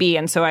UCB.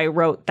 And so I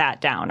wrote that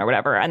down or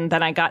whatever. And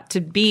then I got to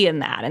be in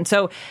that. And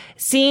so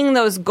seeing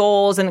those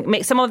goals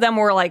and some of them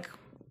were like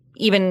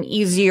even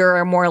easier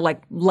or more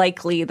like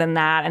likely than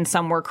that. And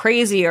some were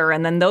crazier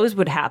and then those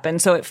would happen.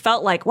 So it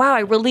felt like, wow, I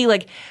really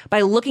like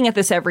by looking at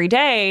this every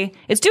day,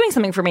 it's doing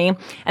something for me.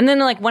 And then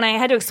like when I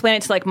had to explain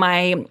it to like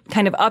my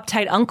kind of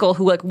uptight uncle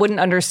who like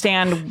wouldn't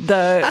understand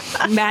the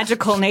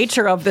magical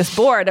nature of this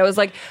board, I was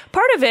like,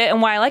 part of it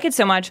and why I like it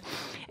so much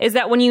is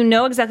that when you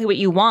know exactly what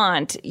you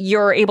want,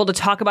 you're able to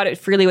talk about it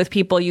freely with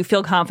people. You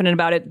feel confident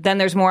about it. Then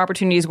there's more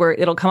opportunities where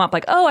it'll come up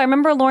like, oh, I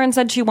remember Lauren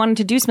said she wanted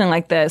to do something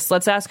like this.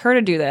 Let's ask her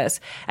to do this.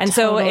 And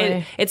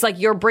Totally. so it's like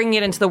you're bringing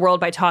it into the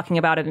world by talking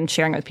about it and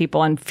sharing it with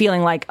people and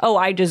feeling like, oh,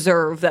 I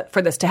deserve that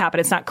for this to happen.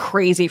 It's not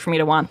crazy for me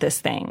to want this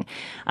thing.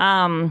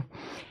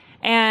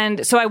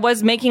 And so I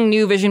was making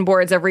new vision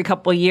boards every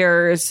couple of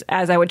years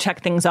as I would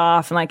check things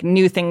off, and like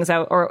new things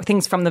out or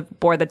things from the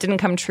board that didn't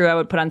come true, I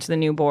would put onto the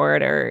new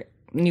board, or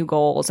new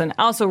goals. And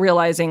also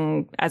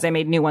realizing as I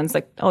made new ones,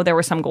 like, oh, there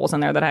were some goals in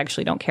there that I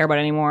actually don't care about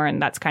anymore.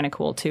 And that's kind of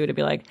cool too, to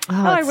be like,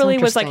 I really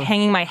was like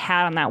hanging my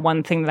hat on that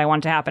one thing that I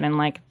wanted to happen, and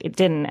like it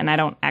didn't. And I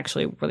don't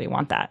actually really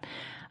want that.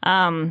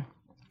 And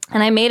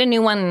I made a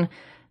new one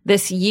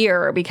this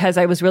year because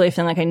I was really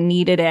feeling like I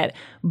needed it.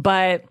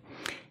 But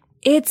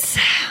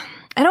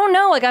I don't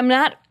know. Like I'm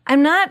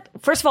not,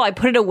 first of all, I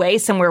put it away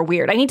somewhere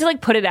weird. I need to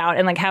like put it out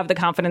and like have the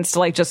confidence to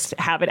like just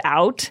have it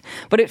out.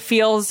 But it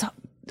feels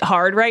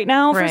hard right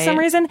now for some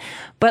reason.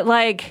 But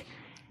like,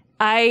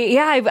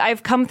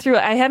 I've come through,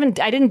 I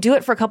didn't do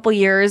it for a couple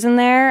years in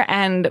there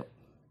and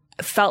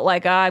felt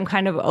like, I'm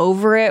kind of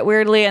over it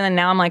weirdly. And then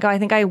now I'm like, I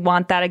think I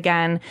want that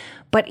again.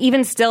 But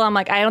even still, I'm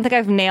like, I don't think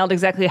I've nailed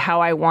exactly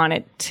how I want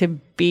it to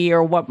be,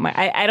 or what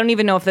I don't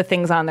even know if the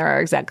things on there are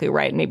exactly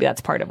right. Maybe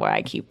that's part of why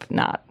I keep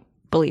not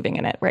believing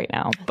in it right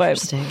now.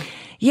 But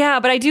yeah,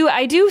 but I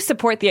do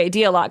support the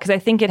idea a lot, because I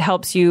think it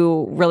helps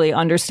you really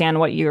understand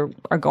what you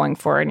are going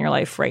for in your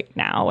life right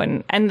now.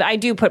 And I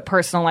do put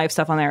personal life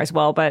stuff on there as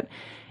well, but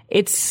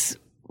it's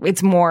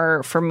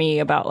more for me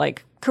about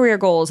like career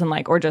goals and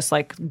like, or just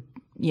like,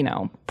 you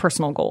know,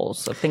 personal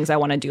goals of things I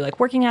want to do, like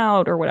working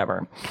out or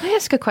whatever. Can I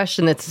ask a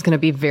question that's going to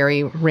be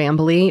very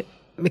rambly,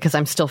 because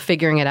I'm still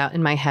figuring it out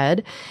in my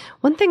head?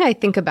 One thing I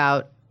think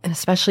about, and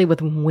especially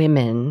with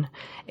women,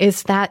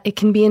 is that it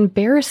can be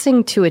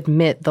embarrassing to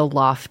admit the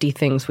lofty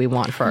things we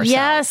want for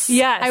ourselves.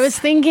 Yes. I was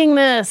thinking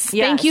this.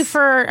 Yes. Thank you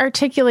for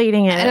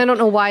articulating it. And I don't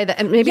know why that,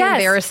 and maybe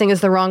embarrassing is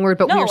the wrong word,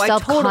 but No, we're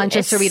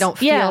self-conscious, or we don't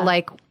feel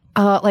like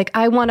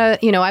I want to,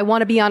 I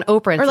want to be on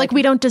Oprah. Or like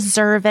we don't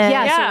deserve it.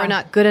 Yeah, so we're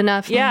not good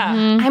enough. Yeah.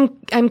 Mm-hmm.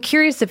 I'm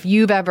curious if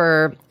you've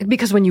ever,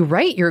 because when you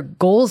write your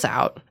goals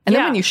out, and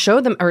then when you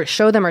show them or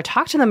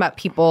talk to them about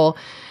people,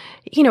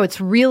 it's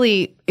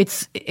really,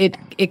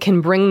 it can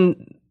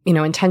bring,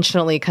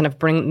 intentionally kind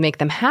of make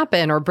them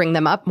happen or bring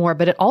them up more,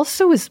 but it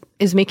also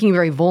is making you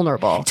very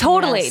vulnerable.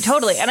 Totally.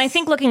 And I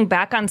think looking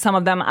back on some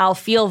of them, I'll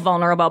feel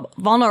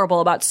vulnerable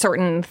about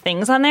certain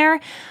things on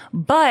there,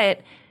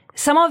 but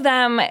some of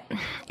them,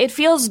 it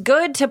feels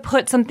good to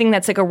put something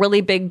that's like a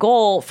really big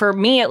goal, for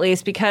me at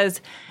least,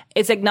 because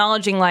it's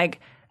acknowledging like,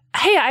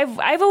 hey,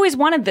 I've always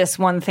wanted this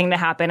one thing to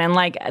happen, and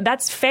like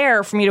that's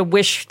fair for me to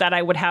wish that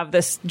I would have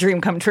this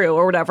dream come true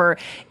or whatever.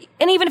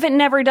 And even if it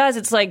never does,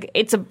 it's like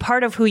it's a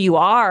part of who you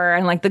are,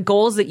 and like the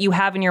goals that you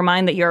have in your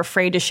mind that you're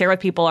afraid to share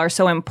with people are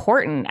so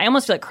important. I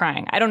almost feel like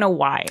crying. I don't know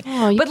why.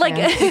 But like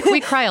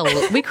we cry a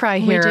little. We cry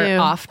here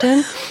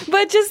often.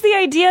 But just the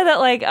idea that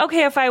like,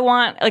 okay, if I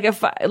want,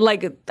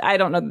 like I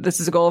don't know, this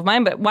is a goal of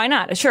mine, but why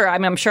not? Sure. I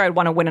mean, I'm sure I'd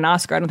want to win an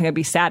Oscar. I don't think I'd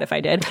be sad if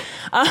I did.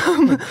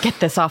 Get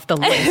this off the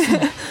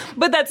list.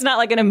 But that's not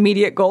like an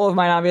immediate goal of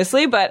mine,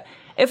 obviously. But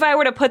if I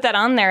were to put that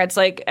on there, it's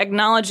like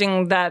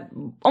acknowledging that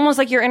almost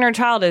like your inner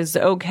child is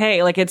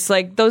okay. Like it's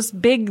like those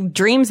big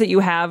dreams that you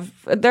have,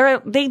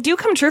 they do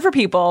come true for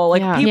people.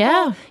 Like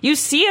people, you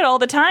see it all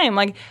the time.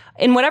 Like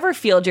in whatever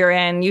field you're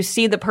in, you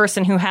see the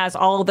person who has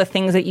all the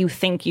things that you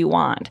think you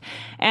want.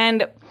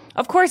 And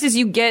of course, as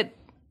you get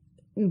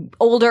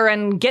older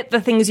and get the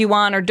things you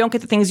want or don't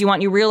get the things you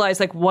want, you realize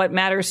like what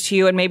matters to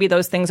you, and maybe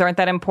those things aren't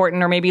that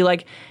important, or maybe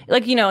like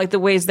the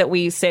ways that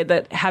we say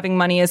that having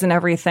money isn't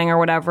everything or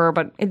whatever,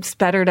 but it's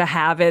better to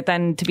have it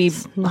than to be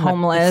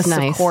homeless,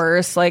 of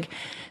course. Like,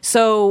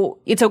 so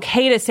it's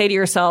okay to say to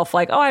yourself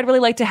like, oh, I'd really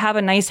like to have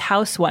a nice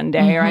house one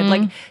day, or I'd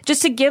like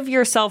just to give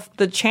yourself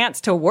the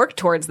chance to work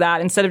towards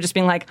that, instead of just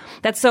being like,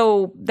 that's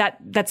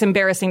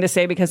embarrassing to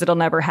say because it'll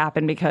never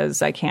happen,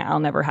 because I'll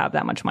never have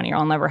that much money, or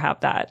I'll never have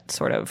that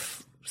sort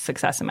of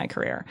success in my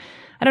career.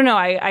 I don't know.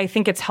 I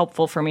think it's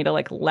helpful for me to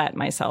like let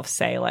myself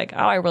say like, oh,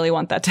 I really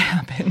want that to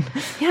happen.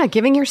 Yeah.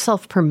 Giving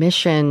yourself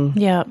permission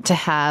to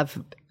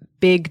have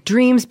big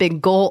dreams,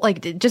 big goal,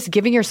 like just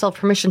giving yourself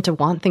permission to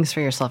want things for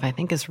yourself, I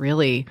think is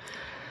really,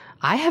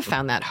 I have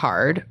found that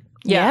hard.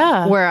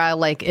 Yeah. Where I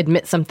like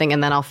admit something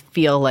and then I'll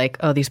feel like,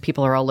 oh, these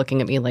people are all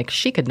looking at me like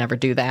she could never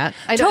do that.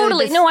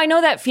 Totally. No, I know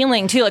that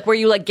feeling too. Like where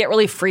you like get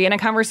really free in a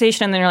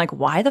conversation and then you're like,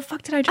 why the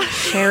fuck did I just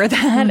share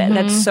that? And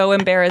that's so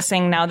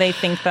embarrassing. Now they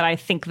think that I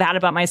think that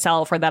about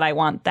myself, or that I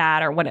want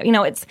that, or whatever.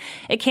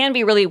 It can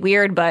be really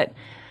weird, but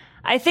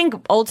I think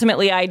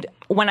ultimately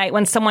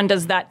when someone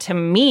does that to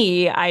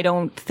me, I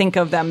don't think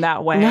of them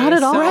that way. Not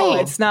at all. Right.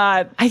 It's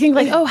not. I think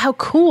like, oh, how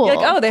cool. Like,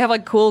 oh, they have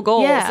like cool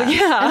goals. Yeah. Like,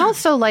 yeah. And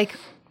also like,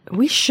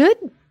 we should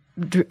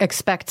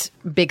expect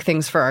big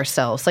things for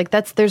ourselves. Like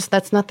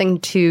that's nothing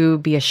to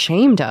be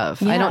ashamed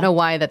of. Yeah. I don't know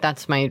why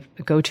that's my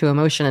go-to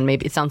emotion, and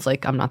maybe it sounds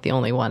like I'm not the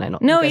only one. I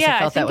felt I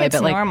think that way, it's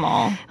but like,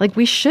 normal. Like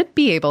we should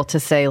be able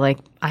to say like,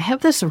 I have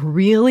this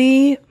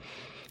really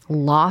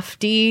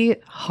lofty,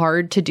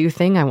 hard to do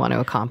thing I want to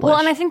accomplish. Well,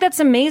 and I think that's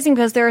amazing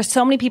because there are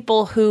so many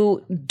people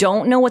who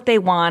don't know what they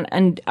want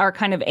and are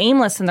kind of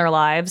aimless in their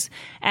lives.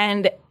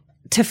 And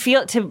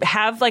to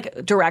have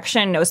like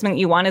direction, know something that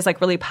you want is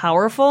like really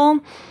powerful.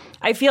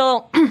 I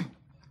feel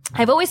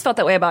I've always felt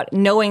that way about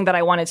knowing that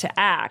I wanted to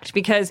act,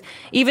 because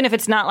even if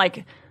it's not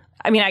like,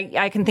 I mean,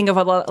 I can think of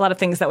a lot of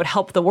things that would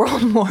help the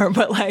world more,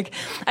 but like,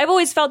 I've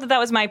always felt that that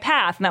was my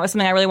path and that was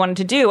something I really wanted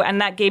to do. And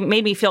that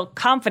made me feel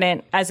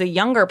confident as a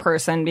younger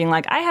person, being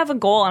like, I have a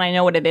goal and I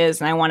know what it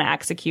is and I want to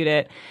execute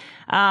it.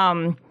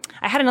 I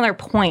had another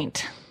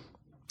point.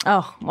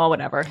 Oh, well,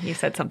 whatever. You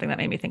said something that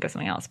made me think of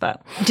something else,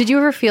 but. Did you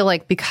ever feel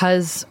like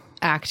because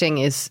acting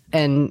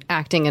in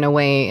a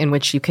way in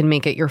which you can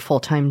make it your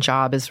full-time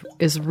job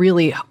is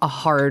really a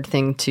hard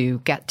thing to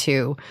get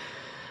to,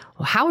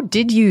 how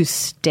did you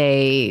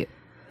stay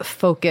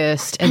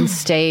focused and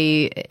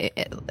stay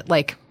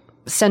like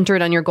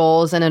centered on your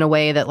goals and in a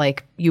way that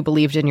like you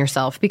believed in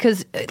yourself?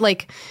 Because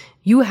like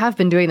you have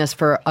been doing this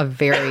for a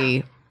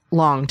very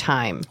long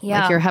time.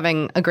 Yeah. Like you're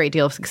having a great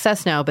deal of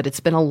success now, but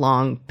it's been a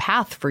long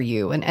path for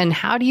you. And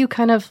how do you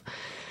kind of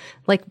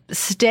like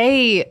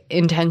stay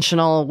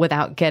intentional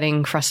without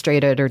getting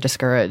frustrated or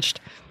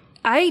discouraged?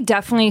 I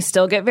definitely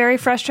still get very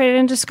frustrated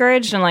and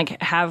discouraged and like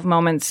have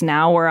moments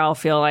now where I'll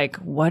feel like,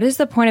 what is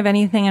the point of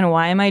anything and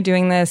why am I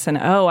doing this? And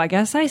oh, I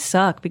guess I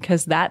suck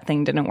because that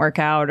thing didn't work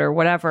out or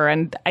whatever.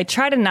 And I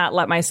try to not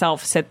let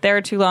myself sit there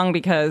too long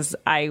because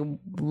I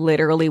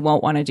literally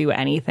won't want to do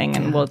anything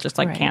and will just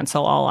like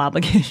cancel all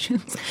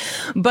obligations.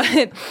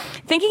 But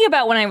thinking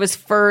about when I was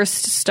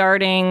first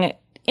starting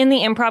in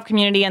the improv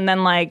community and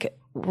then like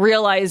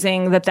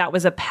realizing that that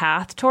was a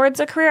path towards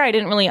a career, I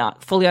didn't really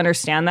fully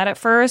understand that at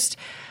first.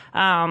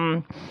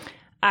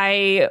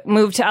 I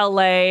moved to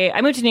LA.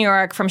 I moved to New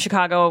York from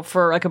Chicago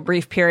for like a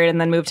brief period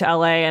and then moved to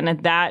LA. And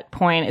at that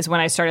point is when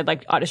I started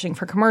like auditioning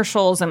for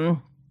commercials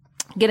and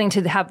getting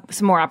to have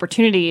some more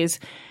opportunities.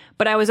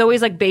 But I was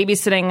always like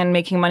babysitting and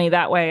making money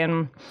that way.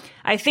 And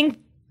I think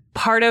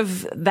part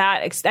of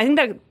that, I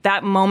think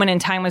that moment in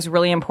time was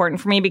really important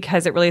for me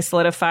because it really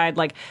solidified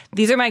like,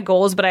 these are my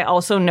goals, but I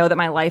also know that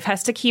my life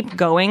has to keep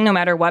going no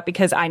matter what,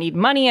 because I need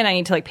money and I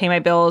need to like pay my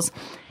bills.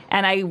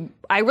 And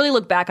I really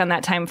look back on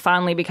that time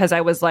fondly because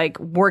I was like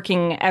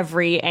working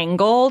every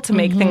angle to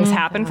make things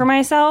happen for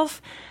myself.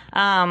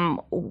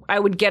 I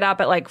would get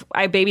up at like,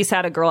 I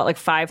babysat a girl at like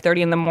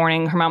 5:30 in the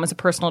morning. Her mom was a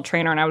personal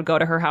trainer and I would go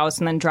to her house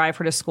and then drive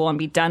her to school and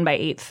be done by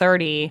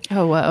 8:30.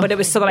 Oh, wow. But it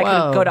was so that I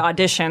could go to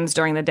auditions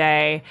during the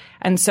day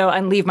and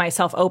leave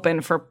myself open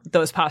for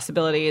those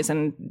possibilities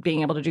and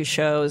being able to do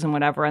shows and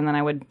whatever. And then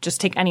I would just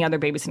take any other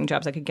babysitting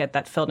jobs I could get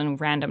that filled in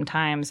random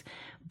times.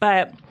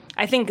 But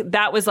I think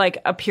that was like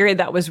a period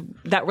that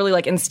really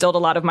like instilled a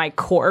lot of my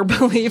core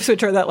beliefs,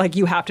 which are that like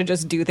you have to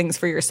just do things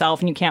for yourself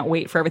and you can't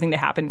wait for everything to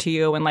happen to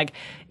you. And like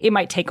it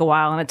might take a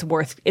while and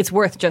it's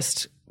worth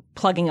just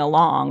plugging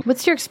along.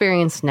 What's your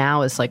experience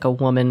now as like a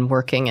woman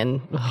working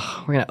in,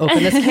 we're going to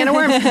open this can of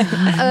worms.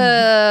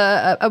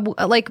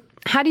 Like,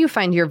 how do you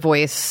find your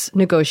voice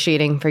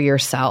negotiating for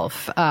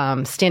yourself,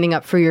 standing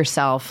up for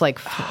yourself? Like,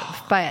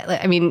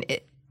 I mean,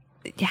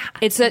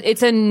 it's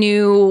a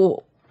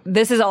new...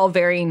 This is all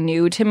very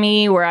new to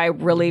me where I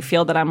really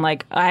feel that I'm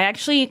like, I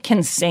actually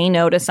can say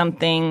no to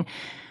something,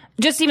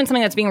 just even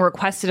something that's being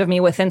requested of me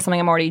within something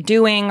I'm already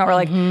doing, or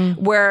like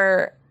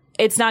where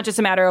it's not just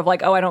a matter of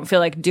like, oh, I don't feel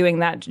like doing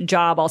that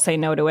job, I'll say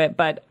no to it.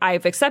 But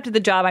I've accepted the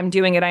job, I'm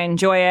doing it, I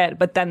enjoy it,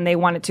 but then they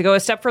want it to go a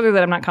step further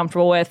that I'm not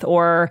comfortable with,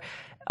 or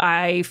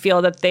I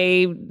feel that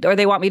they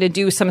want me to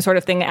do some sort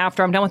of thing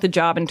after I'm done with the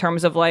job in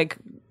terms of like,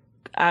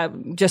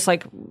 just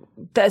like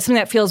that's something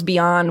that feels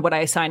beyond what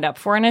I signed up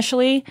for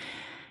initially.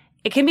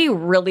 It can be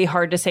really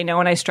hard to say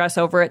no, and I stress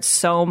over it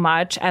so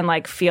much and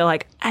like feel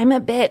like I'm a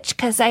bitch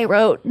because I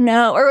wrote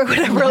no or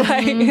whatever.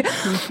 Like,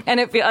 and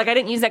it feel like I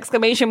didn't use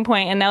exclamation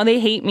point and now they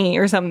hate me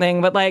or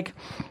something. But like,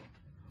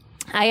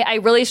 I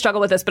really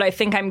struggle with this, but I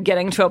think I'm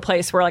getting to a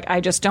place where like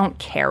I just don't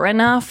care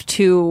enough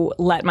to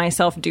let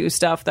myself do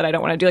stuff that I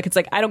don't want to do. Like it's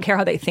like I don't care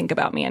how they think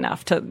about me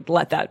enough to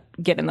let that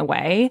get in the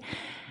way.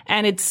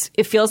 And it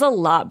feels a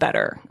lot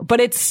better,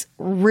 but it's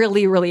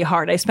really, really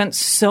hard. I spent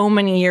so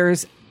many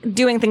years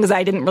doing things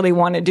I didn't really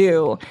want to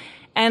do.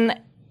 And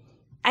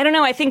I don't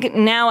know, I think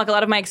now like a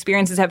lot of my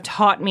experiences have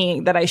taught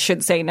me that I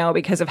should say no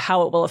because of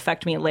how it will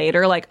affect me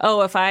later. Like,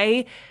 oh, if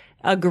I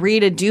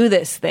agree to do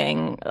this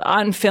thing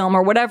on film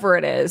or whatever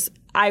it is,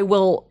 I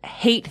will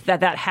hate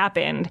that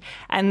happened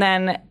and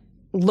then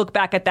look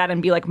back at that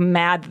and be like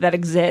mad that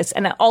exists.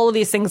 And all of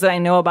these things that I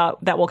know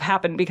about that will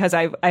happen because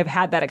I've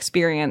had that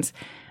experience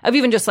of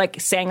even just like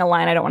saying a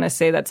line I don't want to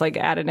say that's like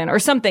added in or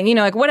something, you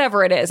know, like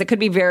whatever it is. It could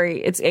be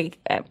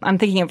I'm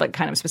thinking of like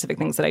kind of specific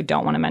things that I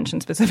don't want to mention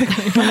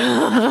specifically.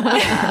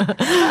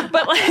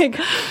 But like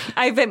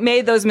I've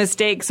made those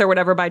mistakes or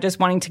whatever by just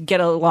wanting to get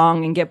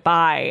along and get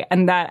by.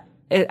 And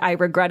I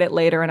regret it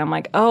later. And I'm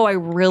like, oh, I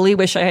really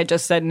wish I had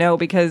just said no,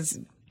 because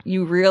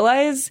you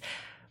realize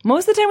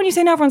most of the time when you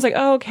say no, everyone's like,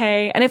 oh,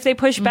 okay. And if they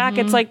push back,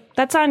 it's like,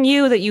 that's on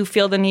you that you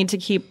feel the need to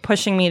keep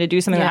pushing me to do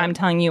something that I'm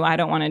telling you I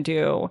don't want to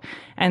do.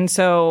 And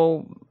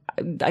so,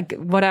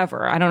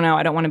 whatever. I don't know.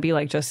 I don't want to be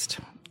like just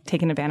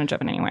taken advantage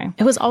of in any way.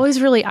 It was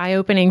always really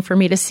eye-opening for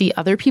me to see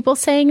other people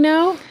saying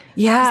no.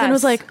 Yeah. And it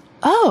was like,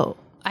 oh,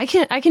 I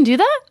can do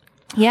that?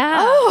 Yeah.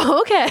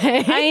 Oh,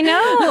 okay. I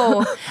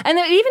know. And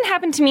it even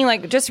happened to me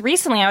like just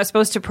recently. I was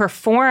supposed to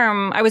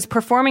perform. I was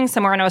performing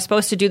somewhere and I was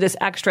supposed to do this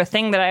extra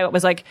thing that I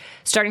was like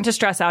starting to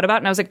stress out about.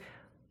 And I was like,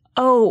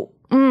 oh,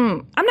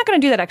 I'm not going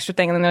to do that extra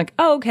thing. And then they're like,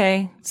 oh,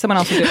 okay. Someone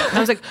else will do it. And I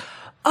was like,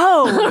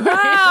 oh,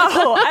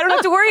 wow. I don't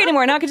have to worry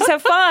anymore. Now I can just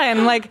have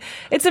fun. Like,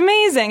 it's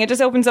amazing. It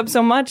just opens up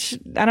so much.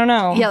 I don't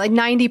know. Yeah, like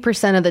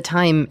 90% of the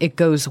time it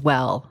goes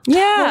well.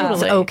 Yeah.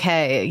 It's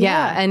okay.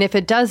 Yeah. And if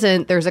it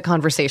doesn't, there's a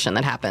conversation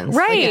that happens.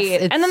 Right.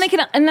 Like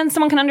and then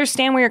someone can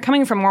understand where you're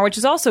coming from more, which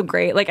is also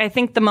great. Like, I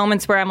think the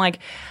moments where I'm like,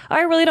 oh,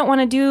 I really don't want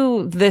to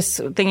do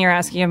this thing you're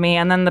asking of me.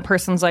 And then the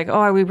person's like,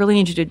 oh, we really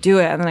need you to do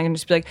it. And then I can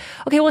just be like,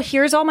 okay, well,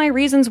 here's all my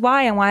reasons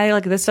why and why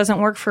like this doesn't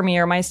work for me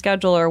or my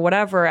schedule or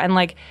whatever. And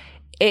like,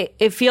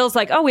 it feels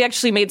like, oh, we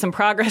actually made some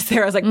progress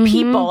there as like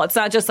people. It's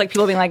not just like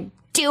people being like,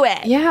 do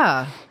it.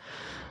 Yeah.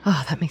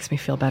 Oh, that makes me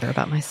feel better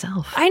about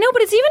myself. I know,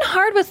 but it's even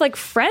hard with like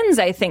friends,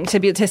 I think,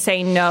 to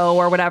say no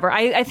or whatever.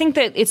 I think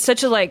that it's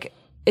such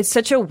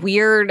a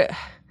weird,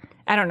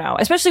 I don't know,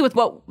 especially with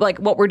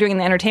what we're doing in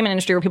the entertainment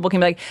industry where people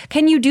can be like,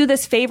 can you do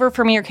this favor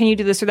for me or can you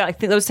do this or that? Like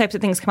those types of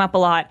things come up a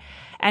lot.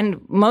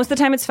 And most of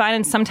the time it's fine.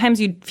 And sometimes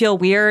you feel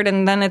weird.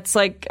 And then it's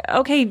like,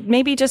 okay,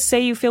 maybe just say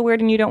you feel weird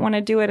and you don't want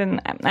to do it.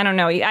 And I don't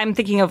know. I'm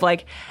thinking of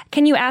like,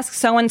 can you ask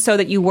so-and-so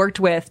that you worked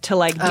with to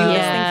like do this thing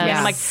for me? And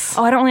I'm like,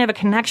 oh, I don't really have a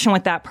connection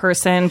with that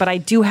person, but I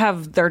do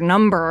have their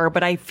number,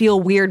 but I feel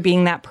weird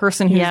being that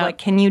person who's like,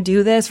 can you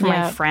do this for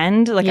my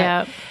friend?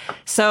 Like,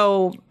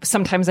 so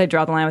sometimes I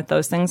draw the line with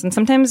those things and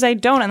sometimes I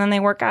don't. And then they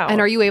work out. And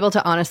are you able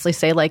to honestly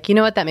say like, you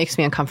know what, that makes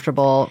me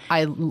uncomfortable.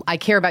 I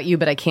care about you,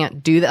 but I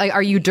can't do that. Like,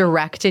 are you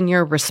direct in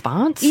your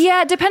response?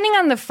 Yeah, depending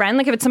on the friend.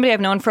 Like if it's somebody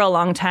I've known for a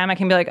long time, I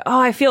can be like, oh,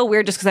 I feel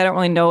weird just because I don't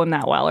really know them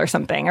that well or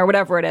something or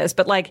whatever it is.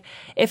 But like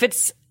if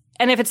it's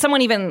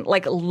someone even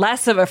like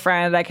less of a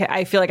friend,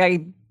 I feel like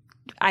I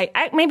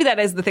maybe that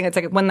is the thing. It's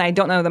like when I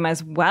don't know them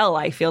as well,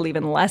 I feel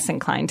even less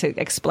inclined to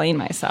explain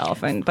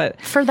myself.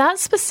 But for that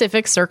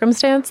specific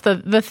circumstance,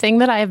 the thing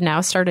that I have now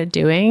started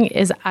doing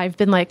is I've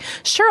been like,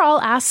 sure,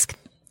 I'll ask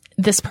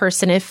this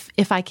person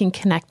if I can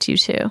connect you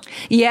to.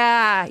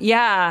 Yeah.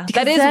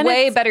 That is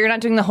way better. You're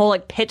not doing the whole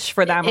like pitch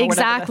for them. Or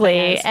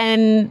exactly.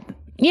 And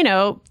you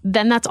know,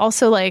 then that's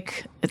also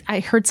like, I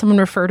heard someone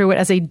refer to it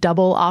as a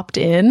double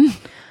opt-in.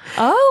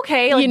 Oh,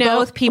 okay. Like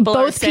both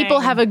people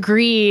have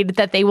agreed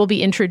that they will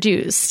be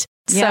introduced.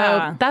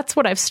 So that's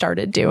what I've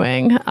started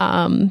doing.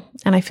 And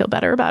I feel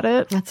better about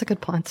it. That's a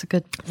good point.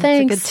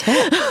 Thanks. That's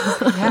a good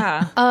tip.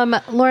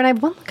 Yeah. Lauren, I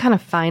have one kind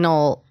of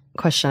final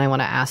question I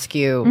want to ask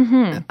you,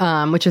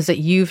 which is that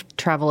you've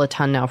traveled a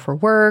ton now for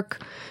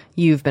work.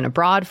 You've been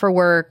abroad for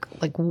work.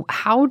 Like,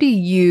 how do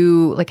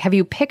you, like, have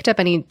you picked up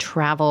any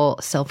travel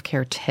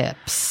self-care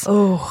tips?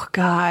 Oh,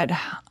 God.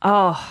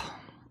 Oh,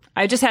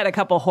 I just had a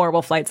couple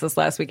horrible flights this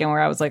last weekend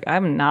where I was like,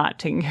 I'm not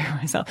taking care of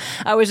myself.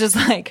 I was just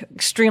like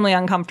extremely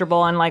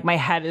uncomfortable and like my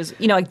head is,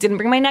 you know, I didn't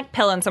bring my neck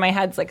pillow. And so my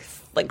head's like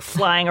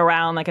flying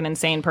around like an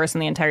insane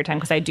person the entire time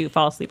because I do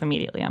fall asleep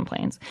immediately on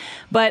planes.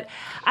 But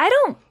I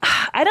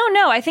don't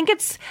know. I think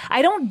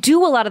I don't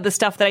do a lot of the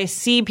stuff that I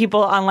see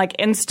people on like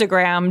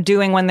Instagram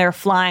doing when they're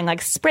flying,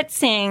 like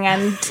spritzing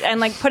and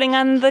like putting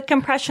on the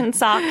compression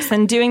socks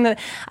and doing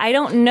I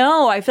don't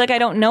know. I feel like I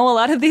don't know a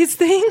lot of these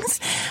things.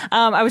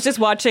 I was just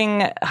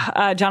watching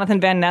Jonathan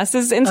Van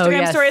Ness's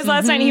Instagram stories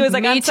last night. And he was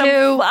like, Me too. It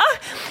was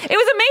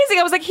amazing.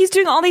 I was like, he's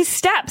doing all these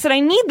steps and I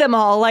need them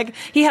all. Like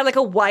he had like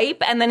a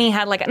wipe and then he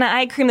had like an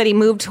eye cream that he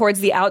moved towards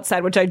the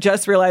outside, which I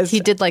just realized he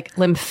did like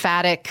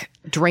lymphatic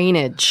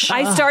drainage.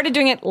 I started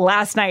doing it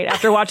last night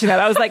after watching that.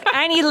 I was like,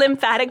 I need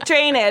lymphatic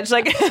drainage.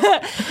 Like,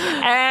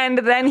 and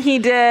then he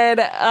did,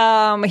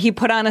 he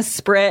put on a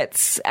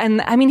spritz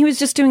and I mean, he was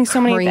just doing so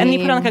many, and he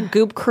put on like a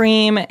goop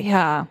cream.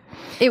 Yeah.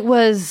 It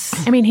was,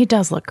 I mean, he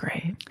does look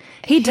great.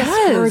 He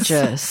does.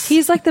 Gorgeous.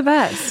 He's like the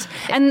best.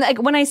 And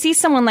like when I see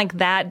someone like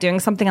that doing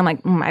something, I'm like,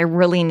 I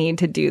really need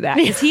to do that.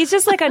 Because he's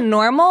just like a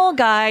normal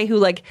guy who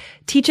like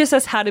teaches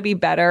us how to be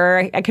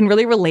better. I can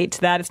really relate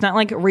to that. It's not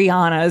like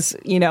Rihanna's,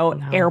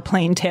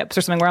 airplane tips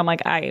or something where I'm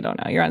like, I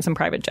don't know, you're on some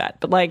private jet.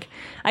 But like,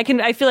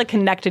 I feel like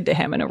connected to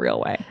him in a real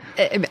way.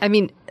 I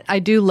mean, I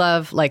do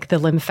love like the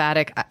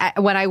lymphatic.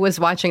 When I was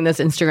watching this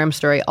Instagram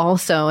story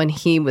also, and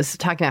he was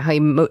talking about how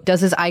he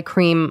does his eye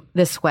cream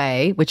this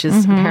way, which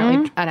is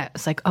apparently, and I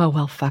was like, oh,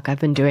 well, fuck, I've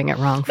been doing it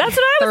wrong for That's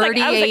what I was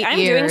 38 like. I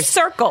I'm doing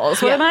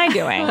circles. What am I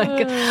doing?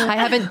 I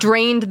haven't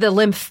drained the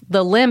lymph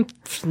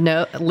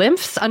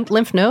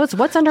nodes.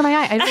 What's under my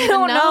eye? I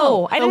don't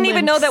know. I didn't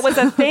even know that was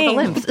a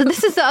thing.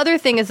 This is the other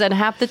thing, is that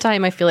half the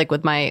time I feel like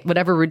with my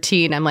whatever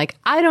routine, I'm like,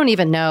 I don't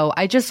even know.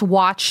 I just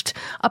watched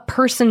a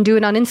person do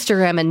it on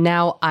Instagram and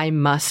now I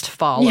must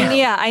follow.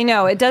 Yeah, I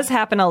know. It does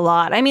happen a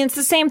lot. I mean, it's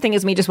the same thing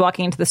as me just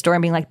walking into the store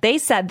and being like, they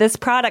said this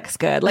product's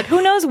good. Like,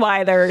 who knows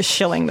why they're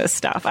shilling this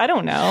stuff? I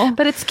don't know.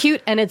 But it's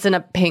cute and it's in a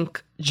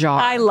pink jar.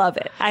 I love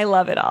it. I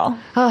love it all.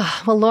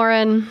 Oh, well,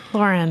 Lauren,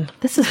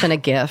 This has been a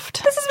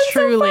gift. This has been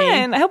Truly. so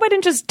fun. I hope I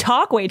didn't just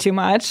talk way too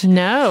much.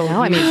 No.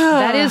 I mean,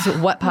 that is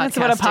what podcasting That's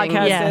what a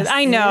podcast is.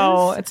 I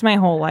know. It's my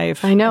whole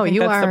life. I know. think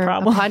You that's are the a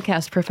problem.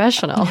 podcast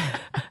professional.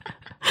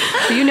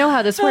 So you know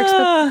how this works.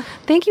 But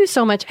thank you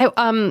so much.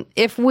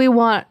 If we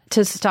want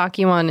to stalk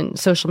you on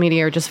social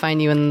media or just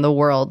find you in the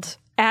world.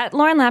 At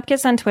Lauren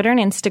Lapkus on Twitter and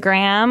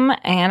Instagram.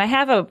 And I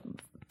have a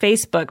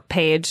Facebook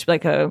page,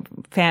 like a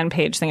fan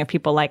page thing if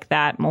people like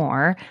that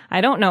more. I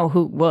don't know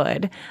who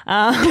would.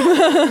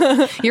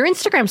 Your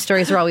Instagram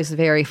stories are always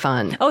very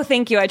fun. Oh,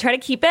 thank you. I try to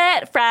keep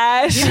it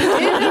fresh.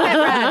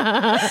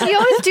 You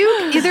always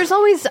do. There's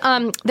always,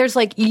 there's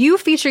like, you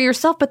feature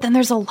yourself, but then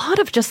there's a lot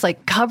of just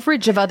like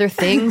coverage of other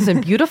things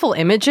and beautiful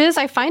images.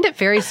 I find it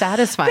very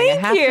satisfying. I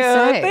have to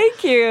say.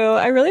 Thank you.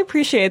 I really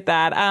appreciate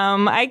that.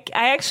 I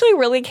actually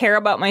really care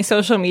about my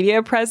social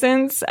media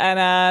presence, and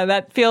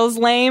that feels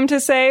lame to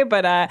say,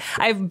 but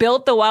I've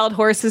built the Wild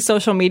Horses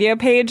social media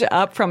page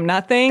up from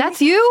nothing.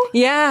 That's you?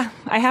 Yeah,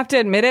 I have to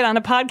admit it on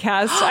a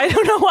podcast. I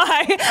don't know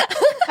why.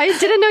 I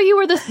didn't know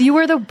you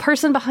were the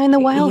person behind the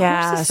Wild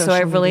Horses. So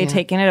I've really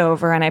taken it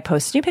over, and I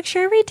post a new picture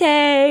every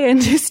day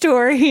and do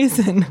stories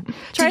and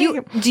try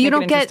you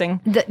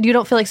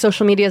don't feel like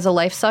social media is a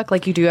life suck?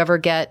 Like you do ever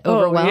get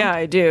overwhelmed? Oh, yeah,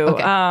 I do.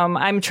 Okay.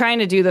 I'm trying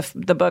to do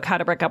the book How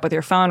to Break Up with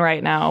Your Phone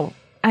right now.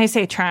 I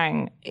say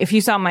trying. If you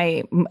saw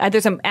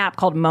there's an app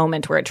called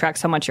Moment where it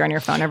tracks how much you're on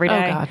your phone every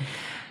day. Oh, God.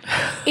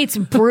 It's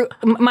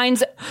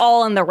mine's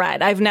all in the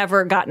red. I've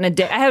never gotten a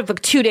day. I have like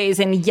 2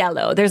 days in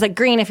yellow. There's like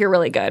green if you're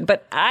really good,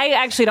 but I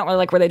actually don't really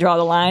like where they draw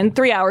the line.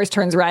 3 hours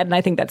turns red, and I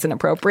think that's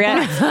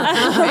inappropriate.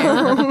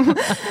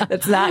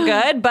 That's not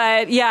good.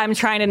 But yeah, I'm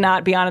trying to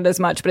not be on it as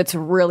much, but it's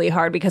really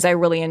hard because I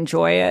really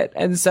enjoy it.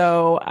 And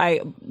so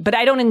I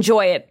don't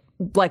enjoy it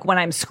like when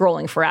I'm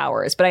scrolling for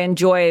hours, but I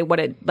enjoy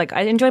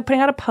I enjoy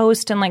putting out a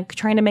post and like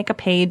trying to make a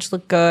page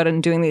look good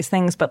and doing these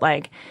things. But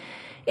like,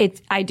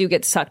 I do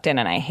get sucked in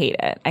and I hate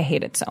it. I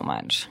hate it so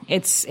much.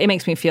 It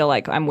makes me feel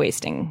like I'm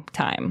wasting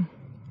time.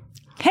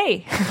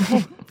 Hey,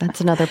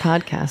 that's another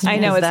podcast. I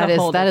know that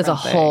is a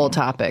whole thing.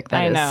 topic.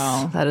 I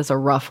know That is a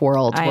rough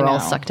world we're all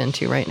sucked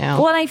into right now.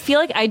 Well, and I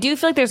do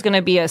feel like there's going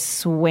to be a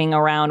swing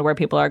around where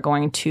people are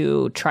going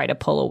to try to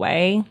pull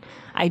away.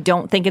 I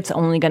don't think it's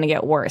only going to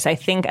get worse. I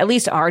think at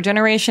least our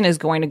generation is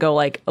going to go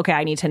like, okay,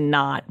 I need to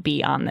not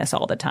be on this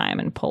all the time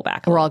and pull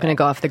back. We're all going to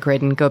go off the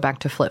grid and go back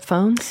to flip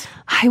phones.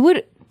 I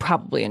would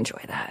probably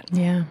enjoy that.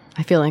 Yeah.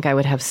 I feel like I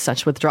would have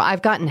such withdrawal.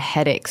 I've gotten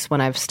headaches when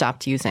I've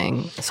stopped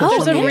using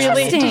social media.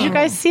 Did you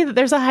guys see that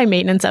there's a High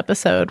Maintenance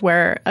episode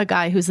where a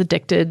guy who's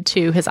addicted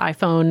to his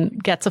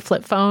iPhone gets a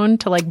flip phone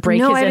to like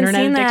break his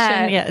internet addiction?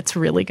 That. Yeah, it's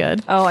really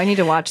good. Oh, I need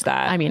to watch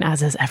that. I mean,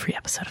 as is every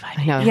episode of High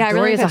Maintenance. Yeah, I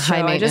really is like a that high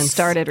show. I maintenance. just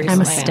started recently.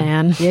 I'm a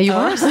stan. Yeah, you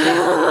are.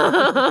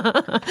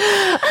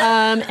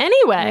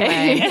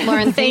 Anyway,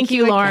 Lauren, thank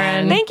you,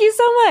 Lauren. Thank you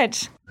so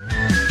much.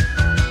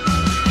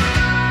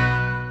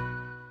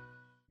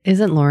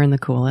 Isn't Lauren the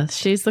coolest?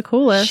 She's the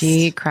coolest.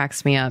 She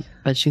cracks me up,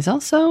 but she's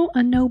also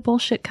a no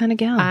bullshit kind of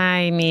gal.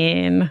 I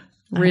mean,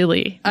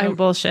 really, no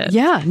bullshit.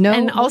 Yeah, no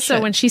And also,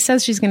 bullshit. when she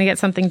says she's going to get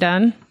something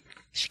done,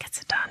 she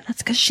gets it done.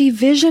 That's because she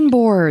vision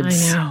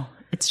boards. I know.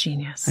 It's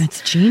genius.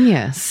 It's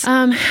genius.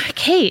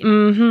 Kate,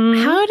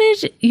 how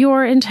did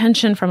your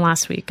intention from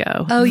last week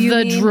go? Oh, you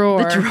the mean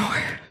drawer. The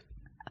drawer.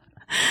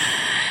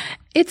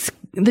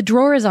 The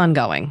drawer is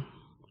ongoing.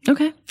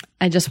 Okay.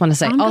 I just want to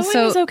say. Ongoing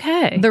also, is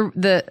okay.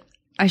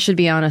 I should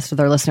be honest with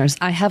our listeners.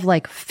 I have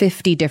like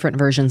 50 different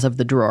versions of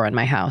the drawer in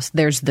my house.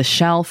 There's the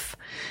shelf.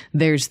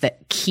 There's the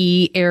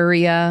key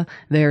area.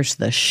 There's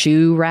the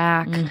shoe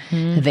rack.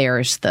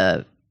 There's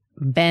the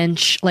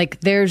bench.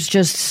 Like there's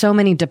just so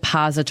many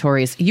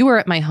depositories. You were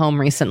at my home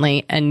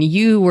recently and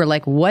you were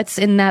like, what's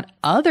in that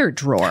other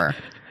drawer?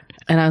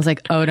 And I was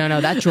like, oh,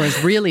 no, that drawer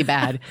is really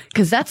bad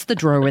because that's the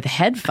drawer with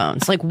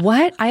headphones. Like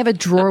what? I have a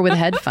drawer with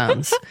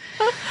headphones.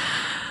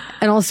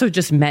 And also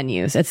just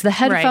menus. It's the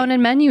headphone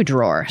and menu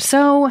drawer.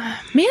 So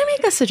may I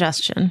make a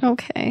suggestion?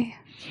 Okay.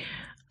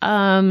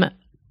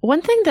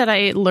 One thing that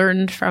I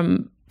learned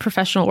from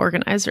professional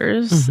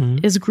organizers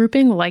is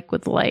grouping like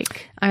with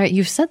like.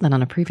 You've said that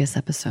on a previous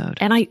episode.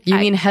 And You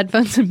mean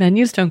headphones and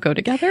menus don't go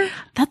together?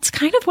 That's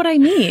kind of what I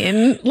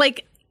mean.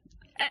 Like,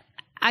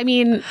 I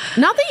mean,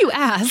 not that you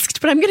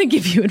asked, but I'm going to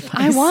give you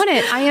advice. I want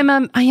it. I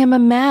am a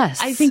mess.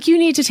 I think you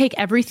need to take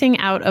everything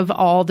out of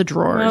all the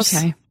drawers.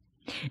 Okay.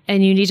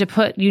 And you need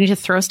to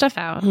throw stuff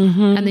out.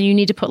 And then you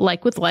need to put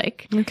like with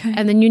like. Okay.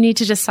 And then you need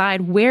to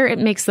decide where it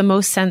makes the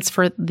most sense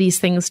for these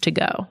things to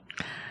go.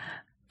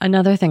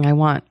 Another thing I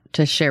want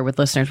to share with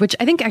listeners, which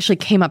I think actually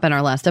came up in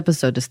our last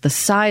episode, is the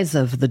size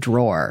of the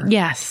drawer.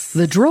 Yes.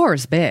 The drawer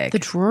is big. The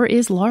drawer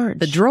is large.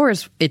 The drawer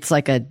is, it's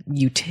like a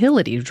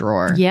utility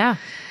drawer. Yeah.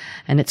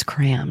 And it's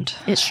crammed.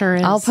 It sure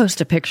is. I'll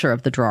post a picture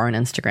of the drawer on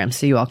Instagram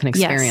so you all can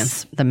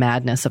experience the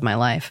madness of my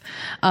life.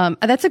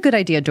 That's a good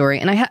idea, Dory.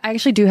 And I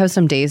actually do have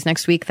some days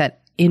next week that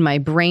in my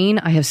brain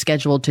I have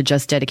scheduled to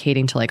just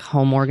dedicating to like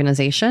home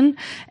organization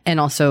and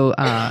also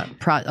a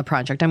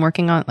project I'm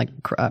working on, like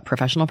a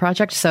professional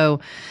project.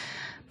 So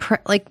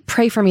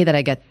pray for me that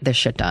I get this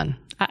shit done.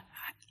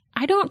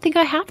 I don't think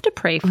I have to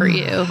pray for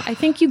you. I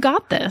think you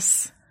got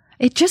this.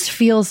 It just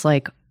feels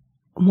like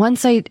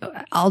once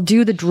I'll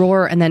do the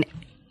drawer and then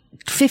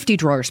 50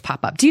 drawers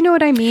pop up. Do you know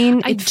what I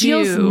mean? It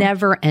feels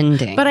never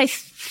ending. But I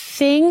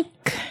think,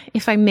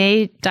 if I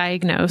may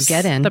diagnose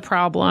the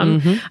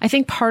problem, I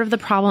think part of the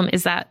problem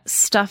is that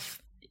stuff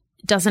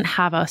doesn't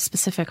have a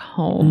specific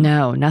home.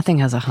 No, nothing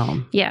has a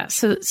home. Yeah.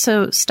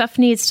 So stuff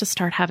needs to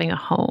start having a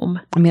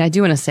home. I mean, I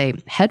do want to say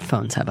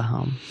headphones have a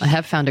home. I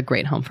have found a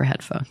great home for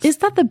headphones. Is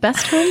that the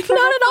best home for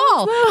Not at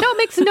all. No, it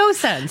makes no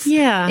sense.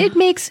 Yeah. It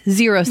makes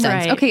zero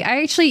sense. Right.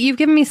 Okay, you've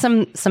given me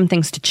some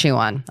things to chew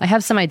on. I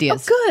have some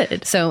ideas. Oh,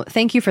 good. So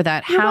thank you for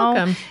that. You're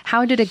welcome.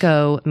 How did it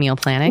go meal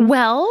planning?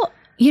 Well,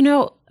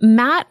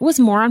 Matt was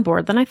more on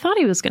board than I thought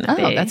he was going to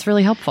be. Oh, that's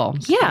really helpful.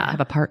 Yeah. I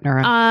have a partner.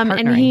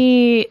 And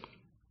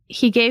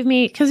he gave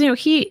me, because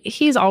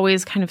he's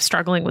always kind of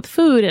struggling with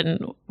food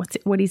and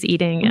what he's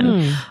eating,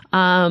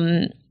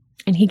 and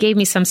he gave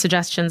me some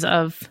suggestions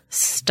of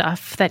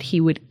stuff that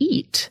he would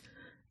eat.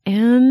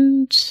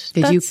 And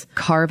did you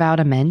carve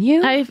out a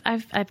menu?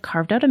 I've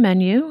carved out a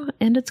menu,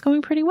 and it's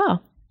going pretty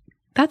well.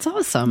 That's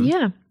awesome.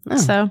 Yeah. Oh.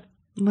 So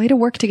way to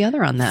work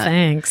together on that.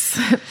 Thanks.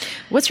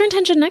 What's your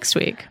intention next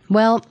week?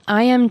 Well,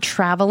 I am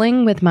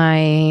traveling with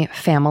my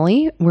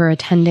family. We're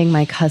attending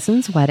my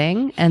cousin's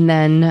wedding, and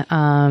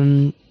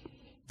then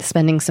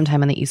spending some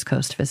time on the East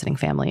Coast visiting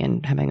family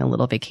and having a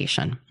little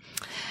vacation.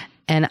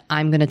 And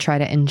I'm going to try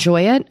to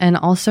enjoy it and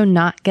also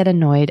not get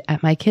annoyed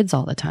at my kids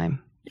all the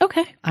time.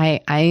 Okay.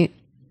 I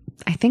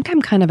think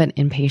I'm kind of an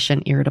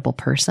impatient, irritable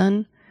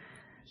person.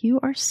 You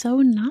are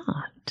so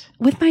not.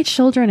 With my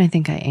children, I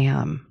think I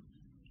am.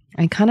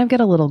 I kind of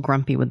get a little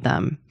grumpy with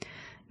them.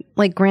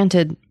 Like,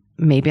 granted,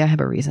 maybe I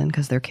have a reason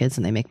because they're kids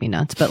and they make me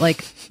nuts, but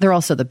like, they're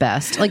also the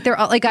best. Like, they're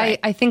like, right.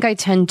 I think I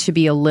tend to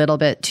be a little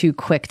bit too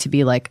quick to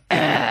be like,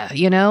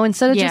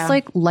 instead of just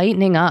like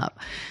lightening up.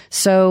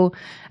 So,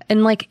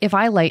 and like, if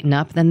I lighten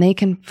up, then they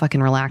can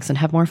fucking relax and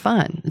have more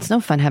fun. It's no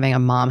fun having a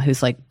mom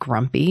who's like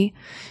grumpy.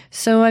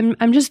 So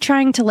I'm just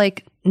trying to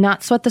like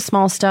not sweat the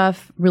small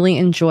stuff, really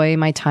enjoy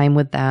my time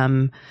with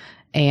them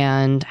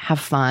and have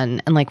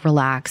fun and like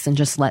relax and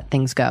just let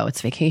things go.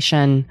 It's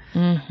vacation.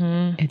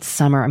 Mm-hmm. It's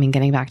summer. I mean,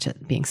 getting back to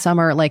being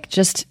summer, like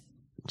just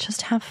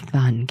have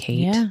fun,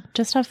 Kate. Yeah,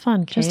 just have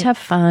fun, Kate. Just have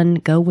fun.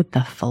 Go with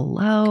the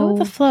flow. Go with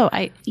the flow.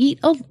 I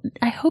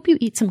hope you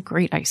eat some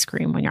great ice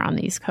cream when you're on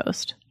the East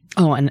Coast.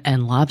 Oh,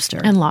 and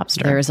lobster. And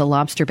lobster. There is a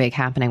lobster bake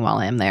happening while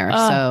I am there.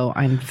 So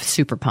I'm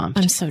super pumped.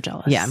 I'm so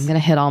jealous. Yeah, I'm going to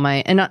hit all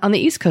my... And on the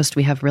East Coast,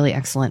 we have really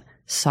excellent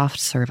soft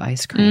serve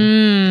ice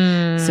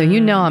cream. So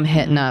I'm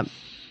hitting up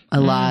a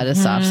lot of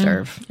soft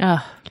serve.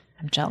 Oh,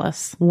 I'm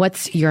jealous.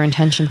 What's your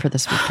intention for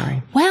this week,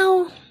 Dory?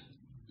 Well,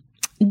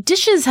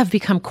 dishes have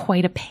become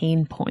quite a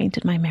pain point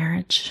in my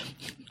marriage.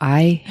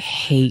 I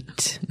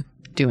hate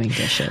doing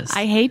dishes.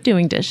 I hate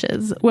doing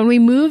dishes. When we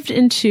moved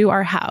into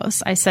our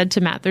house, I said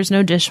to Matt, there's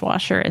no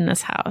dishwasher in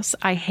this house.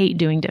 I hate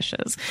doing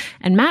dishes.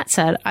 And Matt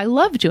said, I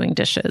love doing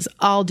dishes.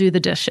 I'll do the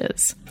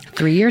dishes.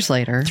 3 years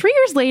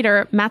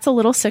later, Matt's a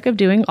little sick of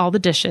doing all the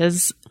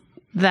dishes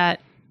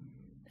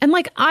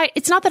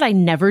it's not that I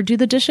never do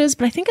the dishes,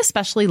 but I think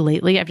especially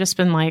lately, I've just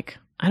been like,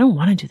 I don't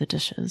want to do the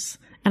dishes.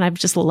 And I've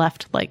just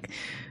left like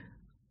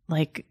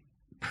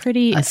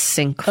pretty a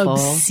sink full,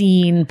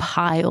 obscene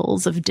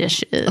piles of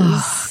dishes.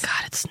 Oh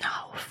God, it's no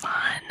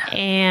fun.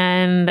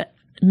 And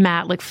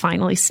Matt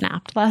finally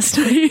snapped last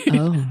night.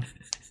 Oh.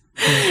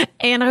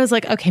 And I was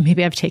like, okay,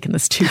 maybe I've taken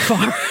this too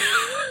far.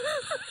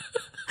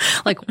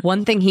 Like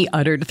one thing he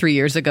uttered 3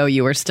 years ago,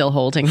 you were still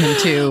holding him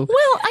to.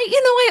 Well,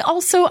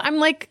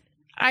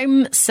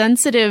 I'm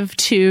sensitive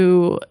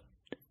to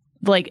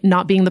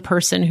not being the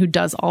person who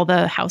does all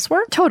the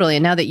housework. Totally.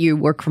 And now that you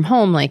work from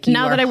home,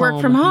 now that I work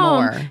from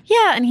home. More.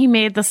 Yeah. And he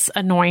made this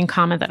annoying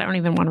comment that I don't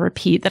even want to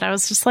repeat, that I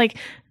was just like,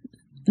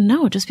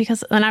 no, just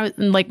because, and I was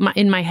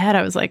in my head,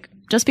 I was like,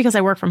 just because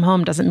I work from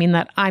home doesn't mean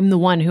that I'm the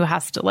one who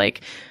has to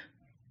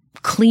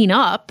clean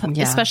up,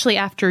 especially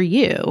after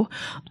you.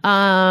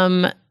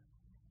 But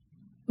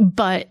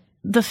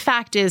the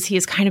fact is, he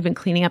has kind of been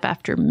cleaning up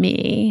after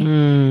me,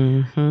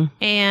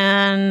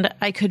 and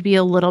I could be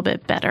a little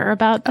bit better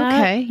about that.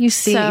 Okay, you're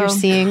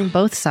seeing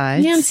both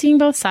sides. Yeah, I'm seeing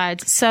both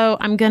sides. So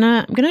I'm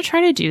gonna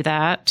try to do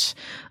that.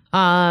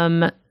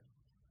 But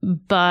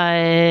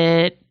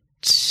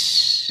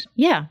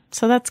yeah,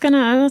 so that's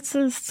gonna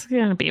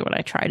be what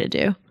I try to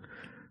do.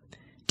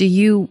 Do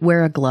you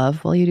wear a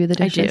glove while you do the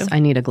dishes? I do. I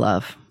need a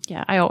glove.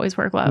 Yeah, I always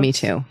wear gloves. Me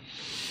too.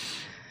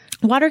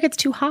 Water gets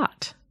too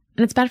hot.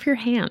 and it's bad for your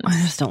hands. I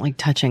just don't like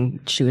touching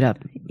chewed up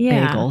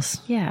Yeah. bagels.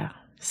 Yeah.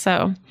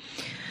 So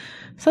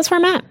that's where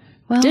I'm at.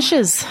 Well,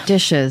 Dishes.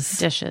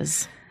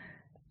 Dishes.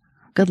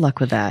 Good luck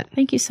with that.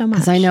 Thank you so much.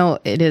 Because I know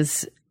it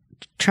is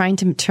trying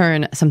to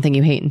turn something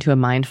you hate into a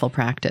mindful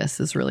practice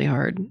is really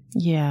hard.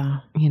 Yeah.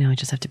 You know, I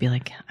just have to be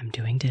like, I'm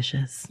doing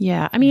dishes.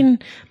 Yeah. I mean,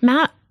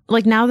 Matt,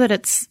 like now that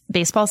it's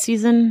baseball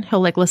season,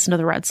 he'll like listen to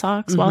the Red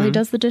Sox while he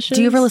does the dishes.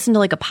 Do you ever listen to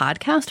like a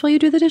podcast while you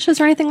do the dishes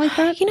or anything like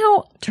that? You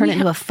know, Turn it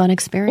into a fun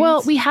experience?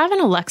 well, we have an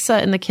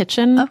Alexa in the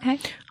kitchen. Okay.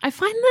 I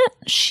find that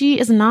she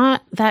is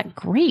not that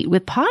great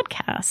with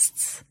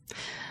podcasts.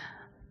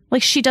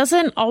 Like she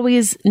doesn't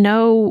always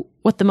know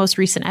what the most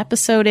recent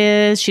episode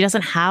is. She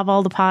doesn't have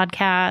all the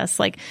podcasts.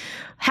 Like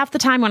half the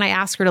time when I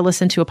ask her to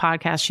listen to a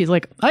podcast, she's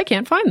like, I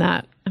can't find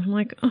that. And I'm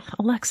like, oh,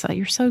 Alexa,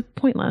 you're so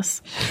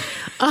pointless.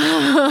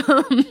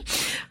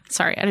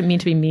 Sorry, I didn't mean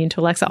to be mean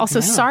to Alexa. Also,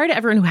 sorry to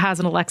everyone who has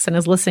an Alexa and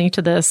is listening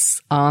to this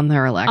On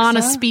their Alexa? on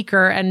a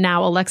speaker. And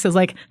now Alexa's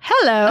like,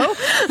 hello.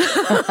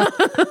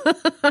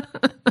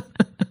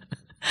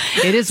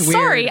 It is weird.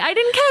 Sorry, I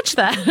didn't catch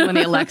that. When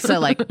the Alexa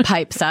like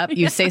pipes up,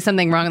 you say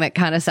something wrong that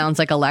kind of sounds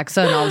like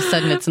Alexa, and all of a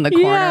sudden it's in the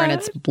corner Yeah. and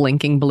it's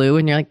blinking blue,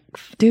 and you're like,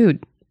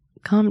 dude,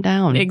 calm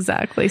down.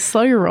 Exactly.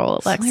 Slow your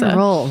roll, Alexa. Slow your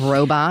roll,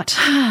 robot.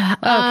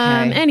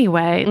 Okay.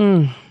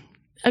 Anyway,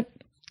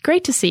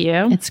 great to see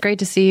you. It's great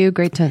to see you.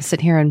 Great to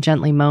sit here and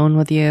gently moan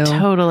with you.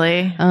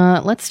 Totally.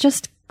 Let's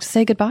just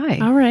say goodbye.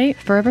 All right.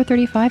 Forever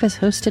 35 is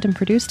hosted and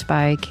produced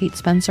by Kate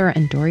Spencer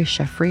and Dory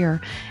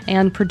Shafrir,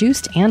 and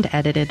produced and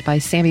edited by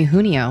Sammy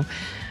Junio.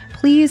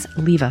 Please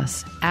leave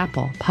us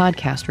Apple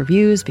Podcast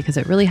reviews because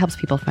it really helps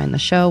people find the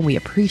show. We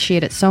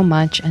appreciate it so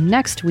much. And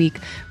next week,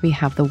 we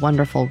have the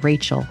wonderful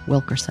Rachel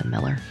Wilkerson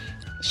Miller.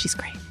 She's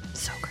great.